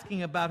was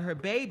asking about her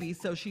baby,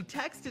 so she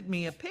texted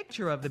me a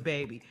picture of the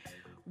baby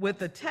with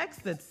a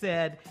text that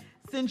said,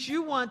 "Since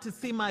you want to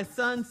see my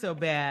son so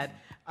bad,"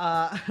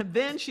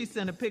 then she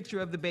sent a picture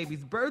of the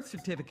baby's birth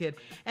certificate,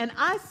 and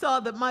I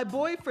saw that my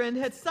boyfriend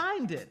had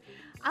signed it.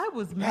 I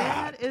was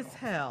mad as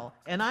hell,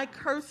 and I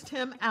cursed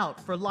him out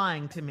for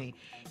lying to me.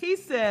 He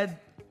said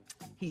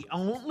he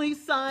only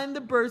signed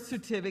the birth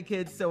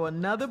certificate so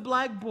another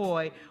black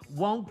boy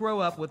won't grow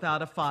up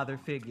without a father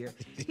figure.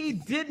 He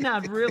did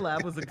not realize,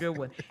 that was a good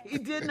one, he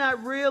did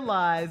not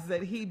realize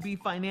that he'd be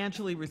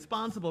financially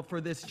responsible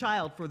for this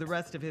child for the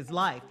rest of his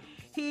life.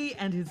 He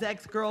and his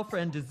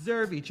ex-girlfriend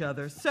deserve each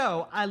other,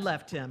 so I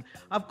left him.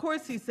 Of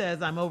course he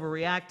says I'm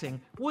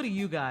overreacting. What do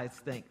you guys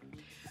think?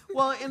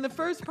 Well, in the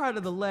first part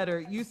of the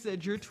letter, you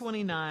said you're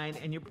 29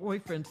 and your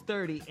boyfriend's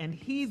 30 and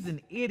he's an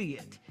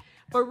idiot.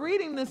 But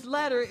reading this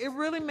letter, it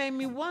really made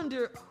me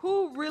wonder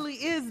who really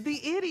is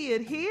the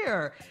idiot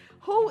here?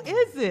 Who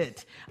is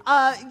it?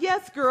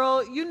 Yes,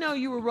 girl, you know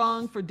you were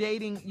wrong for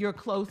dating your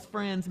close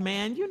friend's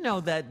man. You know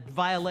that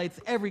violates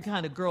every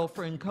kind of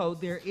girlfriend code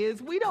there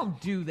is. We don't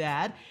do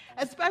that,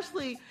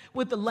 especially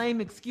with the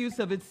lame excuse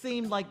of it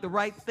seemed like the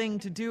right thing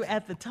to do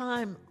at the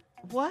time.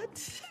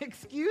 What?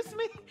 Excuse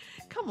me?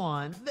 Come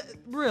on,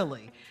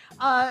 really?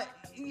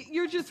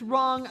 You're just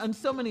wrong on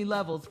so many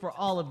levels for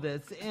all of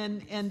this.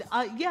 And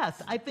yes,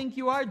 I think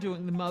you are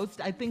doing the most.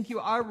 I think you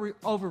are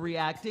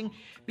overreacting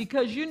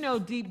because you know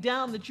deep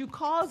down that you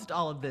caused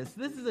all of this.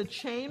 This is a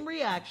chain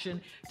reaction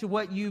to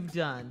what you've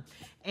done.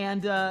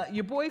 And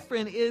your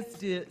boyfriend is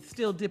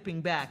still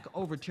dipping back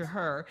over to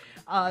her.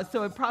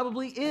 So it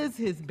probably is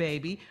his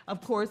baby.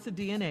 Of course, a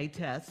DNA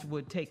test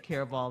would take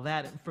care of all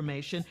that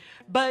information.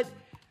 But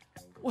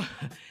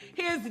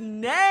his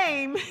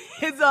name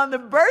is on the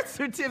birth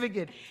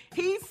certificate.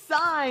 He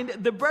signed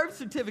the birth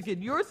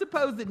certificate. Your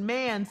supposed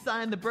man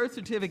signed the birth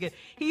certificate.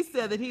 He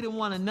said that he didn't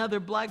want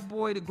another black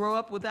boy to grow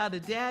up without a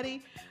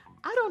daddy.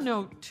 I don't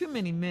know too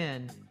many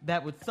men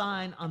that would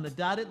sign on the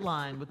dotted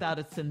line without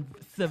a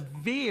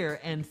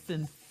severe and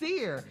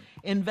sincere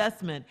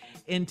investment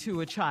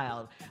into a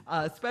child,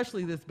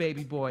 especially this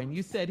baby boy. And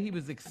you said he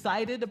was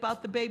excited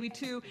about the baby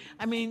too.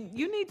 I mean,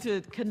 you need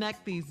to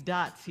connect these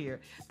dots here.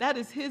 That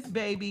is his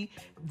baby.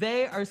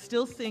 They are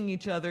still seeing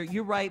each other.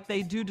 You're right.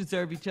 They do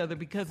deserve each other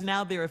because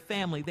now they're a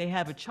family. They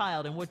have a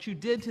child, and what you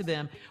did to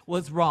them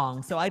was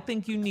wrong. So I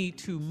think you need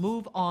to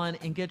move on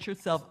and get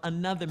yourself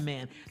another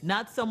man,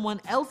 not someone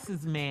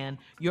else's man,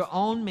 your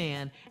own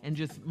man, and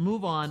just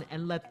move on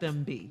and let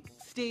them be.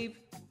 Steve?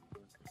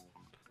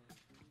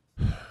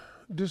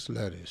 This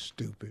letter is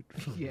stupid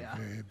from the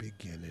very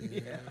beginning.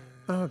 Yeah.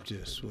 I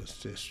was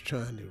just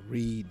trying to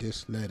read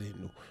this letter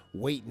and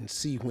wait and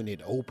see when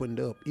it opened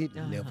up. It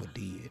never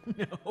did.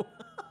 No.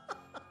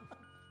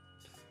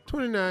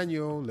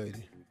 29-year-old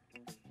lady,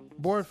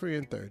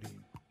 boyfriend 30.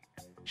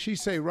 She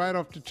say right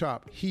off the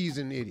top, he's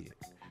an idiot.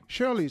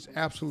 Shirley's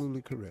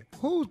absolutely correct.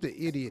 Who's the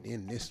idiot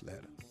in this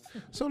letter?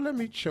 So let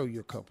me show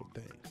you a couple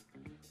things.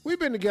 We've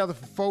been together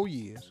for 4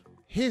 years.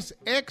 His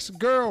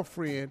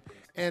ex-girlfriend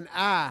and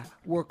I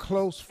were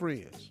close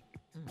friends.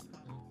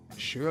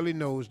 Shirley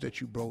knows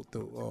that you broke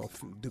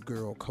the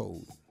girl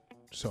code.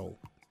 So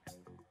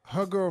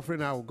her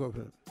girlfriend and I were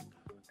girlfriends.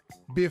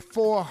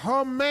 Before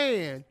her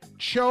man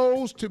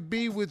chose to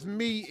be with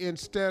me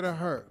instead of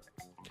her.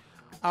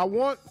 I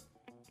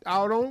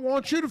don't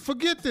want you to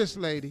forget this,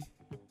 lady.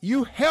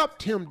 You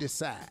helped him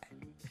decide.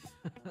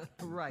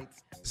 Right.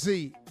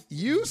 See,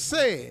 you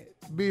said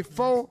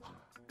before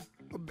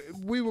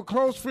we were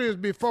close friends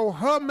before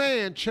her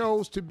man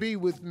chose to be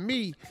with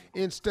me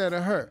instead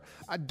of her.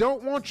 I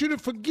don't want you to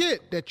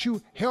forget that you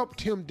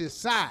helped him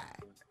decide.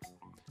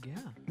 Yeah.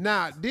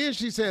 Now, then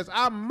she says,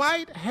 I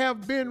might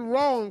have been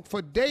wrong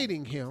for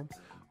dating him,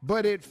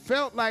 but it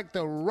felt like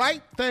the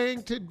right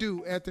thing to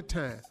do at the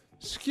time.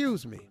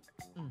 Excuse me.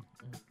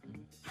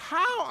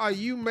 How are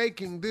you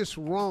making this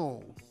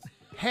wrong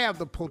have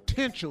the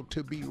potential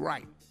to be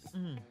right?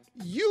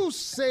 You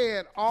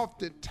said off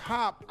the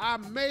top, I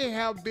may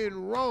have been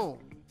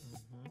wrong,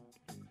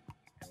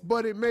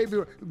 but it may be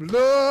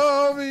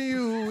loving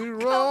you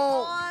is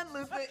wrong. Come on,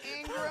 Luther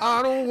Ingram.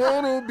 I don't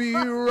want to be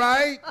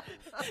right.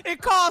 It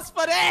calls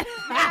for that.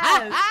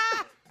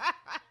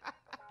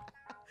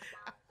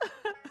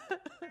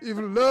 If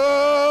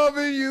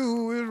loving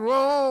you is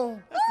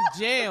wrong, That's a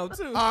jail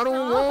too. I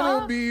don't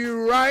want to be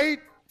right.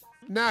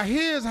 Now,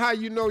 here's how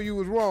you know you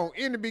was wrong.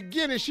 In the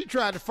beginning, she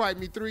tried to fight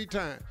me 3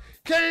 times.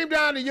 Came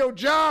down to your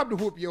job to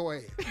whoop your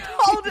ass.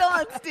 Hold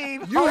on,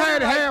 Steve. You had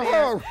to have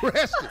her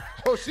arrested.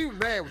 Oh, she was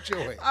mad with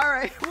your ass. All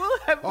right, we'll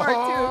have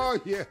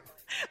part 2 yeah.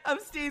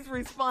 of Steve's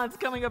response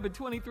coming up at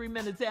 23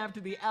 minutes after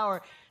the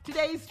hour.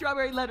 Today's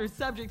Strawberry Letter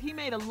subject, he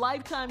made a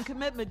lifetime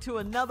commitment to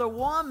another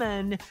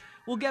woman.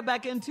 We'll get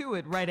back into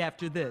it right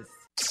after this.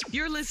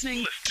 You're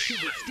listening to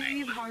the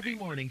Steve Harvey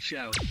Morning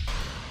Show.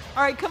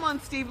 All right, come on,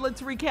 Steve.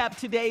 Let's recap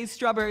today's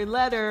Strawberry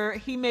Letter.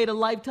 He made a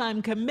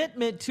lifetime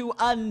commitment to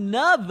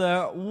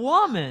another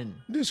woman.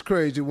 This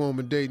crazy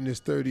woman dating this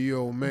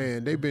 30-year-old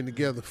man, they've been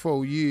together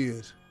 4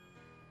 years.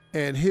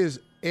 And his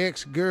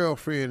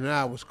ex-girlfriend and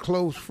I was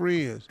close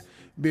friends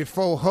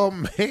before her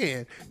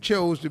man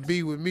chose to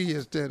be with me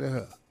instead of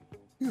her.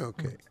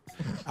 Okay.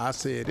 I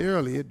said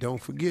earlier,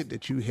 don't forget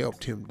that you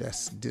helped him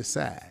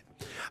decide.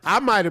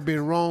 I might have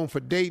been wrong for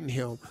dating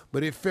him,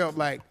 but it felt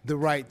like the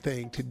right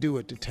thing to do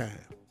at the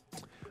time.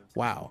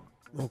 Wow.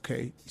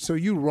 Okay. So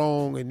you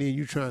wrong, and then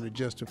you trying to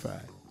justify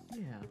it.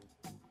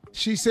 Yeah.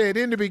 She said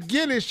in the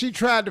beginning she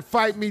tried to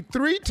fight me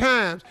 3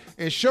 times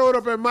and showed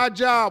up at my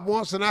job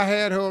once and I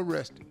had her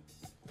arrested.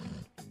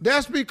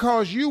 That's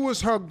because you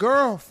was her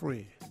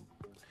girlfriend.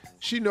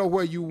 She know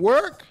where you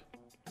work.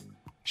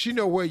 She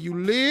know where you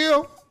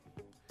live.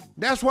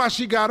 That's why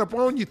she got up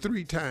on you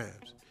 3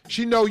 times.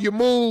 She know your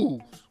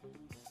moves.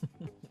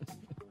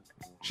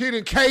 She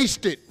done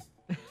cased it.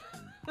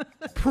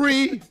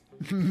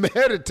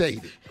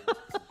 Premeditated.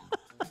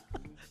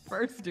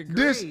 First degree.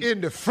 This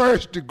in the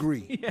first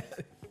degree. Yes.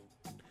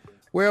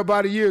 Well,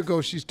 about a year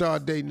ago, she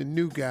started dating a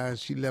new guy and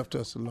she left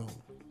us alone.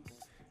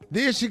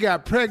 Then she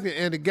got pregnant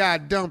and the guy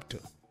dumped her.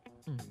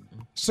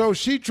 So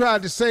she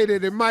tried to say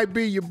that it might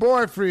be your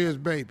boyfriend's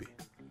baby.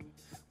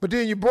 But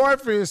then your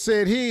boyfriend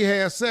said he ain't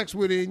had sex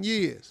with her in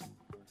years.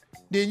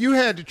 Then you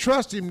had to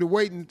trust him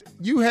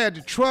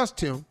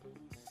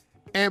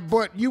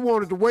but you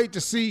wanted to wait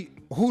to see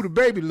who the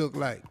baby looked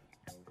like.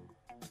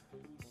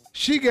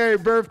 She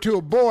gave birth to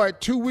a boy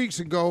 2 weeks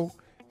ago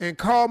and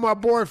called my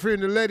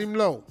boyfriend to let him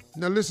know.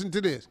 Now listen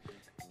to this.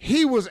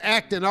 He was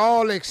acting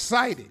all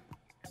excited.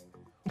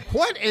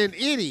 What an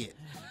idiot.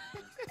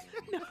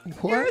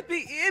 What? You're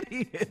the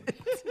idiot.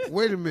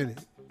 Wait a minute.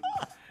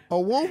 A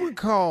woman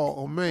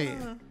call a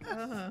man,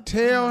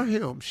 tell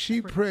him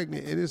she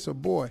pregnant and it's a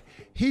boy.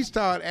 He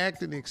start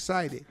acting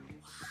excited,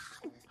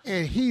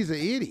 and he's an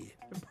idiot.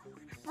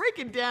 Break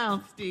it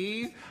down,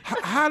 Steve.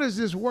 How does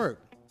this work?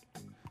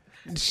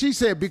 She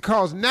said,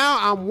 because now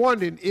I'm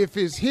wondering if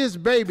it's his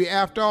baby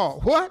after all.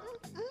 What?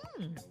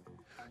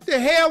 The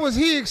hell was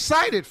he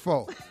excited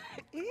for?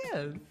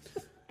 Yes.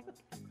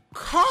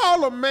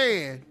 Call a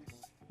man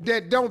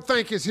that don't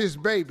think it's his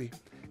baby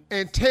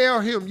and tell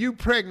him you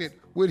pregnant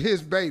with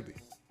his baby.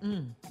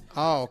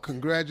 Oh,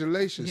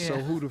 congratulations. Yeah. So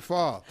who the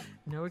father?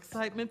 No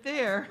excitement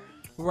there.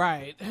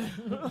 Right.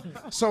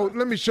 So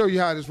let me show you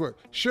how this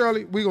works.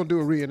 Shirley, we're going to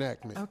do a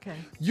reenactment. Okay.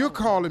 You're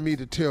calling me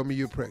to tell me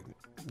you're pregnant.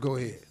 Go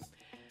ahead.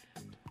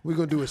 We're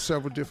going to do it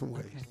several different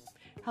ways. Okay.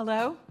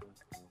 Hello?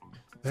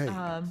 Hey.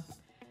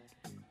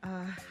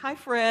 Hi,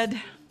 Fred.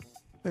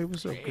 Hey,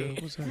 what's up, girl?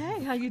 What's happening?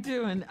 Hey, how you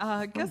doing?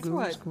 Guess good.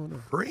 what? What's going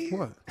on? Fred?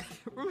 What?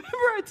 Remember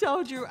I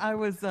told you I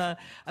was a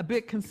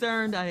bit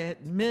concerned. I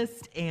had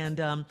missed,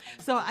 and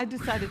so I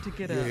decided to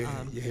get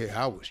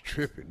I was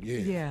tripping,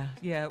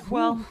 Yeah.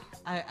 Well,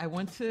 I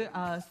went to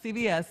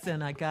CVS,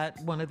 and I got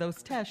one of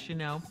those tests,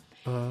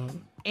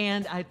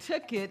 and I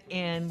took it,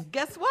 and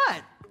guess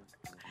what?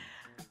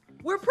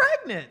 We're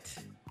pregnant.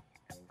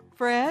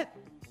 Fred?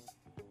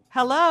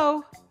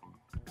 Hello?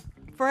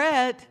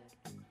 Fred,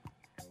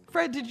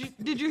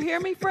 did you hear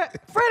me? Fred,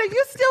 are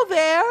you still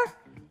there?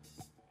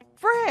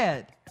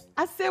 Fred,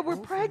 I said we're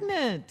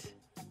pregnant.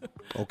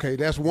 Okay,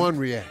 that's one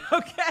reaction.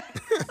 Okay.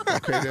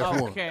 Okay, that's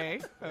one.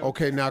 Okay.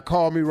 Okay, now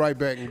call me right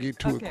back and get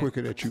to it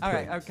quicker that you All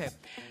pregnant. right, okay.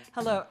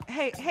 Hello.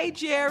 Hey,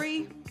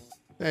 Jerry.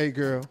 Hey,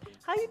 girl.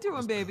 How you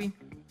doing, baby?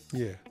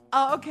 Yeah.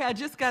 Oh, okay. I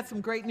just got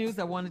some great news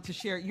I wanted to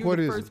share. You're What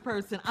the is first it?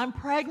 person. I'm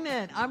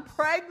pregnant.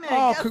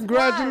 Oh, Guess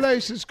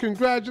congratulations,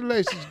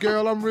 congratulations,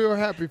 girl. I'm real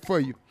happy for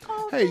you.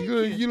 Oh, hey,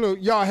 you look,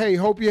 y'all, hey,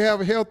 hope you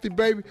have a healthy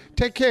baby.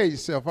 Take care of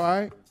yourself, all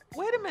right?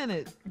 Wait a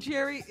minute,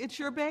 Jerry, it's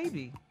your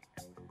baby.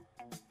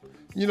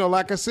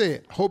 Like I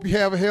said, hope you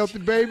have a healthy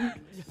baby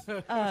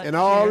and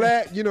all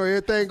that.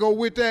 Everything go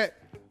with that,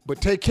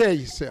 but take care of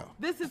yourself.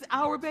 This is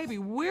our baby.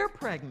 We're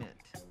pregnant.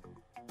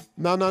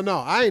 No.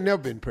 I ain't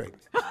never been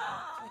pregnant.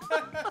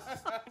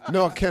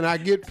 Nor can I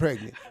get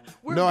pregnant.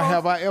 Nor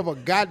have I ever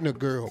gotten a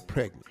girl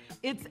pregnant.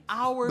 It's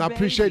our I baby.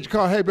 appreciate you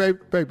calling. Hey,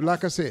 baby,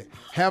 like I said,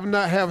 have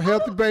a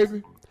healthy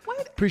baby.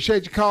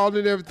 Appreciate you calling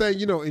and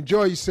everything.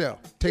 Enjoy yourself.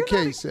 Take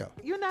care of yourself.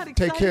 You're not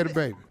excited. Take care of the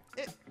baby.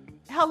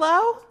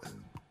 Hello?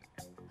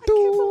 I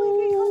can't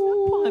believe he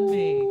hung up on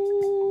me.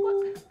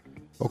 What?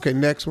 Okay,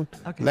 next one.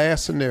 Okay.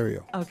 Last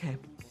scenario. Okay.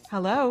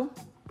 Hello?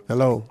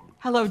 Hello.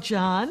 Hello,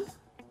 John.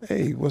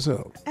 Hey, what's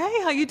up?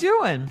 Hey, how you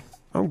doing?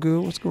 I'm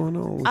good. What's going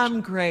on with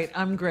I'm great.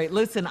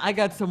 Listen, I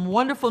got some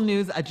wonderful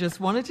news. I just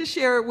wanted to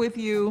share it with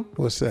you.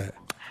 What's that?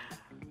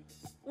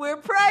 We're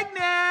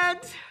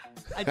pregnant.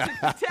 I took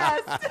the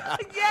test.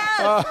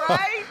 Yes,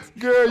 right?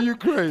 Girl, you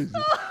crazy.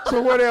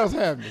 So what else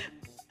happened?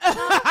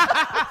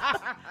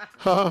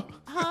 Huh?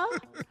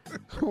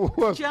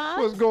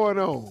 John? What's going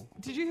on?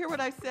 Did you hear what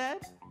I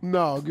said?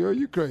 No, girl,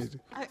 you crazy.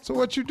 So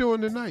what you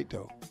doing tonight,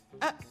 though?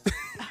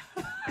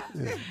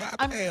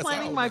 I'm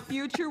planning my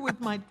future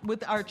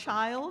with our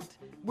child.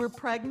 We're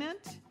pregnant.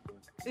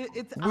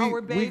 It's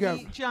our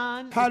baby,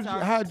 John.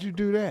 How'd you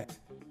do that?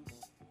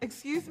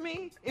 Excuse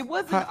me? It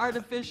wasn't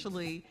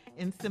artificially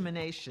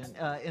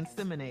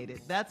inseminated.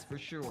 That's for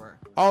sure.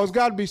 Oh, it's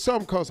got to be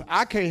something because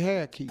I can't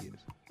have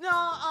kids.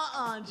 No,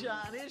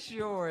 John. It's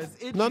yours.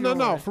 It's No,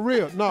 yours. for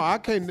real. No, I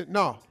can't.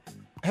 No.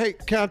 Hey,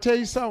 can I tell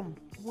you something?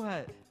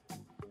 What?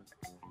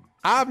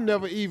 I've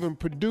never even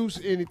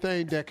produced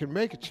anything that can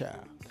make a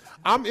child.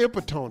 I'm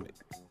impotent.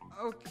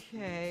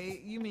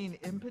 Okay, you mean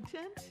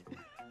impotent?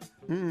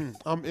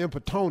 I'm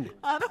impotent.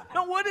 I don't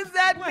know. What does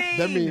that mean?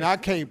 That means I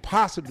can't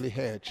possibly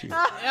have children.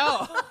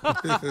 Yeah. All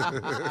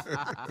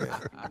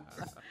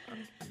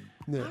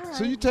So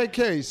right. you take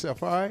care of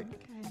yourself, all right?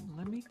 Okay,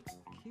 let me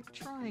keep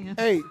trying.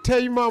 Hey, tell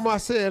your mama I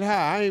said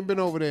hi. I ain't been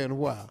over there in a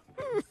while.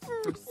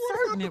 For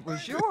certain it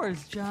was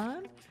yours,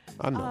 John.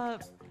 I know.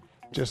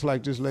 Just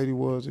like this lady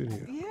was in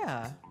here.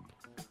 Yeah.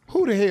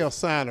 Who the hell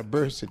signed a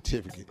birth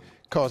certificate?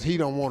 Because he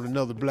don't want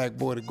another black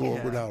boy to grow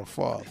up without a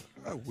father.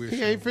 I wish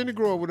He ain't finna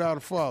grow up without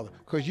a father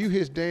because you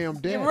his damn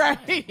dad. Right.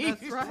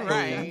 That's right.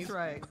 Right. That's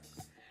right.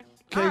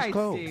 Case All right,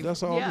 closed. Steve.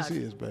 That's all Yeah, this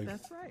is, baby.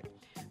 That's right.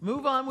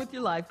 Move on with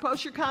your life.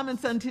 Post your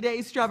comments on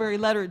today's Strawberry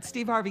Letter at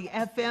Steve Harvey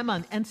FM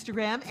on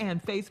Instagram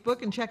and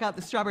Facebook, and check out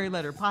the Strawberry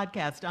Letter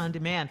podcast on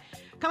demand.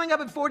 Coming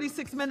up at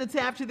 46 minutes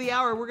after the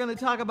hour, we're going to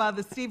talk about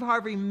the Steve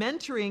Harvey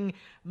Mentoring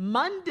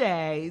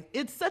Monday.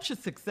 It's such a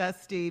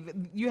success, Steve.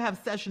 You have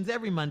sessions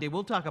every Monday.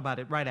 We'll talk about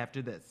it right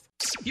after this.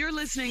 You're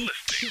listening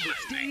to the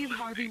Steve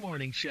Harvey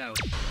Morning Show.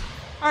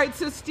 All right,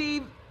 so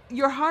Steve,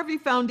 your Harvey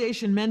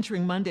Foundation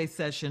Mentoring Monday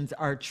sessions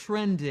are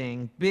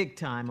trending big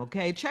time,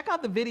 okay? Check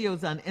out the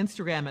videos on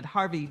Instagram at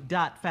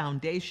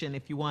harvey.foundation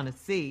if you want to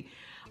see.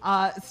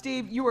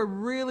 Steve, you are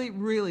really,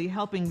 really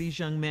helping these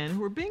young men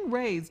who are being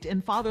raised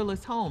in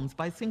fatherless homes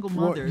by single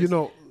mothers.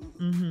 Well,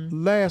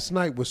 last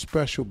night was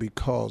special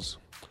because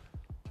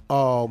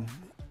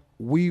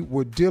we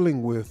were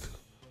dealing with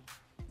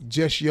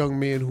just young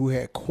men who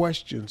had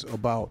questions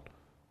about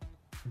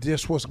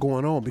just what's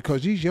going on,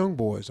 because these young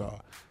boys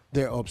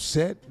they're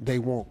upset. They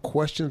want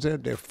questions.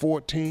 They're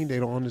 14. They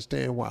don't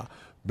understand why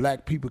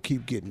black people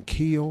keep getting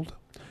killed.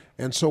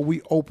 And so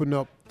we opened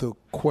up the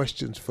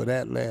questions for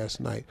that last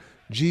night.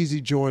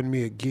 Jeezy joined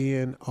me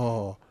again.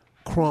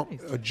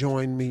 Crump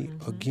joined me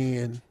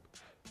again.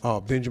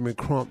 Benjamin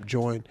Crump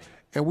joined.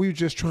 And we were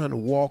just trying to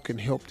walk and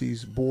help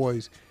these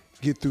boys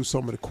get through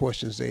some of the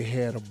questions they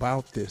had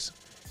about this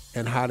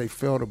and how they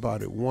felt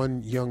about it.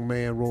 One young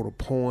man wrote a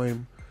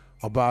poem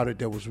about it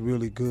that was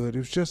really good. It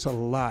was just a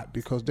lot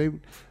because they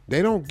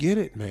don't get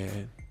it,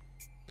 man.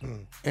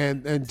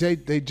 And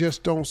they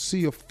just don't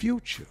see a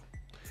future.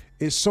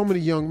 It's so many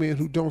young men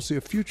who don't see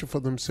a future for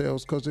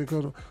themselves because they're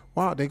going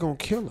to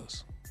kill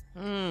us.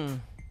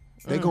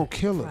 They're going to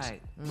kill us.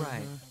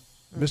 Right.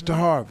 Mr.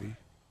 Harvey,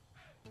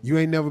 you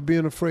ain't never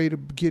been afraid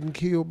of getting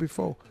killed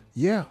before?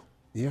 Yeah.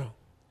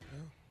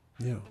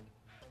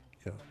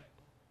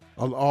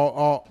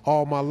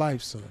 All my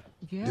life, son.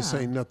 Yeah. This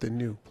ain't nothing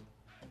new.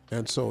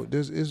 And so it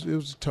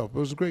was tough. It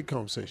was a great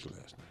conversation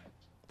last night.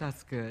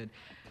 That's good.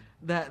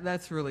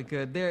 That's really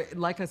good. There,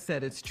 like I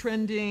said, it's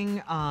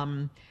trending.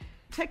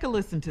 Take a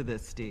listen to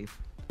this, Steve.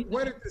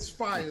 Where did this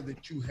fire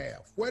that you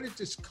have, where did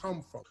this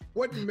come from?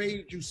 What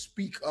made you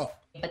speak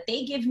up? But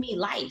they give me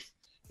life.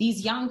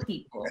 These young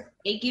people,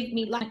 they give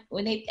me life.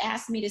 When they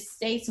asked me to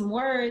say some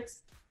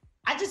words,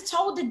 I just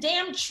told the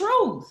damn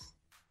truth.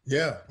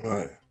 Yeah.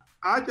 Right.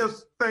 I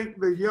just think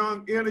the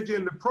young energy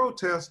and the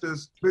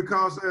protesters,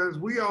 because as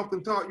we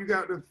often talk, you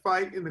got to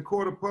fight in the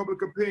court of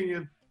public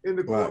opinion, in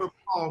the court of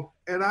law.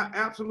 And I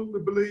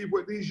absolutely believe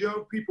what these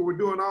young people were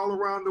doing all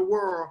around the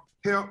world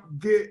helped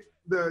get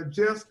the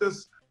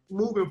justice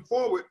moving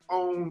forward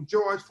on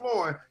George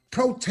Floyd.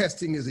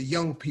 Protesting is a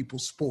young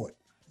people's sport.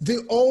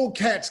 The old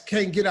cats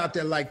can't get out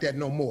there like that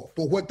no more.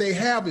 But what they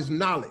have is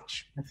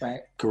knowledge. That's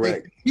right.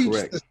 Correct. They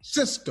teach the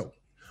system.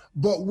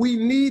 But we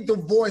need the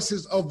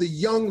voices of the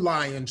young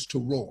lions to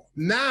roar.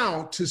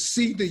 Now, to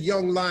see the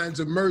young lions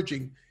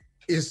emerging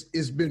is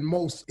been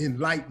most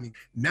enlightening.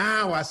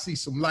 Now I see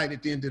some light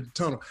at the end of the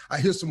tunnel. I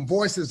hear some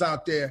voices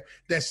out there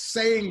that's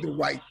saying the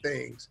right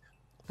things.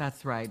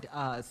 That's right.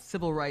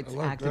 Civil rights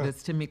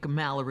activist Tamika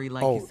Mallory,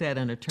 like you said,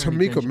 an attorney.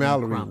 Tamika Benjamin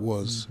Mallory Crump.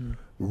 was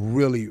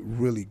really,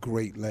 really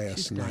great last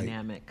She's night.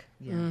 dynamic.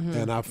 Yeah.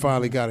 And I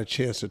finally got a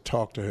chance to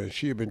talk to her.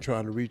 She had been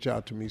trying to reach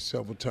out to me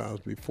several times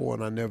before,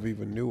 and I never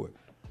even knew it.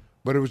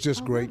 But it was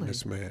just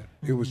greatness, man.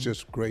 It was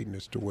just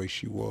greatness the way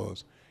she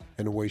was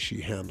and the way she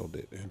handled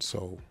it. And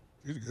so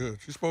She's good.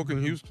 She spoke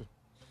in Houston.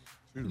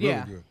 She's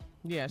really good.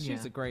 Yeah,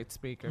 she's a great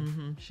speaker.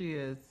 She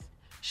is.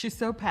 She's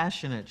so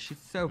passionate. She's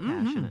so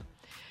passionate.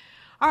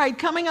 All right,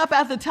 coming up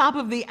at the top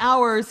of the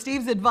hour,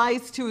 Steve's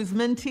advice to his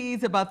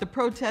mentees about the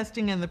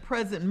protesting and the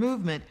present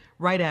movement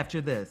right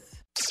after this.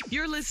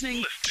 You're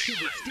listening to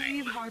the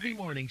Steve Harvey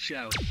Morning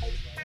Show.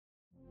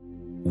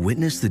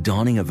 Witness the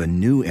dawning of a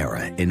new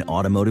era in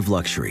automotive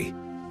luxury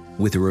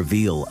with a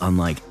reveal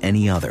unlike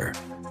any other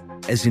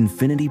as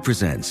Infiniti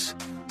presents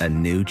a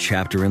new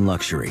chapter in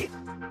luxury,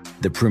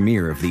 the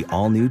premiere of the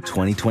all-new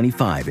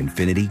 2025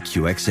 Infiniti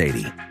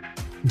QX80.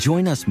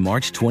 Join us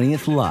March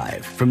 20th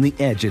live from the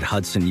Edge at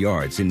Hudson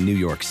Yards in New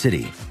York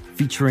City,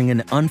 featuring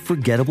an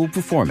unforgettable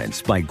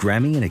performance by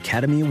Grammy and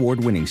Academy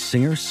Award-winning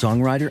singer,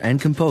 songwriter, and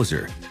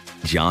composer,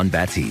 John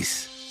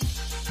Batiste.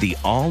 The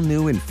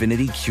all-new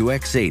Infiniti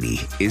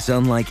QX80 is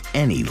unlike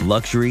any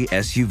luxury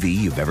SUV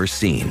you've ever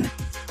seen.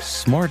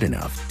 Smart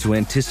enough to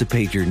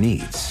anticipate your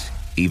needs,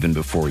 even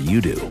before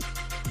you do.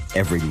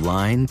 Every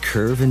line,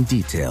 curve, and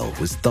detail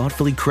was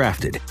thoughtfully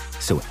crafted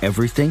so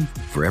everything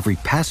for every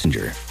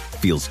passenger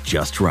feels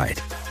just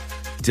right.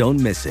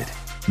 Don't miss it.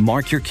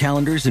 Mark your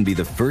calendars and be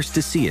the first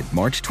to see it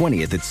March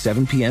 20th at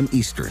 7 p.m.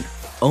 Eastern,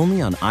 only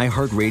on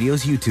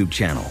iHeartRadio's YouTube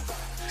channel.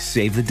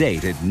 Save the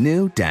date at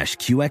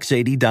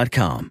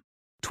new-QX80.com.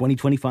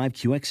 2025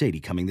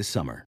 QX80 coming this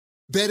summer.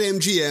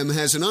 BetMGM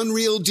has an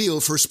unreal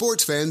deal for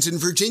sports fans in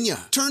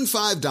Virginia. Turn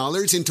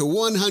 $5 into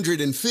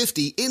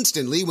 $150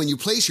 instantly when you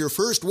place your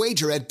first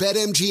wager at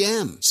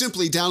BetMGM.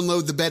 Simply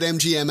download the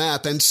BetMGM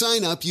app and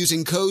sign up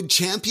using code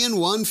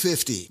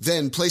CHAMPION150.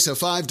 Then place a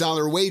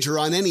 $5 wager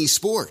on any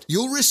sport.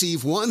 You'll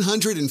receive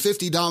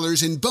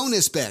 $150 in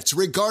bonus bets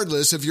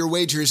regardless of your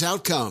wager's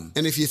outcome.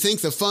 And if you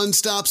think the fun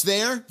stops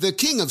there, the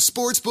king of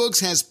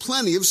sportsbooks has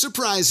plenty of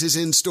surprises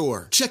in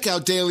store. Check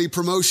out daily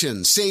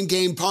promotions,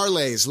 same-game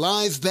parlays,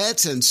 live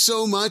bets, and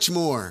so much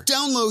more.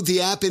 Download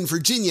the app in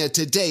Virginia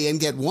today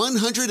and get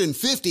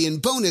 $150 in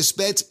bonus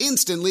bets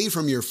instantly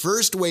from your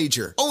first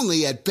wager.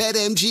 Only at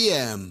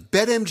BetMGM.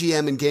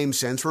 BetMGM and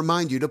GameSense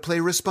remind you to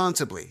play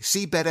responsibly.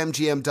 See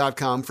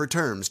BetMGM.com for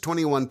terms.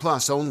 21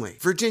 plus only.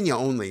 Virginia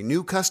only.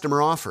 New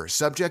customer offer.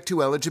 Subject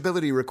to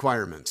eligibility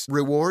requirements.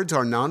 Rewards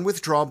are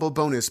non-withdrawable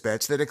bonus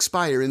bets that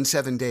expire in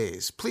 7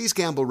 days. Please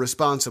gamble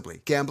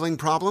responsibly. Gambling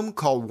problem?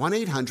 Call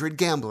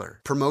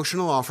 1-800-GAMBLER.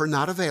 Promotional offer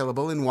not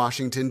available in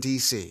Washington,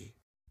 D.C.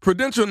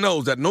 Prudential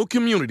knows that no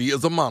community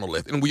is a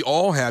monolith, and we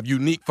all have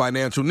unique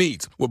financial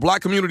needs. With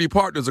Black community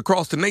partners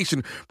across the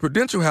nation,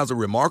 Prudential has a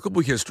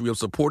remarkable history of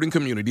supporting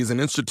communities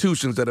and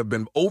institutions that have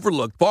been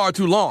overlooked far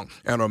too long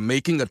and are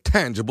making a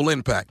tangible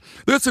impact.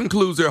 This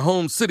includes their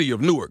home city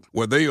of Newark,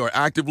 where they are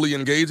actively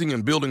engaging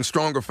in building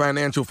stronger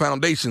financial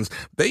foundations.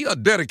 They are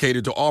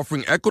dedicated to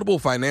offering equitable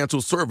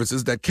financial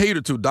services that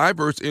cater to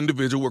diverse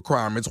individual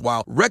requirements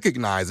while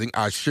recognizing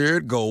our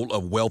shared goal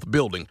of wealth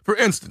building. For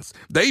instance,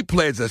 they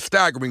pledge a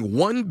staggering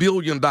 $1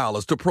 billion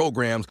to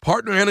programs,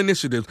 partner, and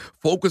initiatives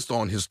focused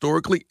on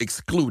historically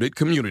excluded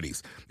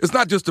communities. It's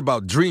not just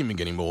about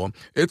dreaming anymore.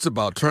 It's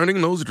about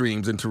turning those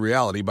dreams into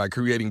reality by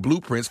creating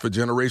blueprints for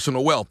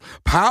generational wealth.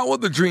 Power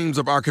the dreams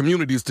of our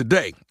communities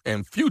today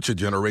and future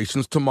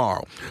generations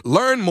tomorrow.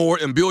 Learn more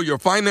and build your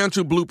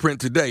financial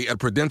blueprint today at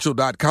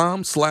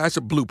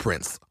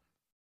prudential.com/blueprints.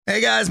 Hey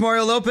guys,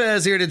 Mario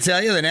Lopez here to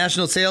tell you the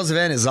national sales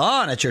event is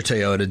on at your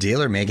Toyota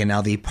dealer, making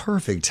now the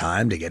perfect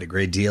time to get a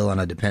great deal on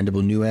a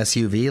dependable new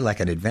SUV like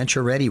an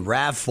adventure-ready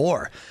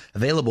RAV4.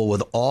 Available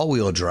with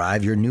all-wheel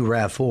drive, your new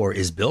RAV4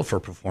 is built for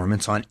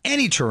performance on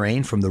any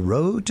terrain from the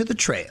road to the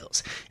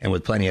trails. And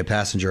with plenty of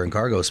passenger and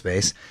cargo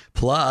space,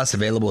 plus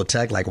available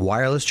tech like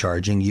wireless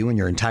charging, you and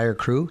your entire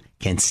crew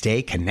can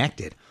stay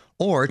connected.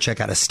 Or check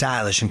out a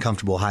stylish and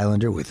comfortable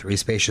Highlander with 3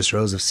 spacious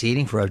rows of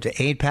seating for up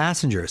to 8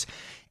 passengers.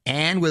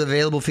 And with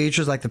available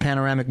features like the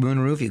panoramic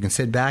moonroof, you can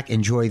sit back,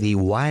 enjoy the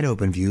wide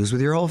open views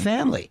with your whole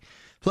family.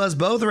 Plus,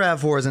 both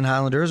RAV4s and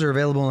Highlanders are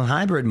available in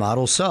hybrid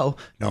models, so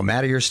no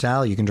matter your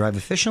style, you can drive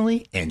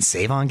efficiently and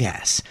save on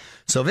gas.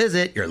 So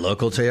visit your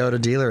local Toyota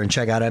dealer and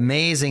check out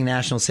amazing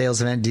national sales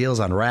event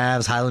deals on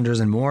RAVs, Highlanders,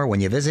 and more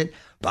when you visit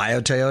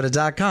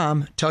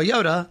biotoyota.com.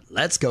 Toyota,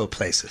 let's go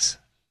places.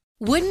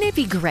 Wouldn't it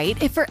be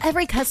great if for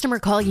every customer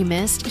call you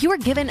missed, you were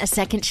given a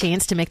second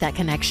chance to make that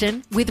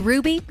connection? With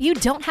Ruby, you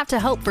don't have to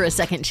hope for a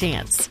second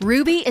chance.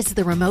 Ruby is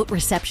the remote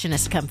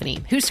receptionist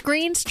company who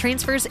screens,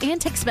 transfers,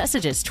 and takes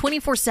messages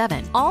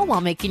 24/7, all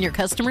while making your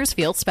customers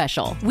feel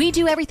special. We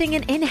do everything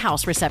an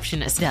in-house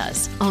receptionist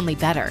does, only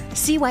better.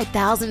 See why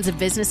thousands of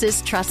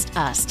businesses trust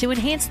us to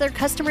enhance their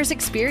customers'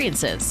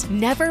 experiences.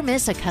 Never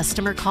miss a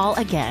customer call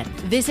again.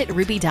 Visit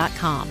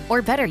Ruby.com,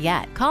 or better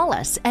yet, call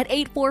us at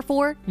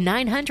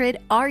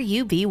 844-900-RUBY.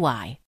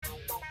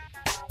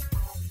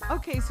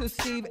 Okay, so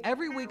Steve,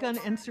 every week on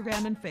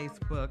Instagram and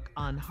Facebook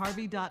on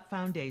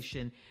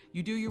Harvey.Foundation,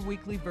 you do your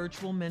weekly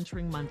virtual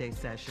Mentoring Monday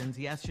sessions.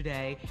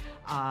 Yesterday,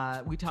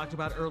 we talked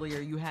about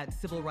earlier, you had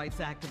civil rights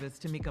activist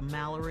Tamika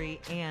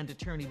Mallory and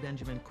attorney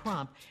Benjamin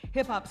Crump.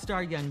 Hip-hop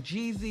star Young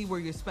Jeezy were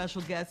your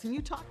special guests, and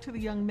you talked to the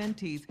young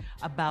mentees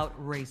about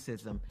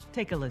racism.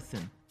 Take a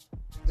listen.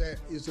 There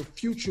is a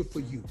future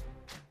for you.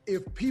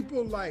 If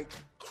people like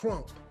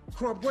Crump,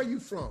 where you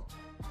from?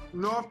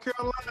 North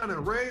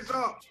Carolina, raise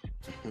up.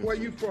 Where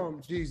you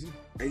from, Jeezy?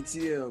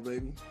 ATL,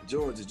 baby.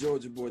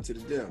 Georgia boy to the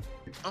death.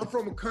 I'm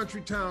from a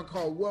country town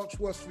called Welch,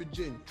 West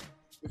Virginia.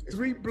 If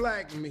 3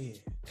 black men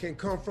can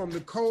come from the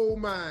coal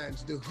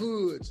mines, the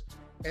hoods,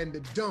 and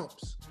the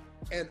dumps,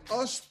 and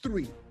us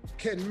 3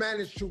 can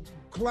manage to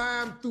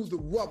climb through the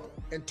rubble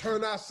and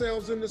turn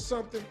ourselves into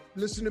something,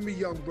 listen to me,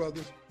 young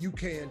brothers, you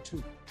can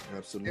too.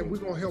 Absolutely. And we're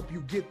going to help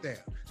you get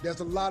there.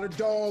 There's a lot of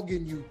dog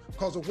in you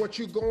because of what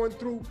you're going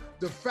through.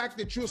 The fact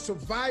that you're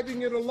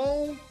surviving it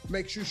alone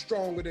makes you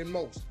stronger than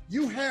most.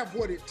 You have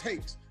what it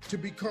takes to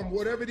become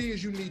whatever it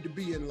is you need to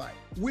be in life.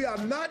 We are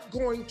not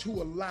going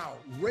to allow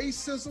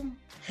racism,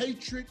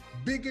 hatred,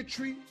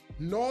 bigotry,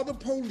 nor the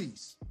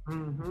police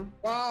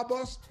rob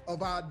us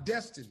of our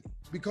destiny,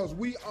 because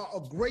we are a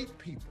great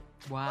people.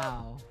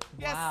 Wow.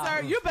 Yes, Wow.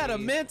 sir. You better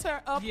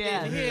mentor up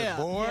Yes. in here.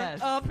 Boy.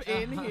 Yes. Up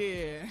in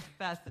here.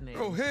 Fascinating.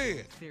 Go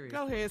ahead. Serious.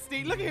 Go ahead,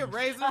 Steve. Look at him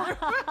raising.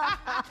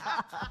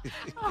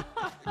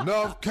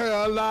 North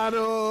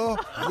Carolina,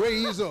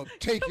 raise up,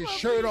 take your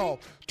shirt off,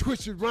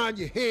 twist it around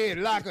your head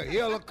like a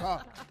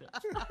helicopter.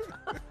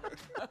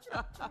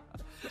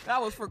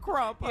 That was for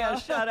Crump. Yeah,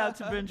 shout out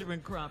to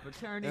Benjamin Crump,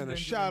 attorney. And a Benjamin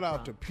shout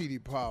out to Crump. Petey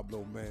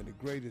Pablo, man, the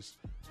greatest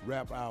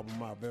rap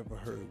album I've ever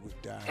heard was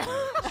Diary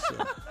of a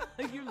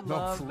Sinner. You No,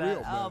 love for that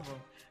real, album.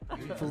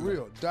 man. For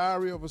real,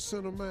 Diary of a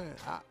Sinner, man.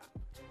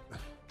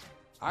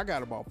 I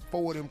got about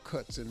 4 of them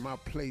cuts in my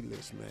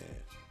playlist, man.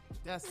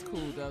 That's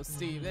cool though,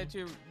 Steve. That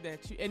you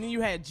and then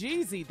you had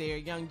Jeezy there,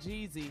 young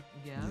Jeezy.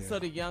 Yeah. So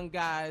the young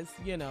guys,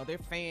 you know, they're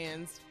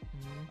fans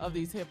of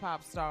these hip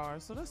hop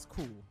stars. So that's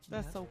cool.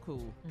 That's so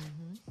cool.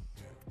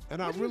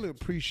 And I really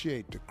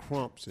appreciate the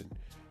Crumps and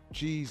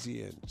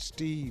Jeezy and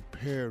Steve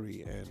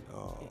Perry and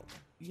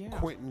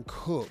Quentin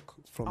Cook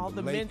from all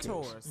the Lakers.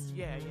 mentors.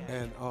 Yeah.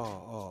 And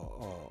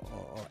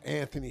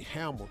Anthony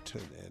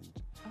Hamilton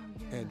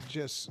and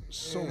just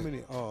so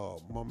many.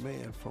 My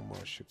man from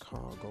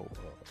Chicago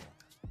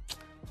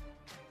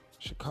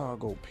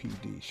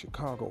PD,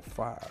 Chicago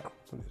Fire.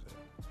 What is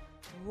that?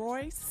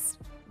 Royce.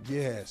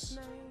 Yes.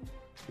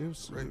 It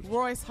was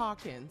Royce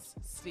Hawkins,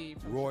 Steve.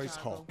 From Royce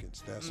Chicago.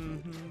 Hawkins, that's what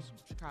it is.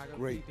 Chicago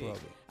Great PD. brother.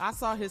 I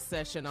saw his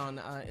session on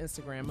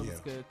Instagram. It was Yeah.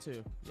 good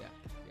too. Yeah.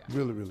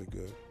 Really, really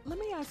good. Let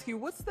me ask you,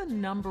 what's the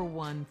number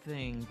one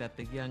thing that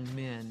the young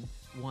men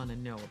want to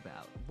know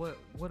about?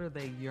 What are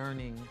they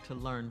yearning to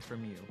learn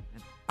from you?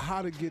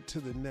 How to get to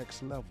the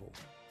next level.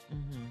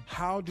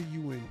 How do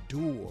you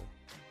endure?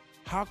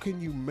 How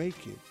can you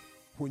make it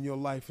when your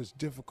life is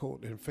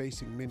difficult and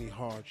facing many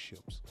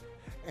hardships?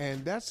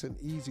 And that's an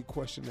easy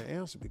question to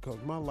answer because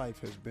my life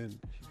has been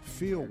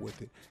filled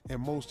with it,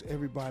 and most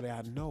everybody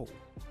I know.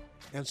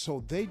 And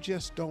so they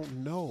just don't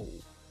know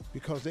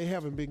because they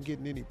haven't been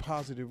getting any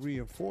positive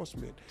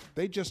reinforcement.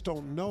 They just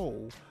don't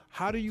know,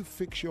 how do you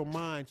fix your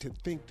mind to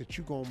think that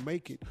you're going to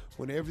make it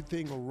when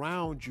everything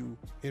around you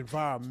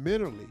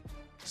environmentally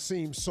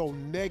seems so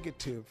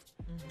negative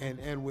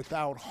and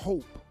without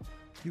hope?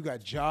 You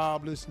got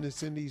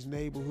joblessness in these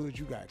neighborhoods.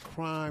 You got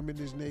crime in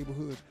these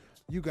neighborhoods.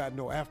 You got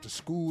no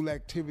after-school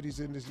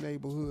activities in this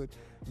neighborhood.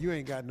 You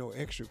ain't got no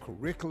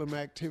extracurriculum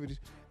activities.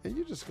 And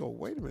you just go,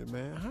 wait a minute,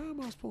 man, how am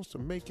I supposed to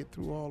make it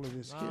through all of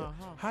this here?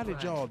 How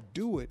did y'all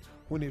do it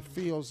when it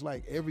feels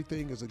like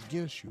everything is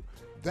against you?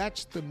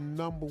 That's the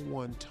number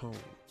one tone.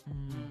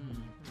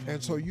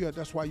 And so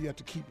that's why you have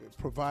to keep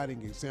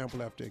providing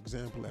example after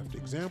example after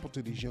example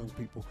to these young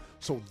people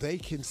so they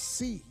can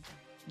see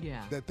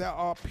that there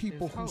are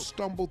people who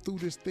stumbled through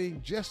this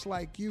thing just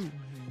like you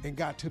and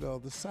got to the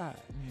other side.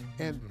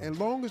 And as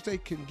long as they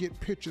can get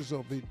pictures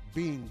of it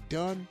being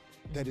done,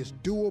 that is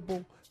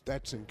doable,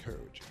 that's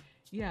encouraging.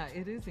 Yeah,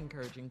 it is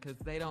encouraging because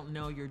they don't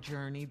know your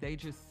journey. They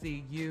just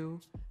see you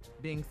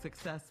being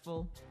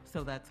successful.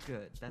 So that's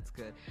good. That's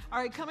good. All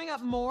right, coming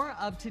up, more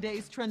of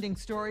today's trending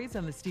stories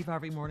on the Steve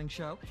Harvey Morning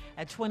Show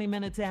at 20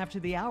 minutes after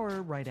the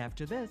hour, right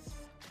after this.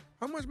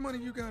 How much money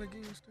you got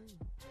again, Steve?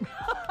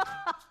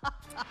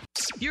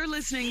 You're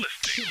listening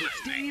to the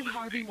Steve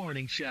Harvey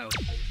Morning Show.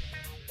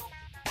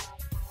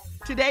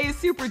 Today is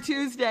Super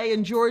Tuesday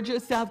in Georgia,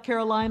 South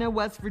Carolina,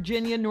 West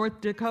Virginia,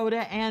 North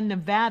Dakota, and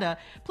Nevada.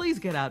 Please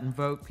get out and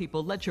vote,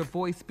 people. Let your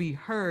voice be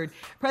heard.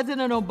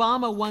 President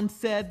Obama once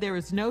said there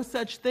is no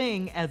such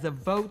thing as a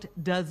vote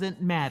doesn't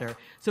matter.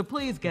 So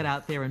please get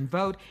out there and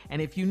vote.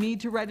 And if you need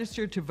to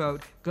register to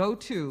vote, go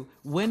to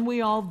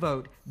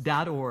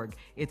whenweallvote.org.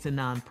 It's a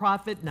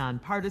nonprofit,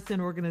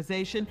 nonpartisan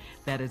organization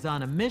that is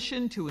on a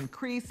mission to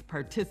increase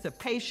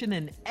participation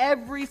in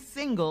every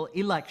single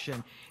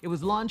election. It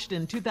was launched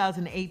in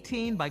 2018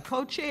 by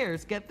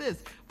co-chairs, get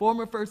this,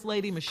 former First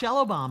Lady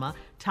Michelle Obama,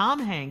 Tom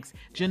Hanks,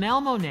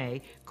 Janelle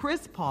Monáe,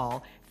 Chris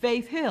Paul,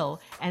 Faith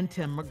Hill, and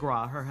Tim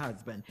McGraw, her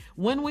husband.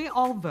 When We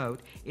All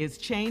Vote is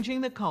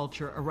changing the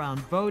culture around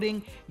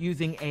voting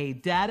using a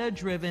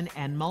data-driven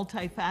and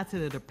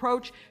multifaceted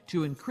approach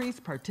to increase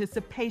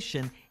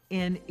participation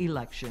in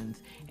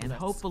elections. And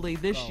hopefully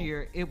this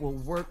year it will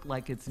work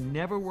like it's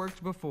never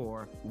worked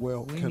before.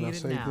 Well, can I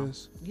say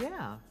this?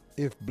 Yeah.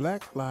 If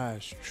Black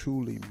lives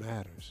truly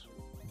matters,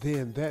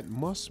 then that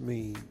must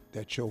mean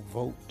that your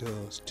vote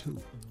does too.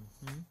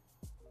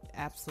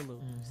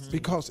 Absolutely.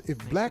 Because if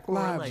Black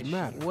lives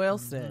matter, well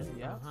said.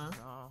 Yeah.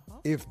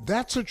 if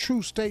that's a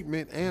true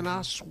statement, and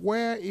I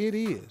swear it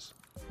is,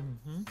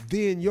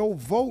 then your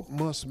vote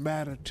must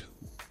matter too.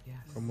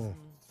 Come on.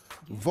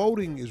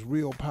 Voting is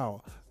real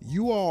power.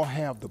 You all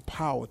have the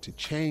power to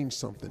change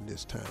something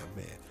this time,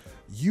 man.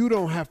 You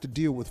don't have to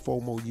deal with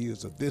 4 more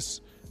years of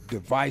this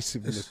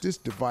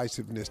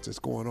divisiveness that's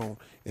going on,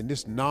 and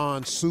this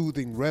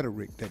non-soothing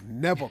rhetoric that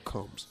never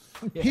comes.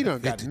 He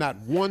done got not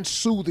one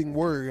soothing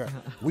word.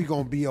 We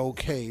gonna be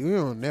okay. We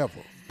don't never.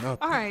 Nothing.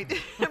 All right,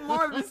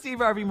 more of the Steve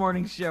Harvey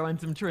Morning Show and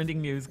some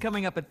trending news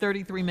coming up at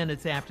 33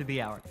 minutes after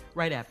the hour,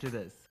 right after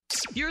this.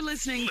 You're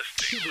listening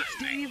to the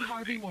Steve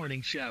Harvey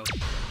Morning Show.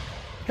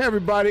 Hey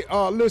everybody,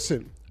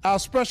 listen, Our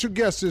special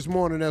guest this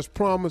morning, as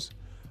promised,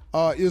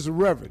 is a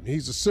reverend.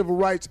 He's a civil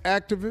rights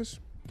activist,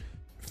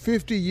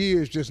 50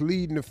 years just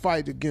leading the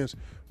fight against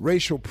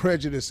racial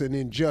prejudice and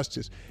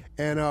injustice.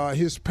 And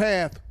his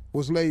path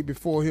was laid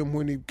before him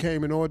when he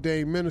became an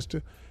ordained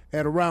minister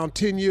at around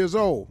 10 years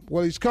old.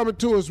 Well, he's coming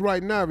to us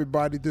right now,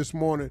 everybody, this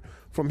morning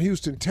from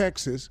Houston,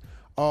 Texas,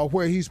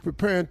 where he's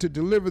preparing to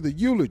deliver the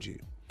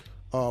eulogy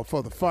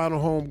for the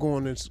final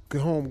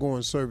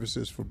homegoing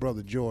services for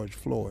Brother George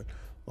Floyd,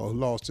 who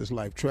lost his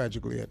life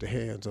tragically at the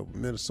hands of a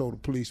Minnesota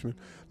policeman.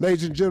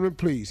 Ladies and gentlemen,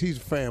 please, he's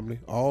a family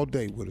all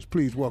day with us.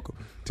 Please welcome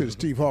to the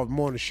Steve Harvey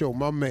Morning Show,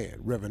 my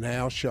man, Reverend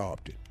Al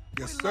Sharpton.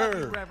 Yes,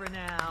 sir. Reverend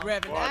Al.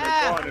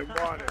 Reverend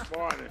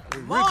Morning.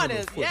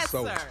 Morning, yes,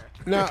 sir.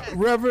 Now,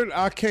 Reverend,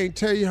 I can't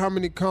tell you how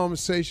many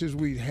conversations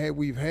we've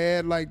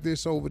had like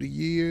this over the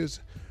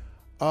years.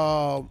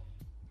 But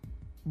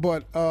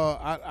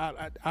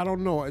I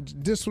don't know.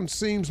 This one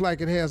seems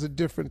like it has a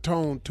different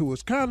tone to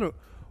us. Kind of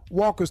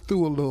walk us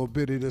through a little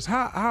bit of this.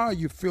 How are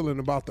you feeling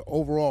about the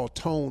overall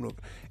tone of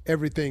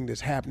everything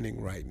that's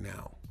happening right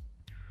now?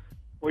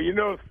 Well, you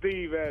know,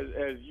 Steve,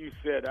 as you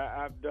said,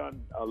 I've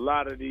done a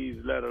lot of these,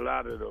 led a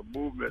lot of the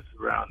movements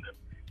around them.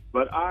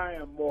 But I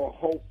am more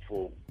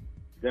hopeful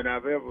than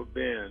I've ever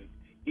been,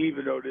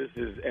 even though this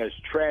is as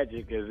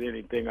tragic as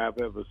anything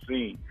I've ever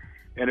seen.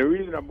 And the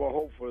reason I'm more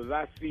hopeful is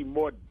I see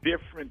more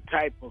different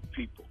type of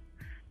people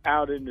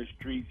out in the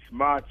streets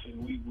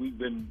marching. We've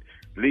been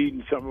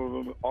leading some of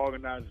them,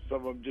 organizing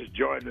some of them, just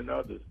joining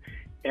others.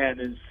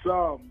 And in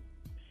some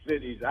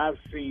cities, I've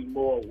seen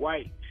more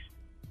whites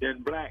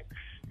than blacks.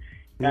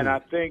 And I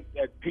think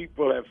that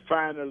people have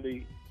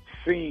finally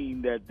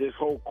seen that this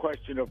whole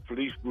question of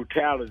police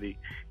brutality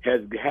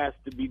has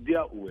to be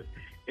dealt with.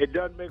 It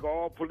doesn't make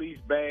all police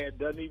bad,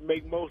 doesn't even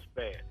make most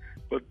bad.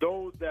 But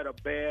those that are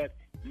bad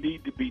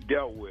need to be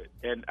dealt with.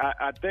 And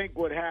I think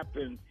what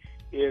happened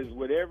is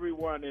with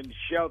everyone in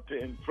shelter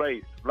in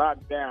place,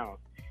 locked down,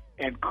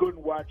 and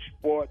couldn't watch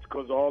sports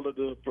because all of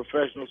the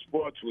professional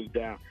sports was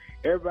down.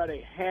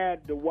 Everybody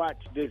had to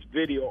watch this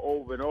video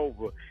over and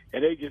over,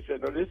 and they just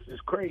said, no, this is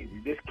crazy.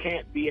 This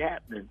can't be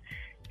happening.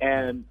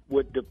 And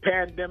with the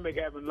pandemic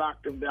having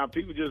locked them down,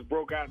 people just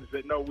broke out and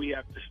said, no, we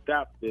have to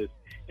stop this.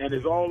 And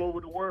it's all over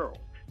the world.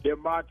 They're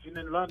marching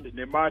in London.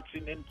 They're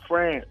marching in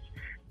France.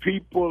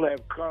 People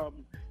have come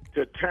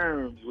to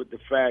terms with the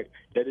fact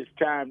that it's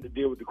time to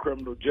deal with the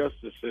criminal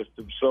justice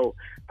system. So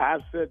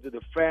I've said to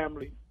the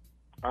family,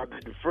 I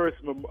did the first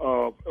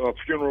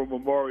funeral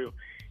memorial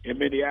in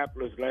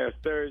Minneapolis last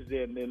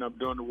Thursday, and then I'm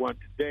doing the one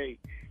today.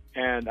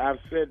 And I've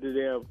said to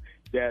them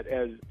that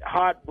as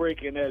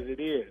heartbreaking as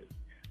it is,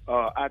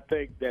 I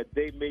think that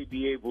they may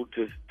be able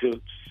to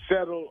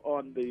settle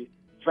on the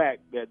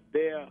fact that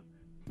their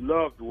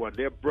loved one,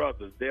 their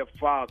brother, their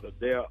father,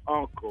 their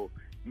uncle,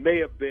 may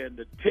have been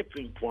the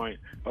tipping point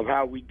of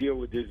how we deal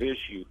with this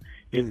issue,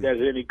 if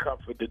there's any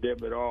comfort to them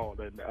at all.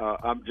 And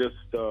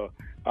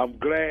I'm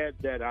glad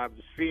that I'm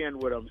seeing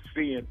what I'm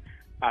seeing.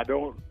 I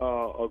don't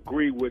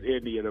agree with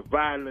any of the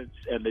violence,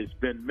 and it's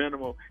been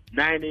minimal.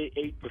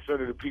 98%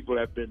 of the people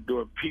have been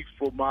doing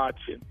peaceful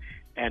marching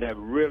and have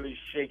really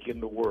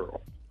shaken the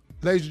world.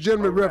 Ladies and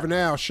gentlemen, Reverend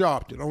Al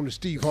Sharpton on the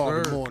Steve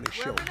Harvey Morning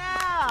Show.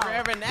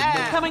 Reverend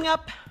Al. Coming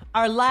up,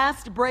 our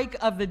last break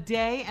of the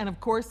day, and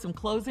of course, some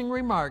closing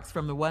remarks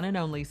from the one and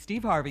only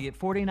Steve Harvey at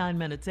 49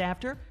 minutes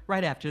after,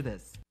 right after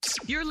this.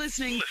 You're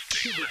listening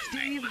to the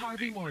Steve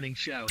Harvey Morning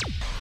Show.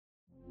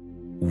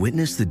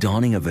 Witness the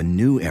dawning of a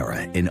new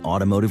era in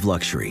automotive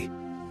luxury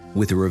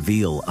with a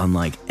reveal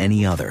unlike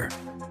any other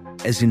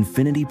as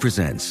Infiniti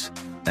presents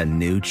a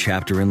new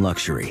chapter in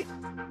luxury,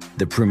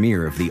 the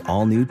premiere of the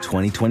all-new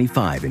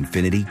 2025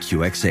 Infiniti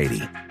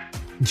QX80.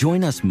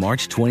 Join us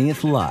March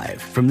 20th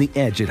live from the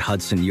Edge at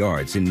Hudson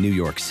Yards in New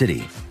York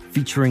City,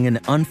 featuring an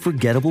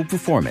unforgettable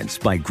performance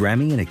by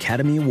Grammy and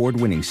Academy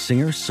Award-winning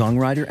singer,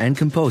 songwriter, and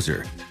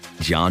composer,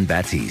 Jon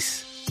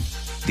Batiste.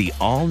 The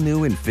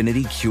all-new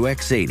Infiniti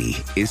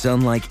QX80 is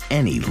unlike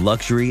any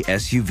luxury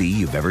SUV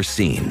you've ever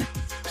seen.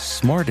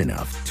 Smart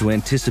enough to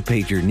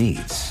anticipate your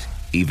needs,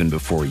 even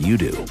before you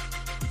do.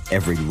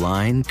 Every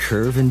line,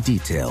 curve, and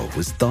detail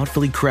was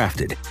thoughtfully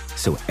crafted,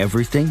 so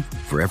everything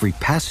for every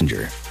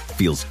passenger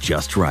feels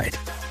just right.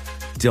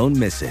 Don't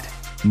miss it.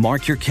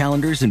 Mark your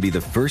calendars and be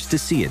the first to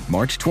see it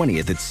March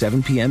 20th at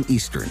 7 p.m.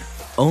 Eastern,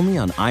 only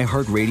on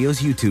iHeartRadio's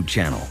YouTube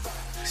channel.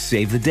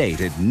 Save the date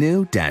at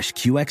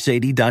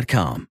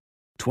new-QX80.com.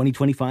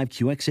 2025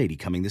 QX80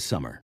 coming this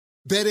summer.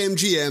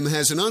 BetMGM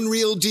has an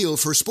unreal deal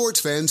for sports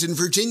fans in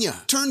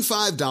Virginia. Turn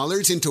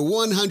 $5 into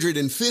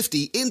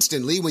 $150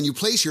 instantly when you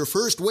place your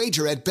first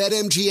wager at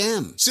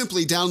BetMGM.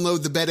 Simply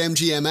download the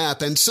BetMGM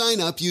app and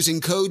sign up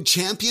using code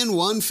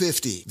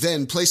CHAMPION150.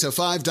 Then place a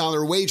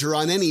 $5 wager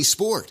on any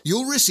sport.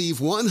 You'll receive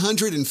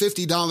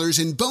 $150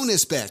 in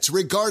bonus bets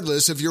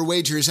regardless of your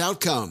wager's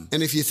outcome.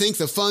 And if you think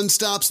the fun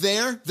stops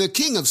there, the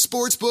King of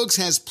Sportsbooks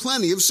has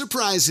plenty of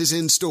surprises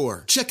in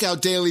store. Check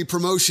out daily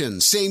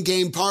promotions,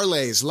 same-game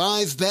parlays,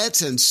 live bets,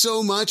 bets, and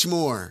so much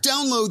more.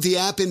 Download the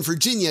app in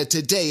Virginia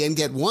today and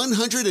get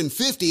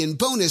 $150 in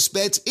bonus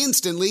bets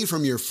instantly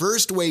from your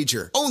first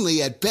wager.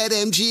 Only at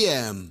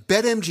BetMGM.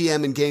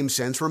 BetMGM and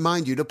GameSense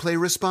remind you to play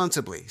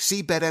responsibly.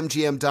 See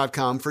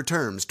BetMGM.com for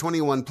terms.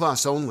 21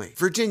 plus only.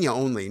 Virginia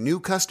only. New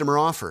customer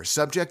offer.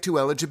 Subject to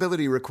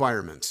eligibility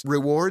requirements.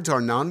 Rewards are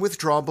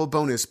non-withdrawable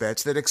bonus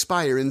bets that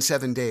expire in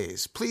 7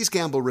 days. Please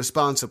gamble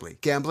responsibly.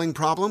 Gambling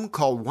problem?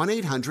 Call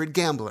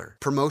 1-800-GAMBLER.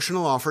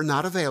 Promotional offer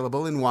not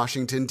available in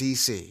Washington,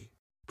 D.C.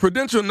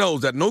 Prudential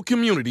knows that no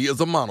community is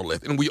a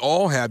monolith, and we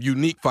all have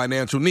unique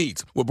financial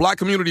needs. With Black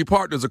community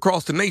partners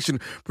across the nation,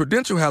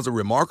 Prudential has a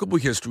remarkable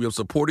history of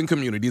supporting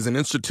communities and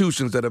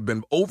institutions that have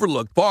been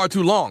overlooked far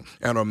too long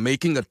and are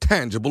making a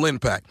tangible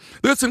impact.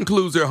 This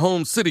includes their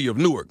home city of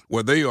Newark,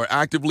 where they are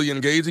actively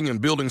engaging in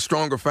building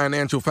stronger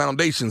financial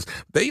foundations.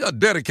 They are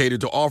dedicated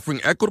to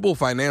offering equitable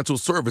financial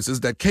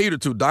services that cater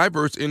to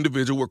diverse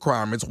individual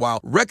requirements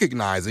while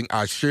recognizing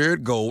our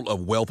shared goal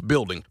of wealth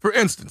building. For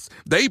instance,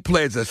 they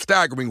pledged a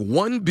staggering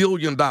 $1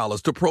 billion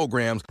to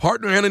programs,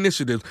 partners, and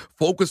initiatives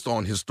focused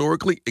on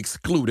historically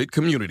excluded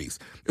communities.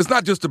 It's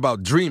not just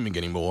about dreaming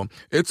anymore.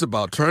 It's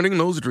about turning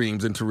those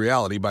dreams into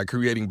reality by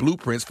creating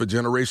blueprints for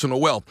generational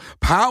wealth.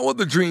 Power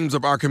the dreams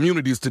of our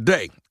communities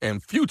today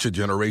and future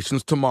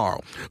generations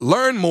tomorrow.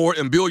 Learn more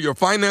and build your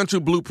financial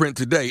blueprint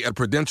today at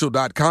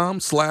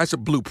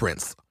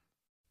prudential.com/blueprints.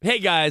 Hey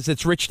guys,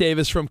 it's Rich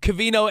Davis from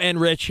Covino and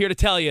Rich here to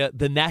tell you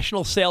the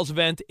national sales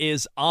event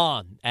is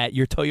on at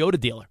your Toyota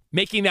dealer,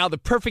 making now the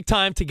perfect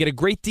time to get a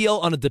great deal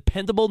on a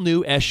dependable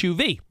new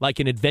SUV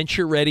like an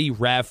adventure-ready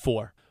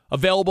RAV4.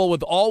 Available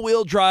with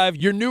all-wheel drive,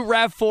 your new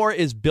RAV4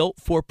 is built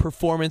for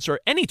performance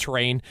or any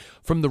terrain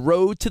from the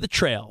road to the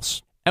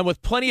trails. And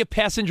with plenty of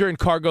passenger and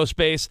cargo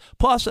space,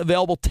 plus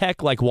available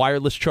tech like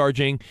wireless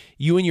charging,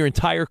 you and your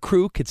entire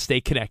crew could stay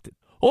connected.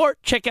 Or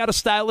check out a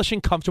stylish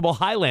and comfortable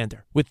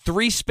Highlander with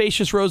 3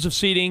 spacious rows of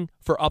seating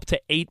for up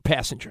to 8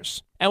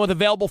 passengers. And with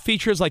available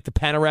features like the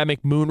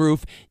panoramic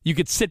moonroof, you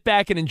could sit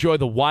back and enjoy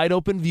the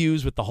wide-open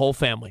views with the whole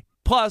family.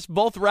 Plus,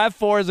 both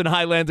RAV4s and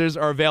Highlanders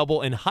are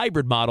available in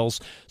hybrid models,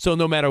 so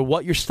no matter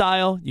what your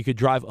style, you could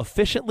drive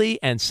efficiently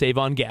and save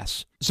on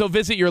gas. So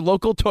visit your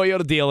local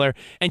Toyota dealer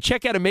and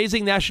check out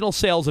amazing national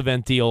sales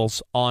event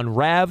deals on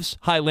RAVs,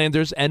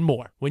 Highlanders, and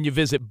more when you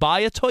visit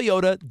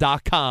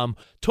buyatoyota.com.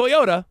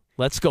 Toyota,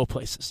 let's go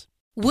places.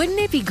 Wouldn't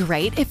it be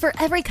great if for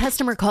every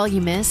customer call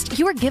you missed,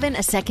 you were given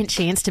a second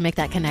chance to make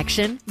that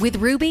connection? With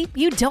Ruby,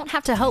 you don't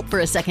have to hope for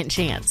a second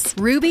chance.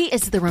 Ruby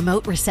is the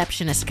remote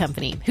receptionist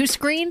company who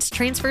screens,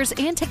 transfers,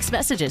 and takes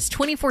messages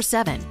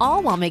 24/7,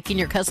 all while making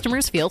your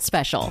customers feel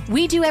special.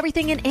 We do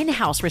everything an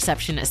in-house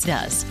receptionist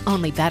does,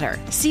 only better.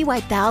 See why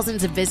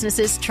thousands of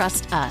businesses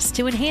trust us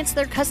to enhance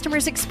their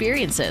customers'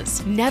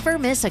 experiences. Never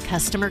miss a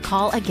customer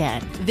call again.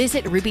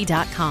 Visit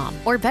Ruby.com,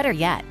 or better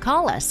yet,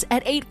 call us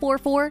at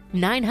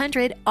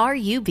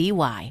 844-900-RUBY.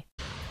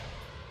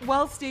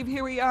 Well, Steve,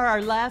 here we are,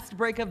 our last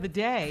break of the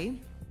day.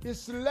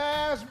 It's the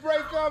last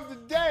break of the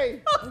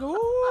day.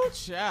 Ooh,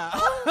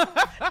 child.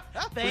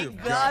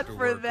 Thank God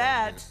for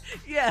that.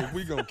 Yeah.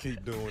 We're going to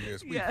keep doing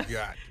this. We got to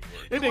work.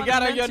 It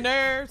got on your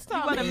nerves,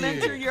 Tommy. You want to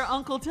mentor your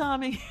Uncle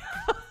Tommy?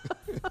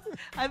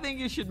 I think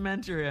you should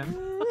mentor him.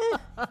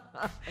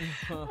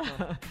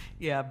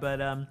 Yeah,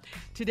 but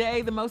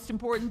today the most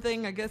important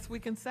thing I guess we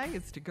can say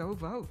is to go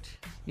vote.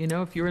 You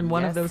know, if you're in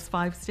one of those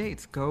 5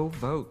 states, go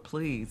vote,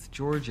 please.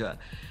 Georgia,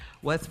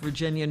 West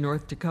Virginia,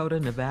 North Dakota,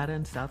 Nevada,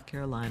 and South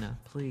Carolina,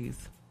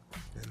 please.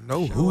 And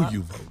know who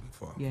you voting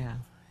for. Yeah.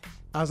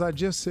 As I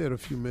just said a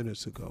few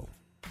minutes ago,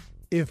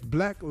 if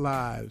Black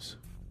lives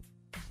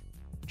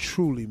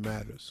truly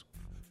matters,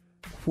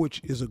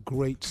 which is a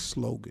great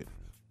slogan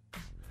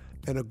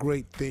and a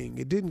great thing.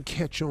 It didn't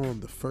catch on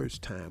the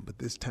first time, but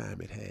this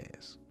time it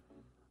has.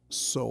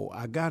 So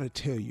I got to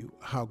tell you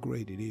how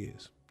great it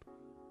is.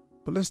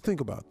 But let's think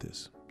about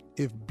this.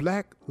 If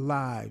Black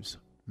lives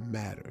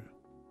matter,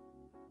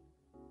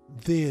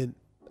 then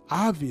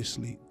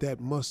obviously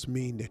that must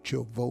mean that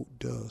your vote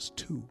does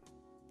too.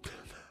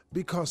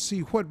 Because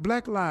see, what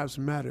Black Lives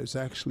Matter is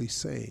actually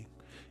saying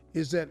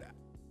is that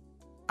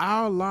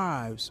our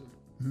lives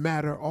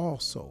matter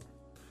also.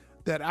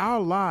 That our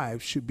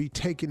lives should be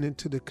taken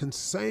into the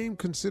same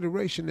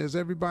consideration as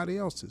everybody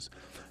else's.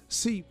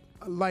 See,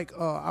 like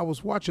I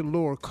was watching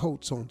Laura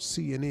Coates on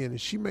CNN, and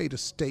she made a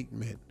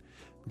statement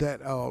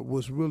that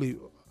was really,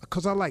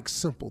 because I like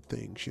simple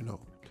things, you know.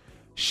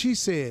 She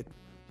said,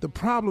 the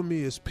problem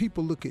is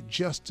people look at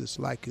justice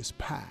like it's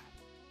pie.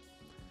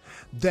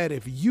 That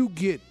if you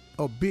get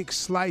a big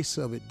slice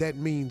of it, that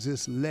means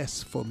it's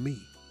less for me.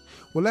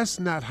 Well, that's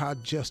not how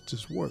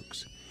justice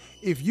works.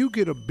 If you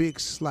get a big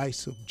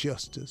slice of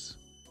justice,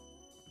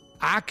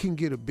 I can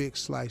get a big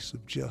slice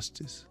of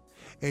justice,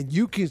 and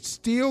you can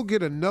still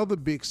get another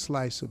big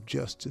slice of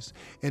justice,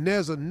 and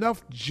there's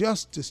enough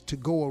justice to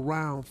go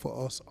around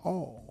for us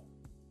all.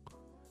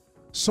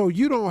 So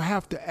you don't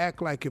have to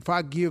act like if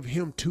I give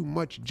him too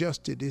much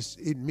justice,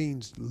 it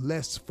means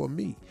less for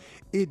me.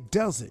 It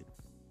doesn't.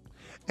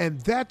 And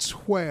that's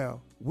where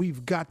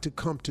we've got to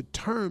come to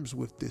terms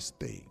with this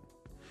thing.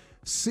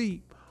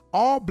 See,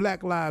 All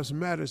Black Lives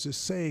Matters is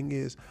saying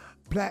is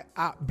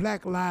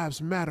Black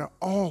Lives Matter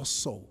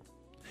also.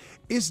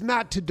 It's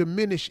not to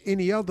diminish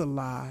any other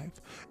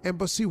life.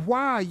 But see,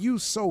 why are you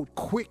so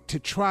quick to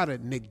try to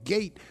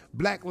negate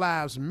Black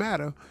Lives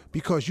Matter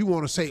because you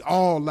want to say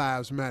all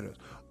lives matter?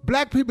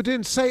 Black people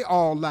didn't say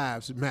all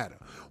lives matter.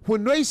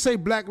 When they say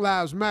Black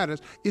Lives Matter,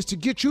 it's to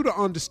get you to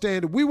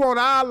understand that we want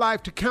our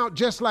life to count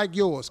just like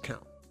yours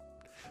count.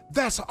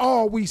 That's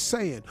all we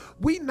saying.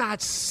 We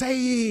not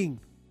saying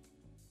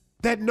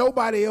that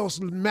nobody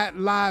else's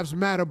lives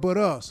matter but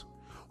us.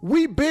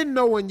 We've been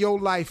knowing your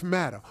life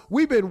matter.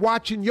 We've been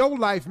watching your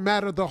life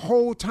matter the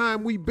whole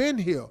time we've been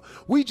here.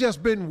 We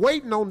just been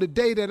waiting on the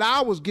day that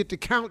ours get to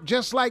count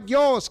just like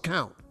yours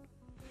count.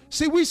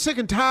 See, we sick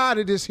and tired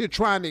of this here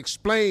trying to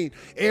explain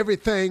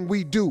everything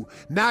we do.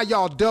 Now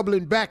y'all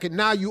doubling back and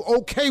now you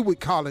okay with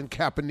Colin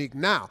Kaepernick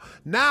now.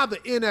 Now the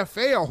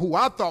NFL, who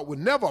I thought would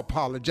never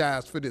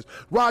apologize for this,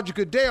 Roger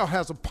Goodell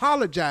has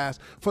apologized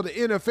for the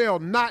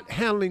NFL not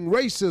handling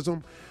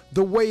racism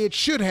the way it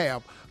should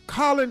have.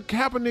 Colin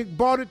Kaepernick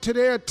brought it to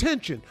their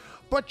attention.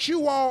 But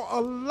you all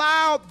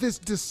allowed this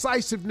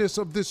decisiveness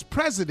of this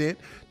president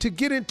to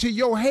get into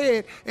your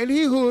head, and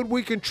he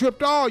hoodwinked and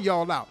tripped all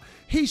y'all out.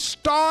 He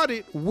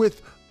started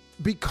with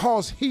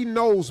because he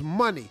knows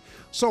money.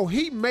 So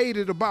he made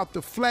it about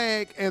the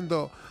flag and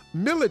the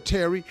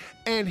military,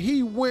 and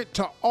he went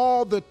to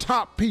all the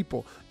top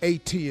people,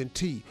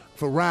 AT&T,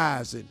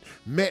 Verizon,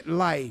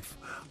 MetLife,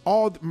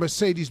 all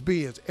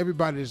Mercedes-Benz,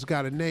 everybody that's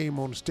got a name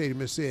on the stadium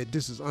and said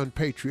this is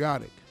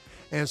unpatriotic.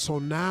 And so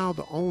now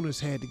the owners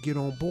had to get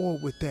on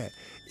board with that.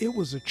 It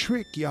was a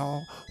trick,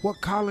 y'all. What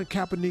Colin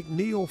Kaepernick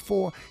kneeled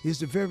for is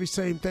the very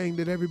same thing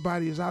that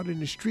everybody is out in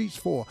the streets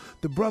for.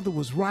 The brother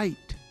was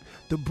right.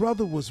 The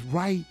brother was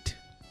right.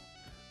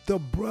 The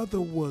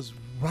brother was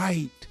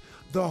right.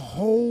 The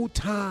whole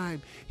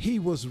time he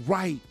was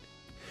right.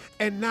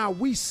 And now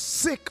we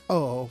sick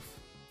of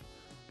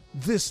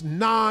this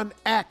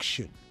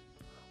non-action.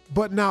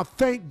 But now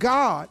thank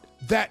God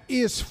that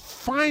is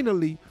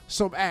finally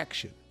some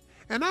action.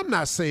 And I'm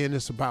not saying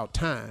it's about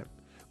time,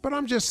 but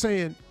I'm just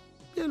saying,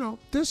 you know,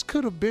 this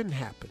could have been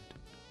happened.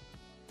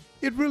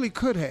 It really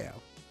could have.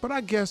 But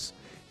I guess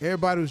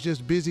everybody was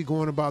just busy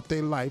going about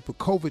their life, but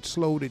COVID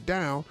slowed it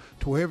down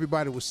to where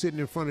everybody was sitting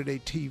in front of their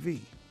TV.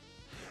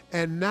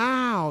 And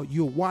now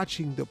you're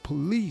watching the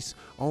police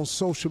on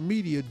social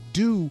media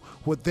do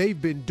what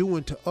they've been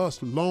doing to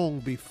us long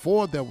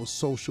before there was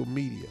social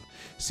media.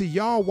 See,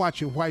 y'all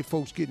watching white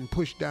folks getting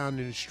pushed down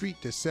in the street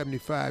that's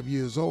 75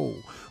 years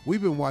old.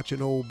 We've been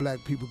watching old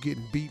black people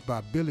getting beat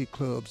by billy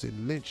clubs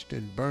and lynched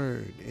and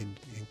burned and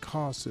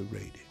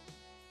incarcerated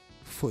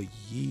for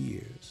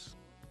years.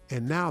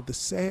 And now the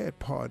sad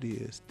part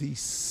is these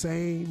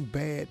same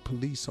bad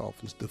police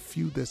officers, the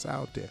few that's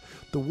out there,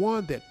 the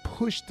one that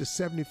pushed the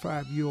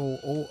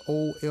 75-year-old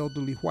old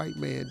elderly white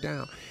man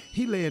down,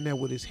 he laying there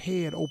with his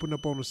head open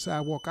up on the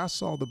sidewalk. I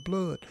saw the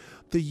blood.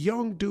 The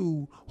young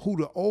dude who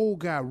the old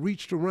guy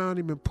reached around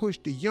him and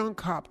pushed, the young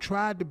cop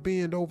tried to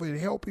bend over and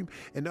help him,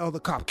 and the other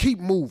cop keep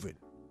moving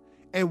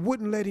and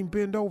wouldn't let him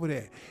bend over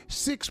there.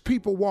 6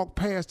 people walked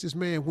past this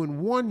man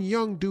when one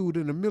young dude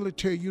in a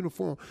military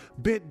uniform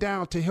bent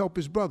down to help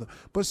his brother.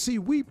 But see,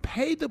 we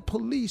pay the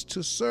police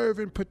to serve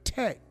and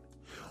protect.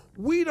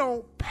 We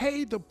don't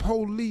pay the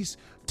police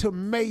to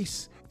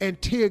mace and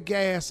tear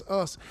gas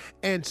us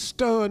and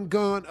stun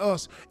gun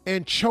us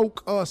and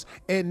choke us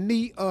and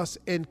knee us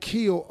and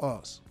kill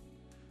us.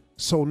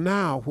 So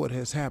now what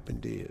has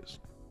happened is,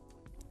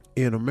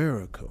 in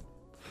America,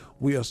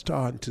 we are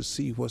starting to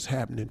see what's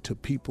happening to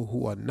people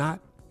who are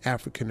not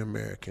African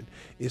American.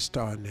 It's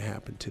starting to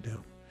happen to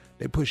them.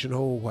 They're pushing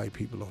old white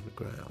people on the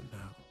ground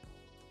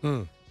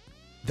now.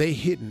 They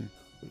hitting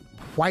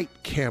white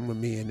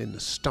cameramen in the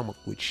stomach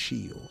with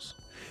shields.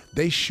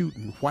 They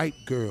shooting white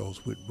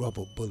girls with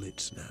rubber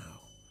bullets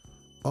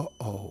now.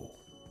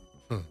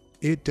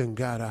 It done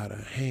got out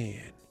of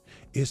hand.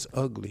 It's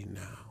ugly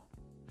now.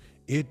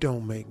 It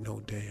don't make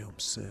no damn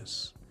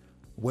sense.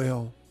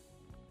 Well,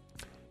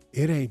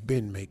 it ain't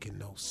been making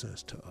no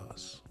sense to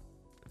us.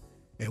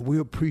 And we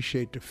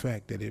appreciate the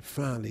fact that it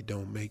finally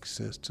don't make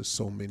sense to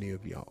so many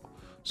of y'all.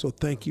 So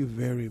thank you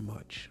very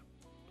much.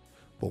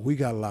 But we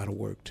got a lot of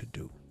work to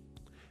do.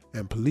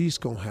 And police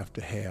gonna have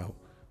to have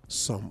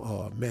some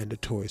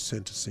mandatory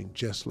sentencing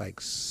just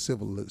like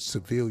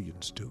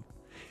civilians do.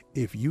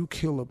 If you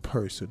kill a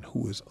person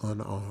who is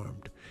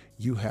unarmed,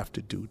 you have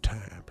to do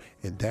time.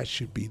 And that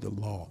should be the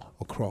law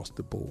across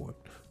the board.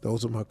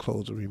 Those are my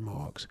closing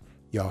remarks.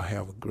 Y'all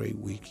have a great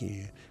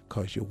weekend,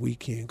 because your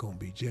weekend going to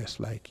be just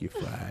like your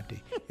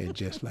Friday and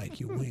just like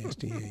your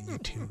Wednesday and your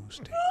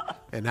Tuesday.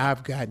 And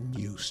I've gotten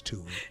used to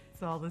it.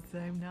 It's all the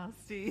same now,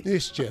 Steve.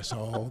 It's just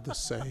all the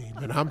same.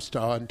 And I'm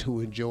starting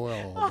to enjoy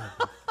all of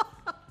it.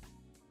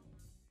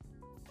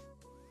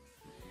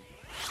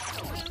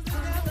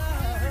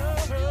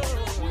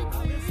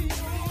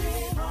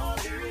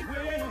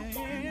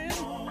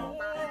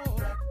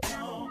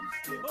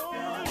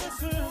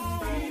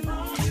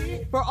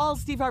 For all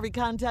Steve Harvey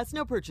contests,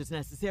 no purchase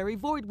necessary,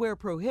 void where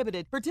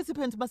prohibited.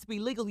 Participants must be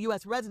legal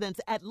U.S. residents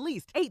at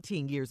least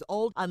 18 years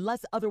old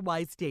unless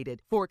otherwise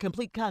stated. For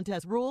complete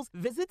contest rules,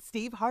 visit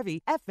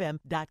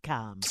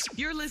SteveHarveyFM.com.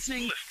 You're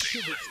listening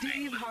to the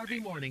Steve Harvey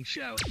Morning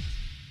Show.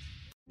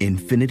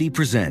 Infiniti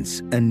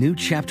presents a new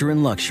chapter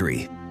in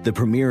luxury, the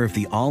premiere of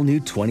the all-new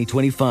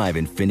 2025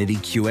 Infiniti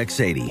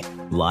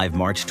QX80, live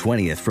March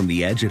 20th from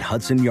the Edge at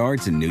Hudson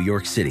Yards in New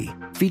York City,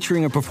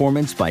 featuring a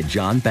performance by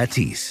John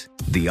Batiste.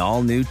 The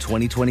all-new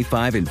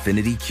 2025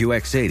 Infiniti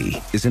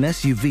QX80 is an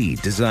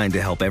SUV designed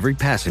to help every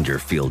passenger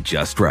feel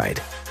just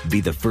right. Be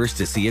the first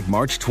to see it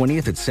March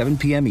 20th at 7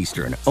 p.m.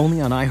 Eastern,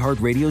 only on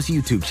iHeartRadio's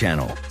YouTube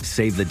channel.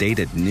 Save the date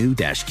at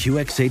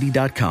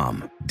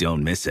new-QX80.com.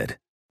 Don't miss it.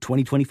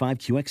 2025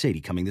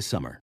 QX80 coming this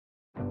summer.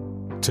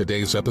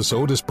 Today's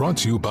episode is brought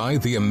to you by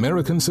the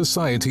American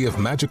Society of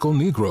Magical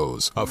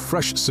Negroes, a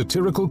fresh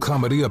satirical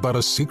comedy about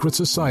a secret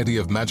society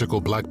of magical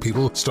black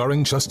people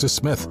starring Justice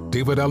Smith,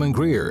 David Allen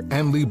Greer,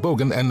 Ann Lee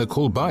Bogan, and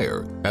Nicole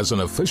Byer. As an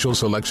official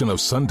selection of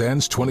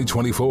Sundance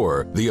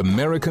 2024, the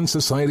American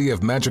Society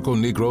of Magical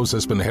Negroes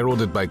has been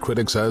heralded by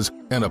critics as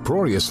an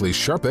uproariously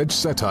sharp-edged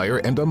satire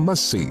and a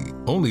must-see.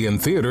 Only in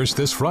theaters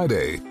this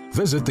Friday.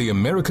 Visit the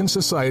American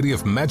Society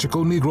of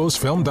Magical Negroes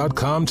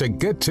Film.com to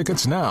get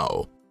tickets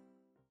now.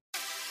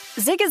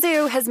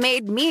 Zigazoo has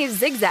made me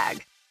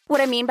zigzag. What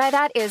I mean by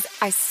that is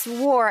I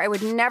swore I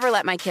would never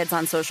let my kids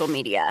on social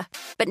media.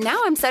 But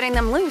now I'm setting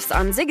them loose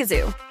on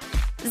Zigazoo.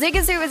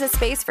 Zigazoo is a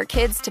space for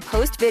kids to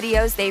post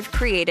videos they've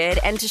created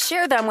and to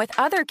share them with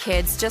other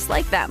kids just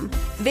like them.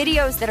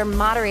 Videos that are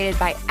moderated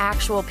by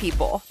actual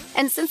people.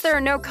 And since there are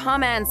no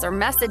comments or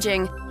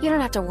messaging, you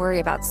don't have to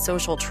worry about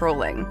social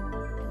trolling.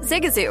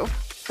 Zigazoo,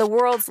 the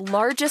world's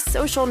largest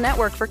social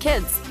network for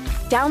kids.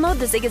 Download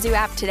the Zigazoo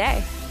app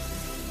today.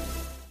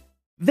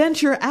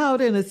 Venture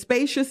out in a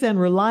spacious and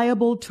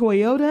reliable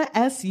Toyota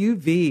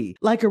SUV.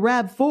 Like a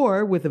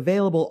RAV4 with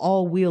available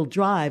all-wheel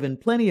drive and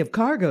plenty of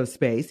cargo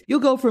space, you'll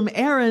go from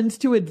errands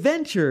to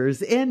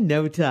adventures in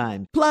no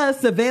time.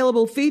 Plus,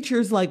 available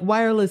features like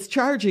wireless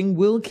charging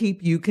will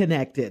keep you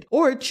connected.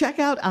 Or check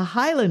out a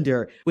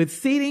Highlander with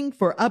seating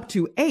for up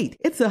to 8.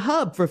 It's a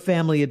hub for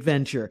family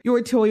adventure. Your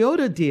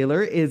Toyota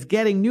dealer is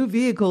getting new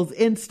vehicles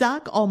in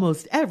stock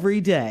almost every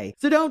day.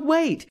 So don't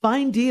wait.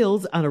 Find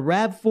deals on a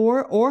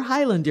RAV4 or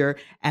Highlander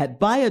at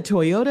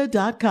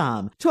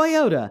buyatoyota.com.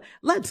 Toyota,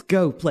 let's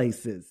go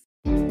places.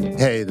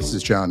 Hey, this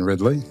is John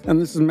Ridley.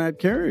 And this is Matt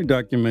Carey,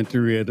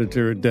 documentary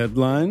editor at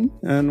Deadline.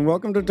 And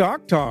welcome to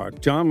Doc Talk.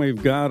 John,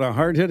 we've got a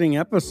hard-hitting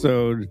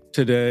episode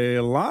today.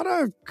 A lot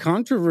of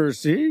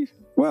controversy.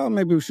 Well,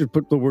 maybe we should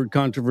put the word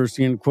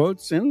controversy in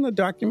quotes in the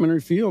documentary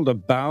field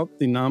about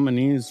the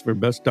nominees for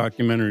Best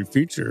Documentary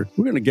Feature.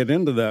 We're going to get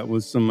into that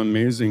with some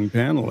amazing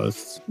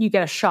panelists. You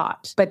get a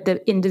shot, but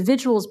the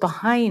individuals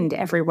behind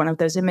every one of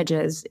those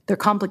images, they're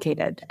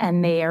complicated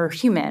and they are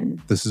human.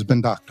 This has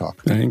been Doc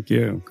Talk. Thank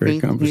you.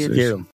 Great conversation.